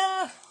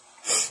 Tina.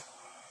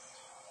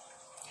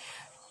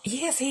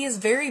 Yes, he is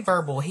very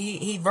verbal.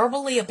 He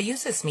verbally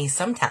abuses me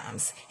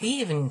sometimes.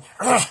 He even,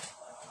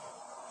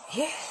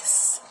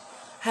 yes,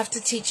 have to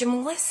teach him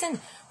a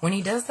lesson. When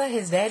he does that,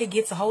 his daddy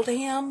gets a hold of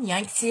him,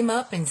 yanks him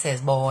up, and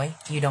says, boy,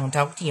 you don't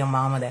talk to your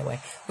mama that way.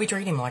 We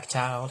treat him like a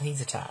child. He's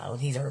a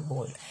child. He's our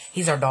boy.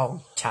 He's our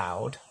dog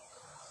child.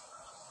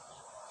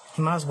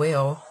 He might as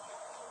well.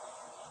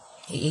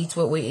 He eats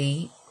what we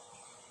eat.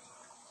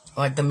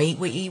 Like the meat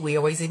we eat, we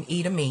always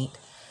eat a meat.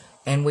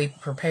 And we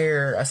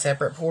prepare a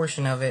separate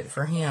portion of it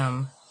for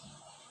him.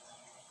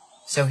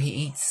 So he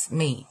eats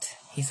meat.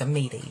 He's a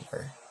meat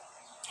eater.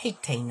 Hey,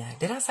 Tina,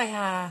 did I say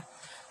hi?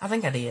 I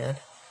think I did.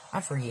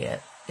 I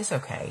forget. It's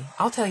okay.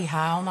 I'll tell you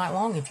hi all night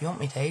long if you want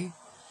me to.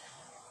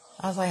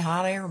 I'll say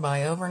hi to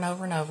everybody over and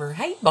over and over.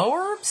 Hey,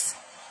 Barbs.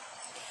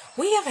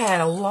 We have had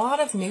a lot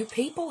of new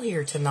people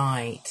here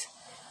tonight.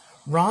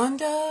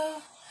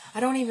 Rhonda. I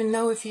don't even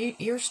know if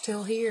you're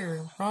still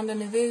here. Rhonda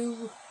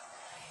Nevu.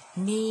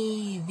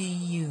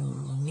 Nevu.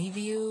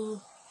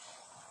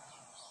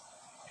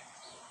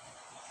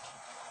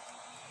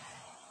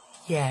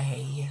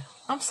 Yay.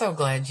 I'm so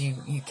glad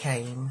you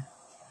came.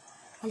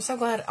 I'm so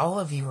glad all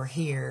of you are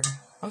here.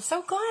 I'm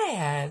so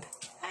glad.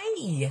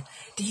 Hey,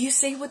 do you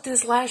see what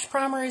this lash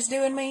primer is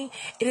doing me?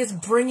 It is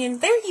bringing,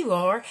 there you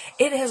are.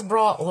 It has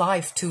brought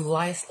life to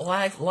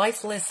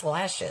lifeless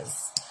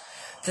lashes.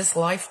 This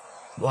lash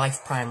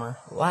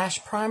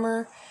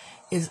primer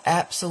is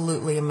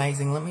absolutely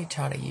amazing. Let me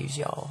try to use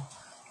y'all.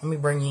 Let me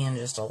bring you in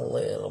just a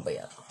little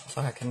bit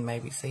so I can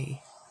maybe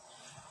see.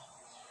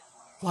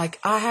 Like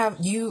I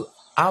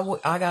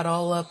got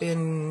all up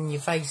in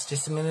your face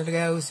just a minute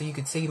ago so you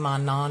could see my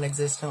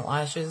non-existent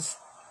lashes.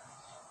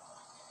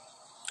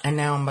 And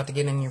now I'm about to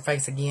get in your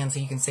face again so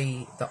you can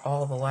see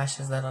all the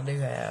lashes that I do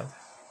have.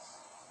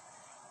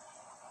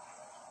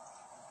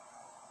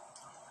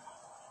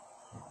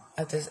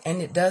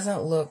 And it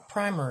doesn't look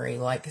primery.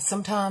 Like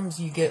sometimes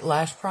you get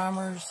lash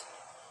primers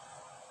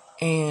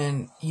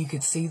and you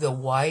could see the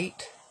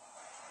white.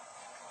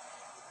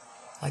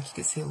 Like you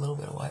could see a little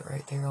bit of white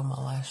right there on my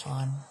lash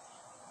line.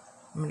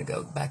 I'm going to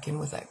go back in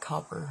with that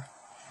copper.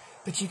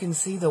 But you can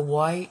see the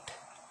white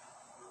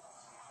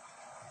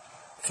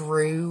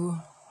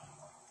through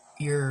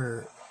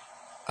your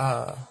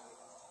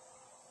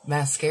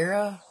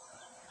mascara.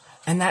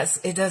 And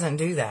it doesn't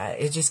do that.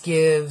 It just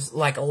gives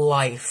like a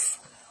life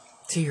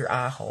to your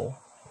eye hole.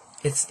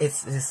 It's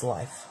this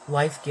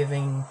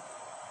life-giving.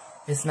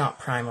 It's not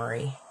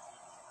primary.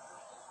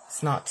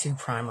 It's not too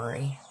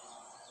primary.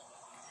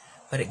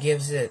 But it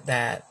gives it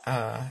that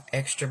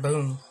extra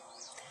boom.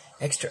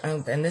 Extra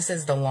oomph. And this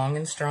is the Long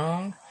and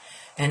Strong.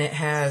 And it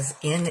has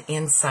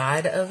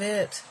inside of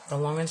it, the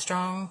Long and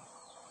Strong.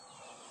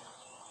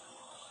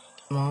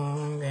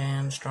 Long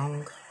and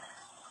Strong.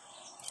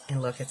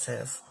 And look, it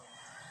says,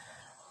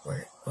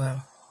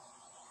 well,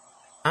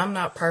 I'm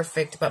not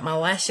perfect, but my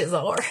lashes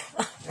are.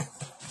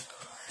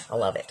 I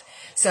love it.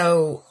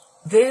 So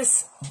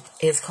this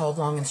is called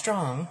Long and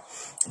Strong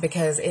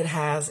because it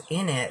has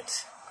in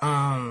it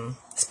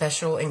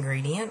special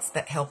ingredients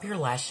that help your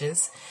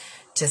lashes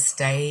to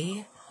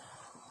stay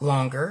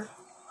longer.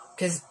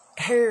 Because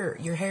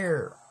your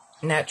hair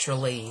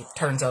naturally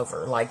turns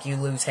over, like you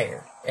lose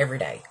hair every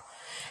day.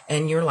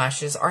 And your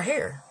lashes are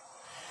hair.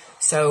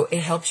 So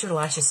it helps your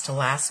lashes to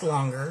last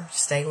longer,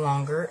 stay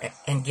longer,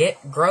 and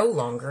grow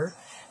longer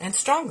and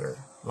stronger.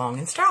 Long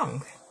and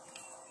Strong.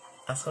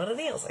 That's what it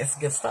is. It's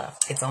good stuff.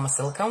 It's on a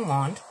silicone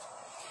wand.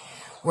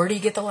 Where do you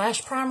get the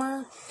lash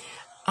primer?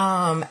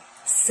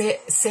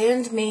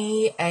 Send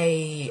me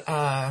a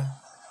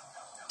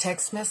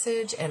text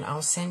message and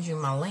I'll send you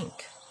my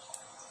link.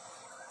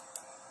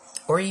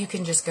 Or you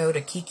can just go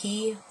to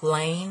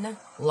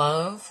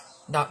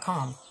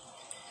KikiLaneLove.com.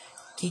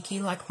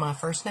 Kiki like my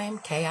first name,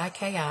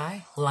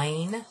 K-I-K-I,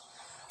 Lane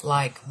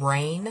like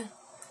rain,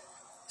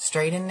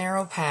 straight and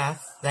narrow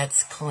path,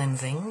 that's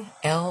cleansing,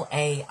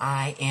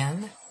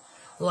 L-A-I-N,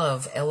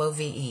 love,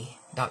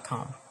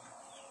 L-O-V-E.com.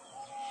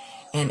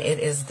 And it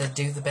is the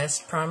Do the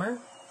Best primer.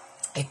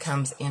 It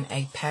comes in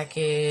a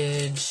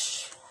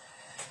package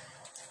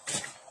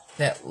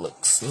that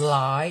looks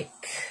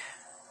like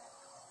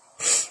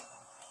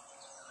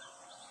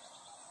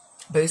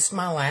Boost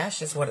My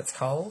Lash is what it's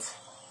called.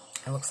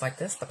 It looks like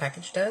this, the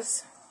package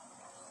does.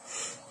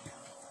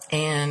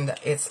 And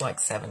it's like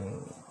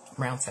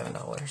around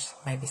 $7,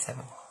 maybe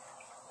 $7.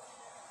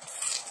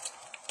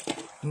 You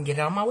can get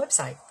it on my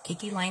website,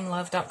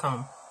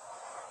 KikiLaneLove.com.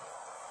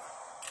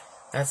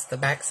 That's the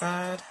back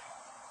side.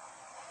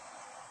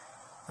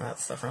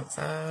 That's the front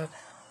side.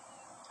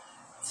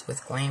 It's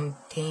with Glam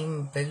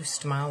Team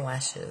Boost My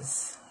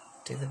Lashes.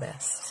 Do the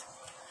best.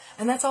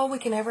 And that's all we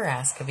can ever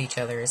ask of each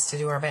other, is to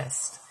do our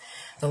best.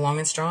 The Long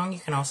and Strong you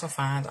can also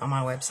find on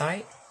my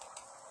website.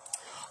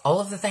 All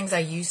of the things I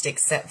used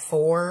except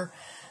for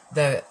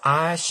the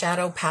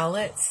eyeshadow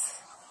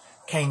palettes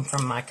came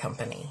from my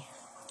company.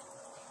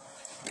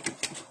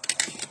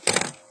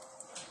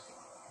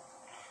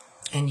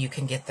 And you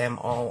can get them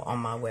all on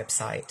my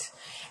website.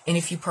 And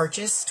if you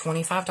purchase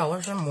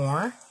 $25 or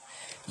more,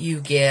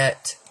 you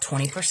get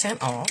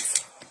 20%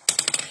 off.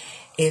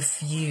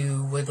 If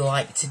you would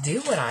like to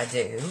do what I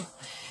do,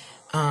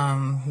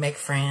 make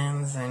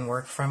friends and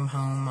work from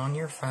home on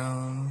your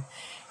phone.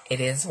 It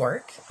is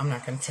work. I'm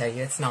not going to tell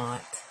you it's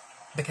not,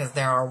 because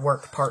there are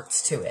work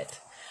parts to it.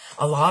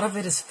 A lot of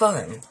it is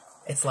fun.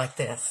 It's like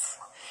this.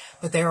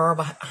 But there are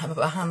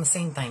behind the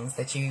scene things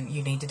that you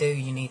need to do.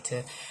 You need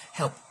to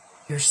help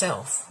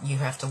yourself. You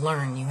have to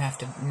learn. You have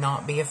to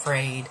not be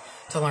afraid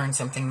to learn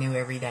something new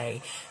every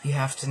day. You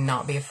have to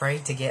not be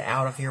afraid to get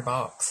out of your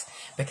box,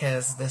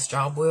 because this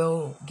job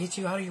will get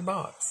you out of your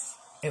box.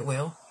 It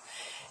will.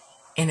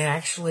 And it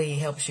actually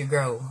helps you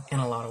grow in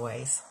a lot of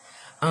ways.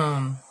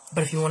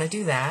 But if you want to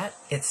do that,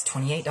 it's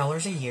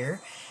 $28 a year.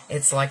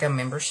 It's like a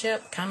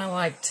membership, kind of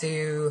like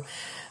to,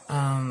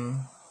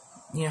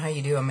 you know how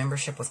you do a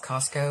membership with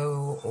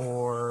Costco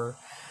or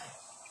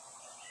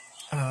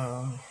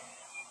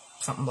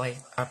something like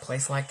a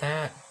place like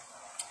that.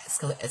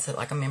 It's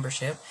like a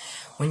membership.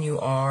 When you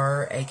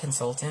are a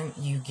consultant,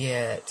 you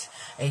get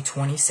a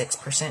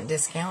 26%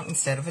 discount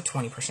instead of a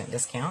 20%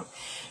 discount.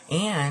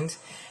 And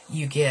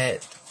you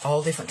get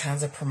all different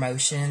kinds of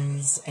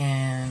promotions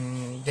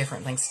and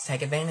different things to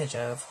take advantage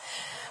of.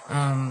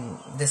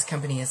 This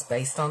company is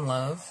based on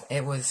love.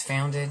 It was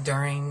founded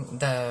during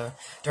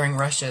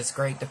Russia's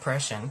Great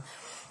Depression.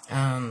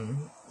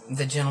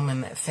 The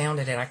gentleman that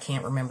founded it, I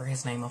can't remember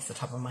his name off the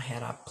top of my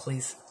head.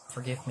 Please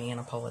forgive me and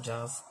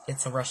apologize.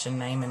 It's a Russian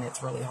name, and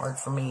it's really hard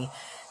for me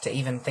to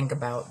even think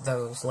about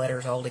those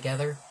letters all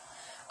together.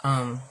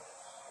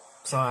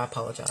 So I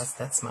apologize.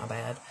 That's my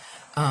bad.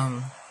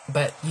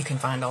 But you can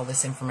find all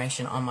this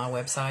information on my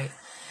website.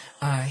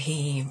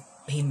 He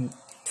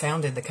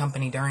founded the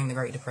company during the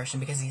Great Depression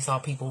because he saw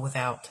people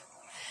without,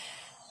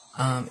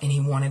 and he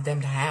wanted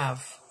them to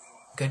have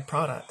good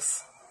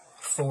products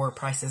for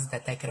prices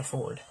that they could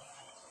afford.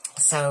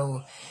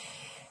 So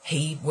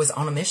he was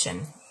on a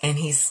mission, and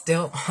he's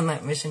still on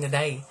that mission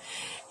today,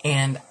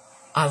 and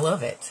I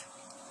love it.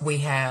 We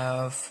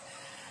have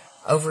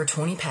over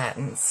 20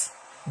 patents.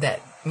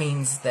 That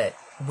means that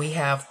we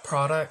have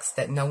products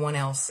that no one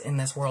else in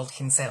this world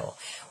can sell.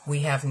 We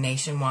have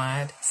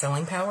nationwide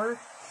selling power,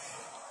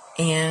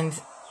 and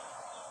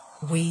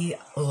we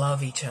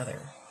love each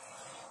other.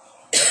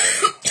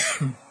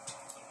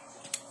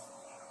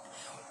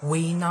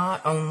 We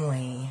not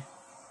only,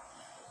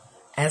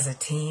 as a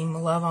team,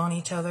 love on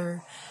each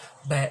other,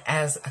 but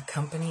as a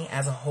company,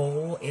 as a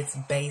whole, it's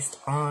based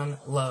on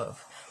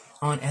love,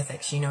 on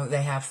ethics. You know,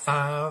 they have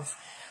five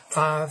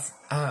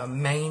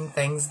main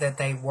things that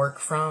they work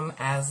from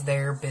as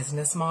their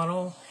business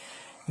model.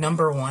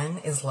 Number one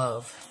is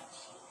love,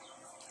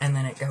 and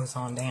then it goes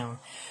on down.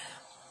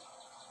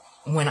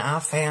 When I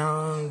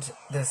found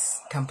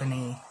this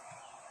company,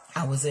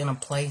 I was in a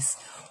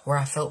place where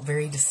I felt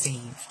very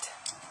deceived.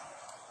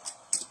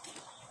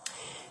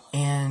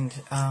 And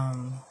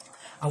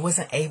I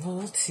wasn't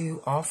able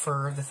to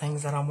offer the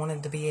things that I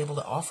wanted to be able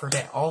to offer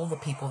to all the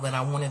people that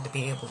I wanted to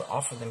be able to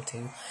offer them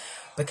to,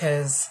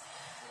 because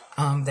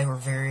they were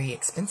very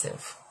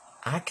expensive.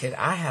 I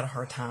had a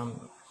hard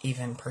time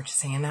even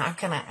purchasing. And how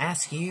can I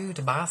ask you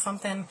to buy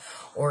something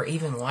or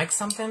even like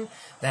something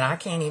that I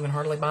can't even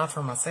hardly buy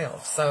for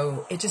myself?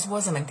 So it just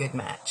wasn't a good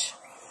match.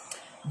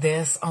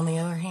 This, on the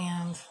other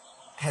hand,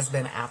 has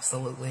been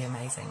absolutely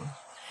amazing.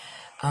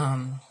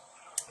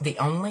 The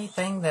only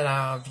thing that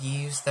I've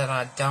used that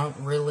I don't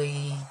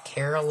really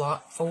care a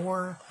lot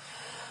for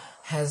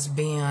has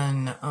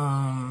been,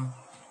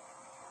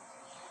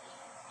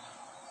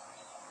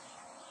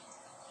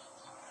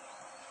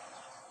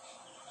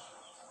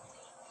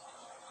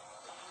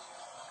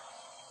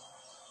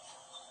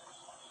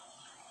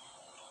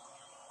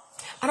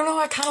 I don't know,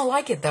 I kind of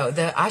like it though.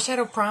 The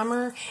eyeshadow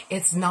primer,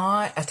 it's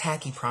not a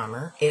tacky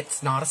primer.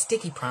 It's not a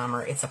sticky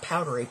primer. It's a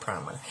powdery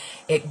primer.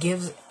 It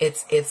gives,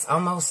 it's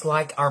almost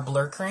like our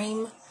blur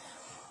cream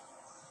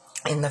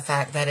in the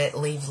fact that it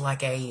leaves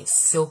like a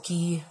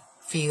silky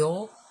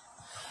feel.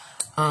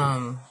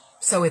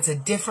 So it's a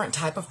different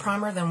type of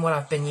primer than what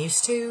I've been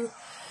used to.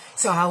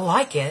 So I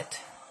like it.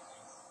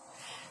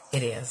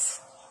 It is.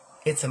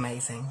 It's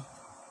amazing.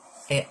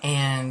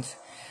 And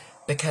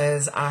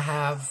because I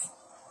have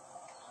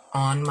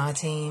on my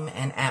team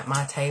and at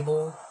my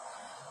table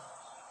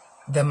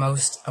the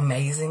most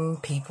amazing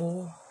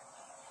people.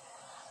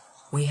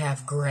 We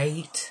have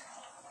great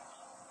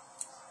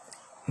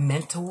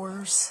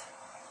mentors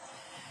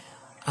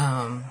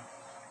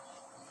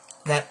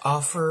that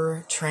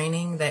offer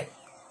training that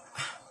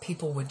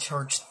people would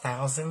charge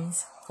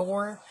thousands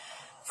for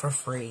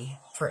free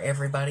for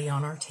everybody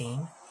on our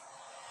team.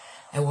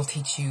 And we'll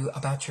teach you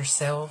about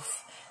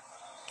yourself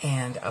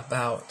and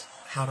about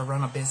how to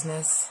run a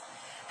business,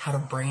 how to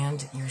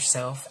brand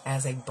yourself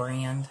as a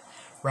brand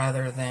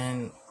rather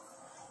than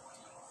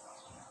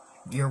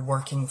you're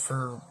working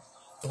for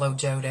Blow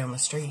Joe down the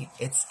street.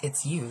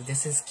 It's you.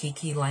 This is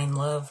Kiki Lane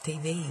Love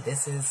TV.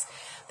 This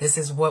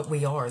is what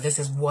we are. This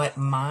is what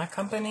my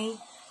company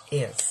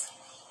is.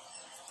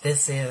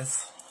 This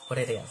is what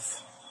it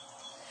is.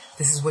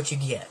 This is what you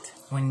get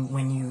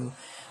when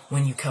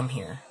you come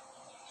here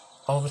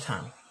all the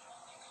time.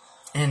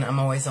 And I'm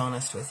always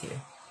honest with you.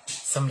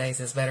 Some days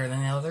is better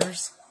than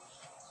others.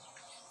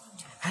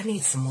 I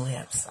need some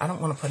lips. I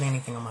don't want to put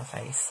anything on my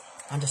face.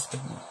 I just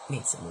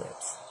need some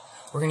lips.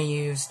 We're going to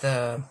use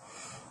the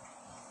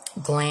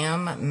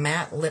Glam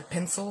Matte Lip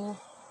Pencil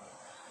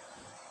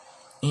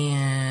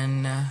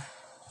in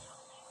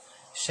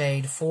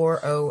shade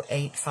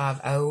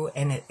 40850,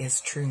 and it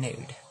is True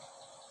Nude.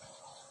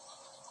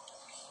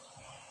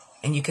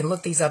 And you can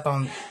look these up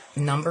on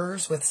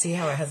numbers see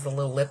how it has the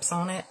little lips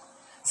on it?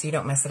 So you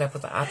don't mess it up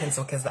with the eye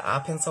pencil, because the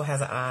eye pencil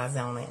has eyes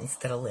on it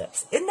instead of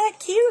lips. Isn't that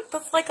cute?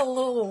 That's like a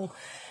little,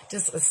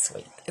 just a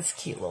sweet. It's a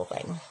cute little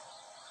thing.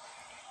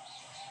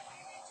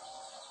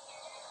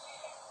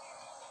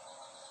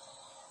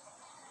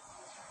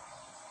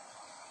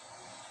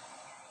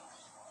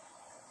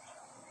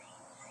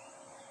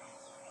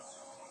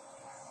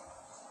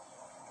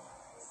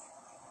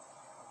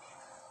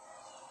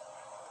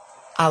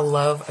 I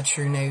love a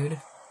true nude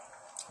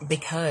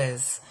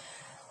because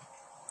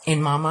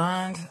in my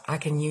mind, I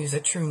can use a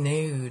true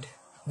nude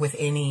with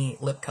any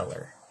lip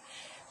color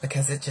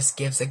because it just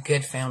gives a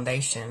good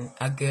foundation,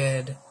 a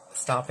good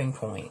stopping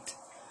point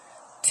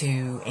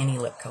to any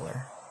lip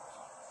color.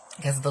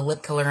 Because the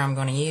lip color I'm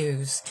going to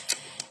use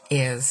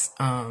is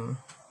the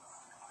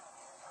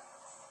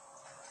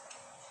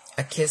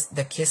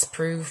Kiss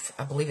Proof,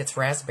 I believe it's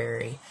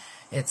raspberry.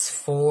 It's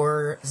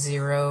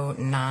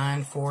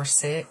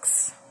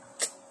 40946.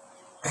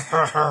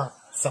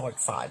 So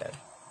excited.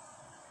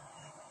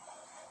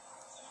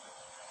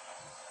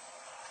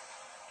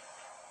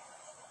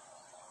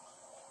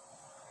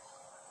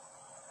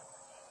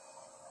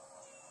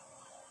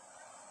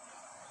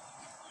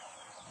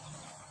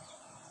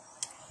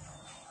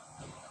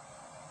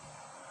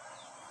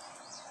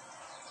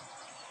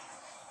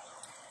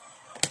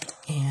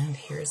 And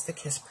here's the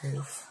Kiss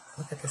Proof.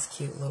 Look at this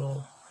cute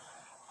little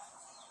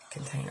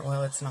container.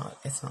 Well, it's not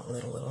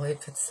little.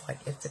 It fits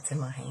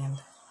in my hand.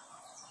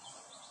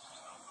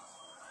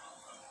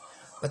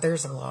 But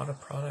there's a lot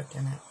of product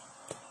in it.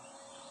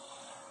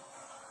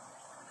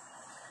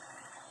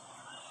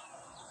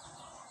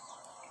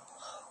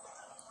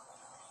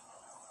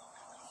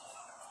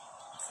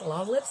 It's a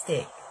lot of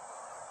lipstick.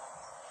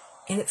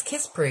 And it's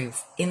Kiss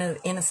Proof in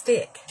a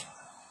stick.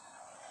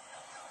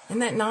 Isn't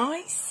that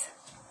nice?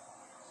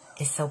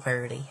 It's so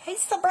pretty. Hey,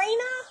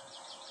 Sabrina.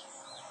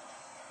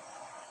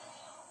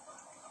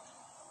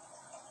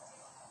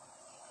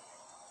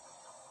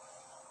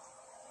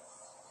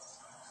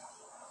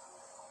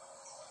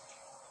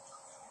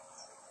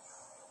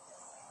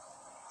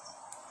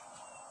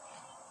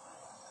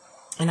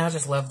 And I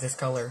just love this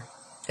color.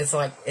 It's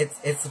like,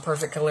 it's the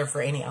perfect color for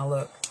any eye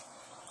look.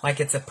 Like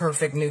it's a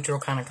perfect neutral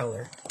kind of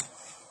color.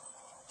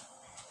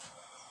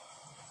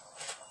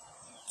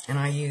 And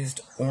I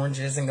used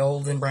oranges and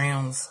golds and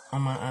browns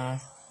on my eye.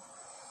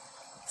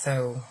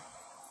 So,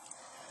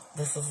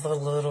 this is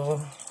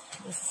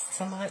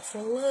tonight's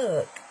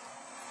look.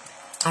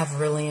 I've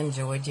really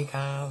enjoyed you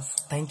guys.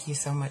 Thank you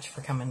so much for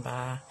coming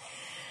by.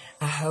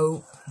 I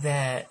hope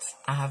that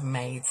I have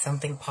made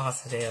something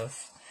positive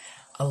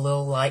a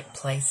little light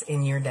place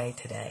in your day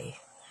today.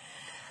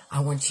 I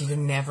want you to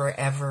never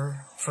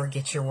ever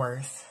forget your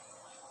worth.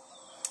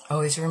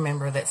 Always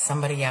remember that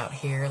somebody out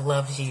here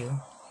loves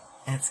you.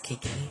 That's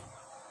Kiki.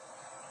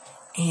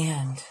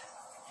 And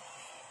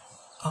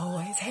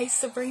always, hey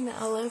Sabrina,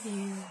 I love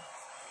you.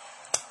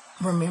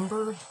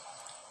 Remember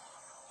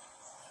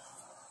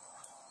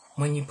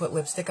when you put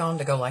lipstick on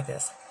to go like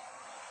this.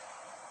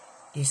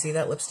 You see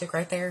that lipstick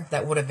right there?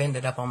 That would have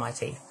ended up on my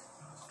teeth.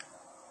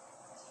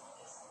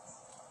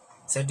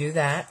 So do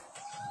that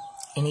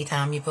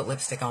anytime you put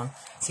lipstick on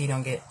so you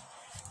don't get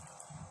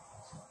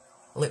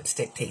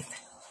lipstick teeth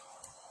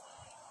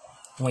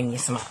when you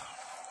smile.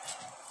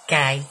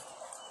 Okay?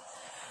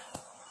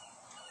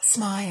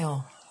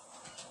 Smile.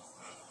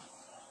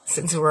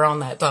 Since we're on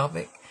that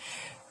topic.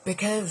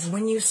 Because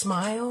when you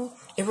smile,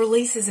 it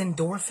releases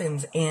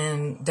endorphins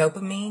and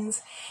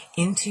dopamines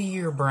into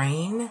your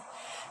brain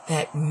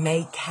that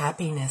make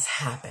happiness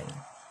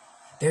happen.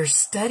 There's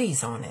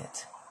studies on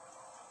it.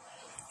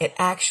 It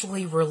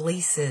actually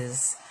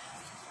releases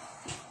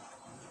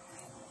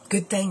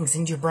good things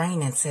in your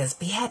brain and says,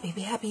 be happy,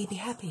 be happy, be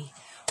happy.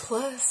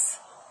 Plus,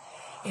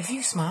 if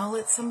you smile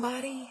at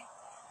somebody,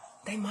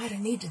 they might have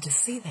needed to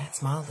see that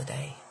smile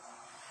today.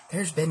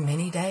 There's been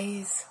many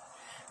days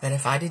that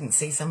if I didn't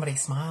see somebody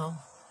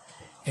smile,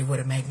 it would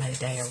have made my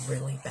day a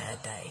really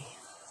bad day.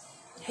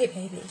 Hey,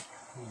 baby.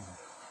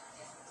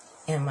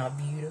 Am I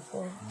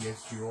beautiful?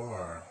 Yes, you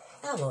are.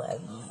 I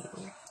love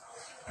you.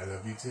 I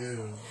love you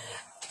too.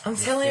 I'm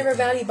telling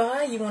everybody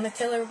bye. You want to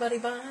tell everybody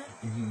bye?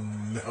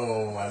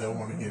 No, I don't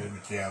want to get in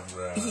the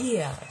camera.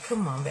 Yeah,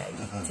 come on,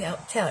 baby.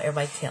 Tell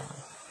everybody, tell them.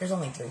 There's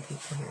only 3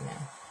 people here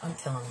now. I'm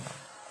telling them bye.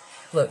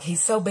 Look,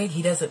 he's so big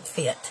he doesn't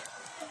fit.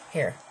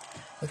 Here,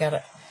 we got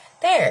it.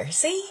 There,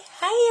 see?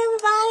 Hey,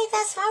 everybody,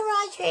 that's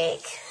my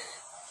Roderick.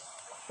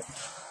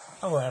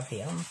 I love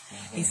him.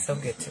 He's so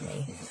good to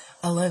me.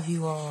 I love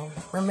you all.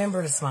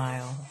 Remember to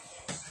smile.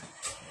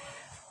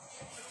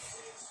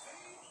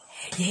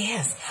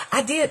 Yes,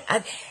 I did.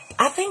 I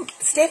think,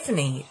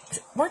 Stephanie,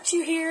 weren't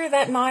you here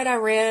that night I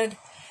read?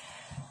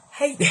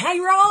 Hey,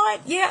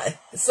 Rod? Yeah.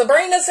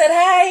 Sabrina said,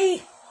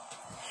 hey.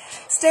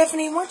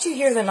 Stephanie, weren't you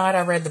here the night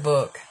I read the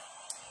book?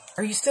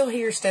 Are you still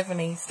here,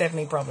 Stephanie?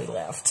 Stephanie probably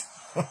left.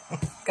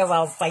 Because I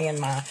was saying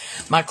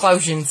my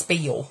closing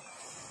spiel.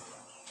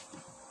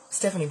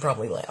 Stephanie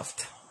probably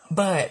left.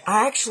 But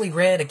I actually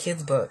read a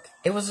kid's book.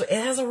 It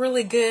has a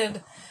really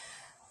good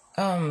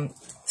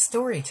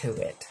story to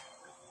it.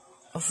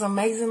 It's an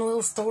amazing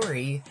little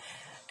story.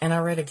 And I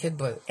read a kid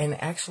book and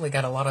actually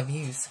got a lot of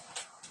views.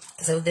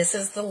 So this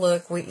is the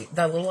look,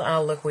 the little eye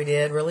look we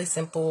did. Really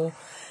simple.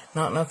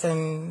 Not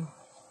nothing.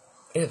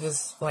 It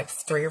was like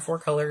 3 or 4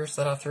 colors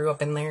that I threw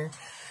up in there.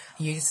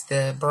 Used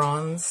the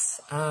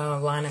bronze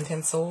line and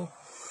pencil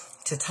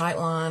to tight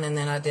line. And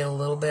then I did a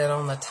little bit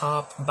on the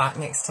top, back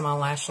next to my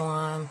lash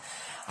line.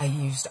 I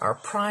used our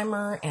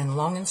primer and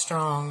Long and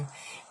Strong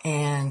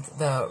and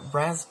the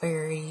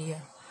raspberry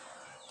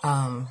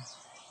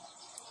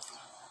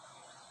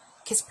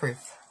Kiss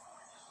Proof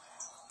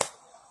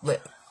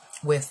lip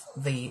with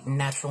the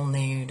natural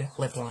nude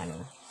lip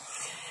liner.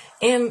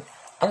 And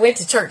I went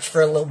to church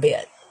for a little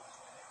bit.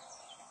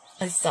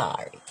 I'm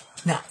sorry.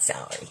 Not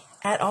sorry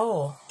at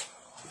all.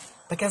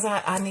 Because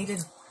I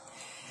needed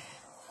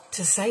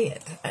to say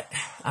it.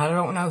 I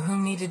don't know who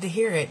needed to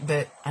hear it,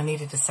 but I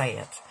needed to say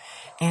it.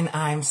 And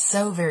I'm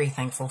so very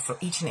thankful for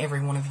each and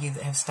every one of you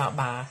that have stopped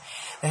by.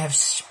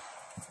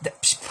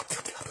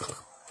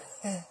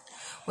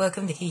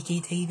 Welcome to Kiki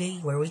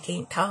TV, where we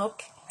can't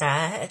talk,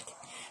 right?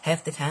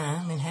 Half the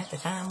time, and half the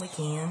time we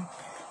can.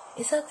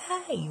 It's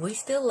okay. We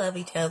still love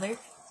each other.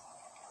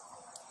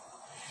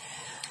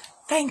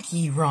 Thank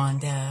you,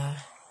 Rhonda.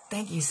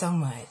 Thank you so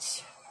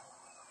much.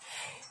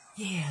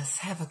 Yes,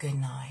 have a good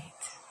night.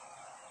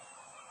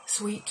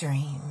 Sweet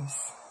dreams.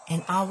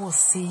 And I will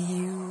see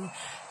you.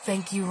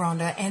 Thank you,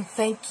 Rhonda. And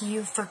thank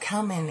you for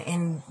coming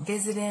and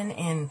visiting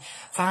and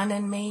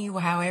finding me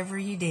however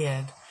you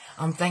did.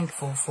 I'm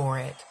thankful for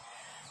it.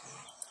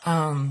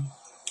 I'm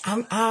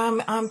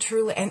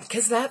truly, and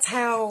because that's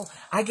how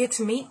I get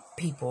to meet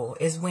people,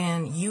 is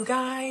when you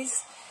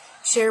guys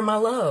share my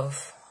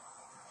love.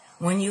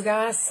 When you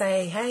guys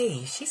say,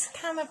 hey, she's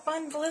kind of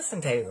fun to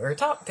listen to or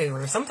talk to,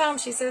 or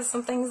sometimes she says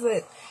some things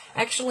that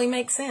actually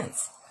make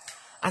sense.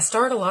 I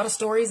start a lot of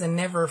stories and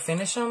never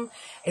finish them.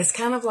 It's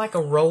kind of like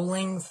a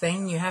rolling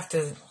thing. You have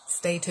to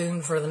stay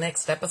tuned for the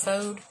next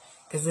episode,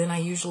 because then I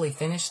usually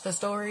finish the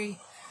story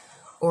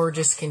or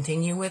just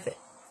continue with it.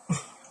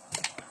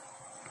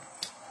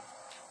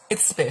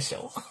 It's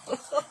special.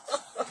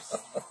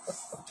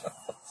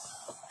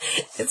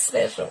 It's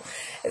special.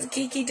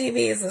 Kiki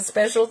TV is a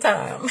special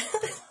time.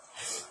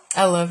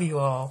 I love you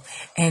all,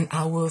 and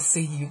I will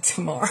see you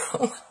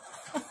tomorrow.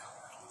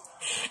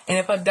 And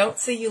if I don't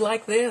see you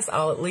like this,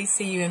 I'll at least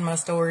see you in my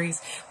stories,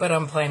 but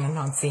I'm planning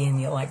on seeing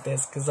you like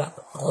this because I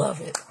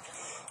love it.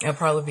 It'll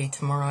probably be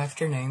tomorrow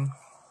afternoon,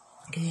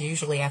 because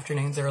usually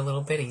afternoons are a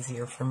little bit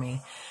easier for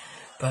me.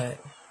 But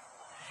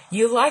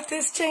you like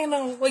this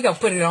channel? We're going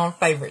to put it on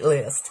favorite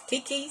list.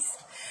 Kiki,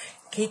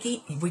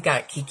 we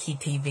got Kiki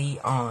TV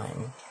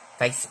on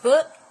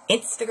Facebook,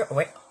 Instagram.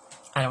 Wait,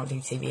 I don't do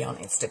TV on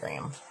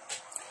Instagram.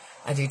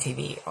 I do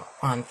TV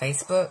on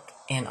Facebook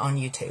and on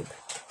YouTube.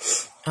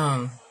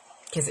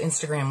 Because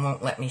Instagram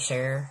won't let me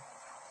share.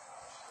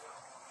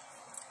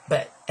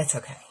 But it's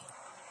okay.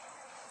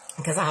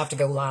 Because I have to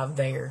go live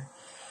there.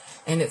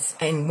 And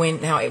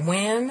when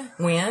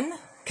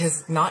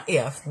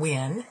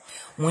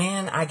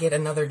I get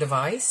another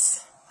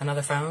device,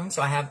 another phone,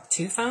 so I have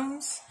 2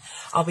 phones,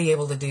 I'll be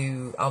able to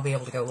go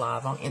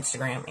live on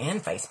Instagram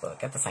and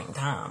Facebook at the same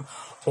time,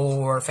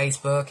 or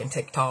Facebook and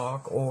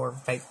TikTok,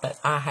 but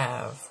I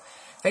have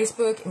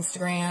Facebook,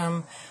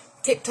 Instagram,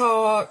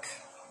 TikTok,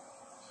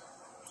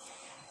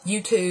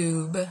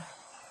 YouTube,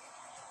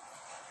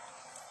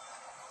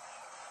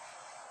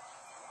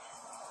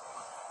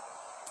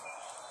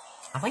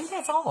 I think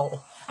that's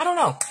all. I don't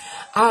know.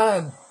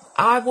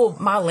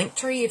 My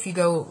Linktree, if you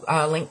go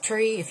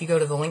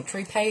to the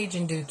Linktree page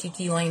and do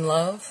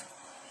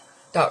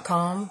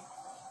kikilanelove.com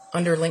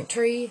under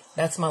Linktree,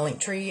 that's my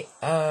Linktree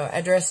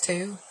address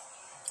too.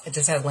 It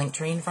just has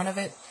Linktree in front of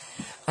it.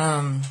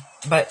 And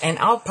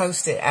I'll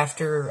post it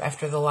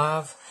after the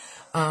live.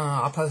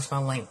 I'll post my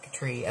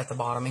Linktree at the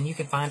bottom, and you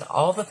can find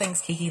all the things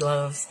Kiki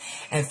loves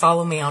and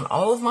follow me on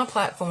all of my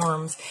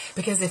platforms,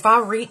 because if I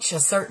reach a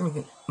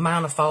certain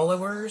amount of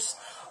followers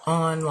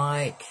on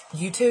like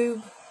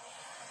YouTube,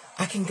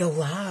 I can go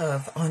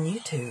live on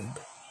YouTube.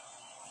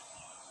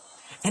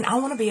 And I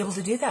want to be able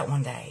to do that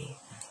one day.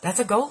 That's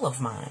a goal of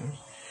mine.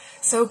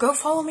 So go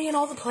follow me in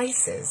all the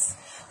places.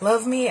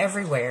 Love me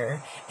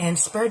everywhere and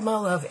spread my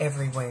love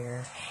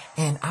everywhere.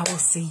 And I will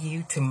see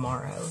you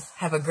tomorrow.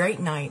 Have a great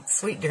night.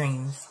 Sweet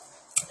dreams.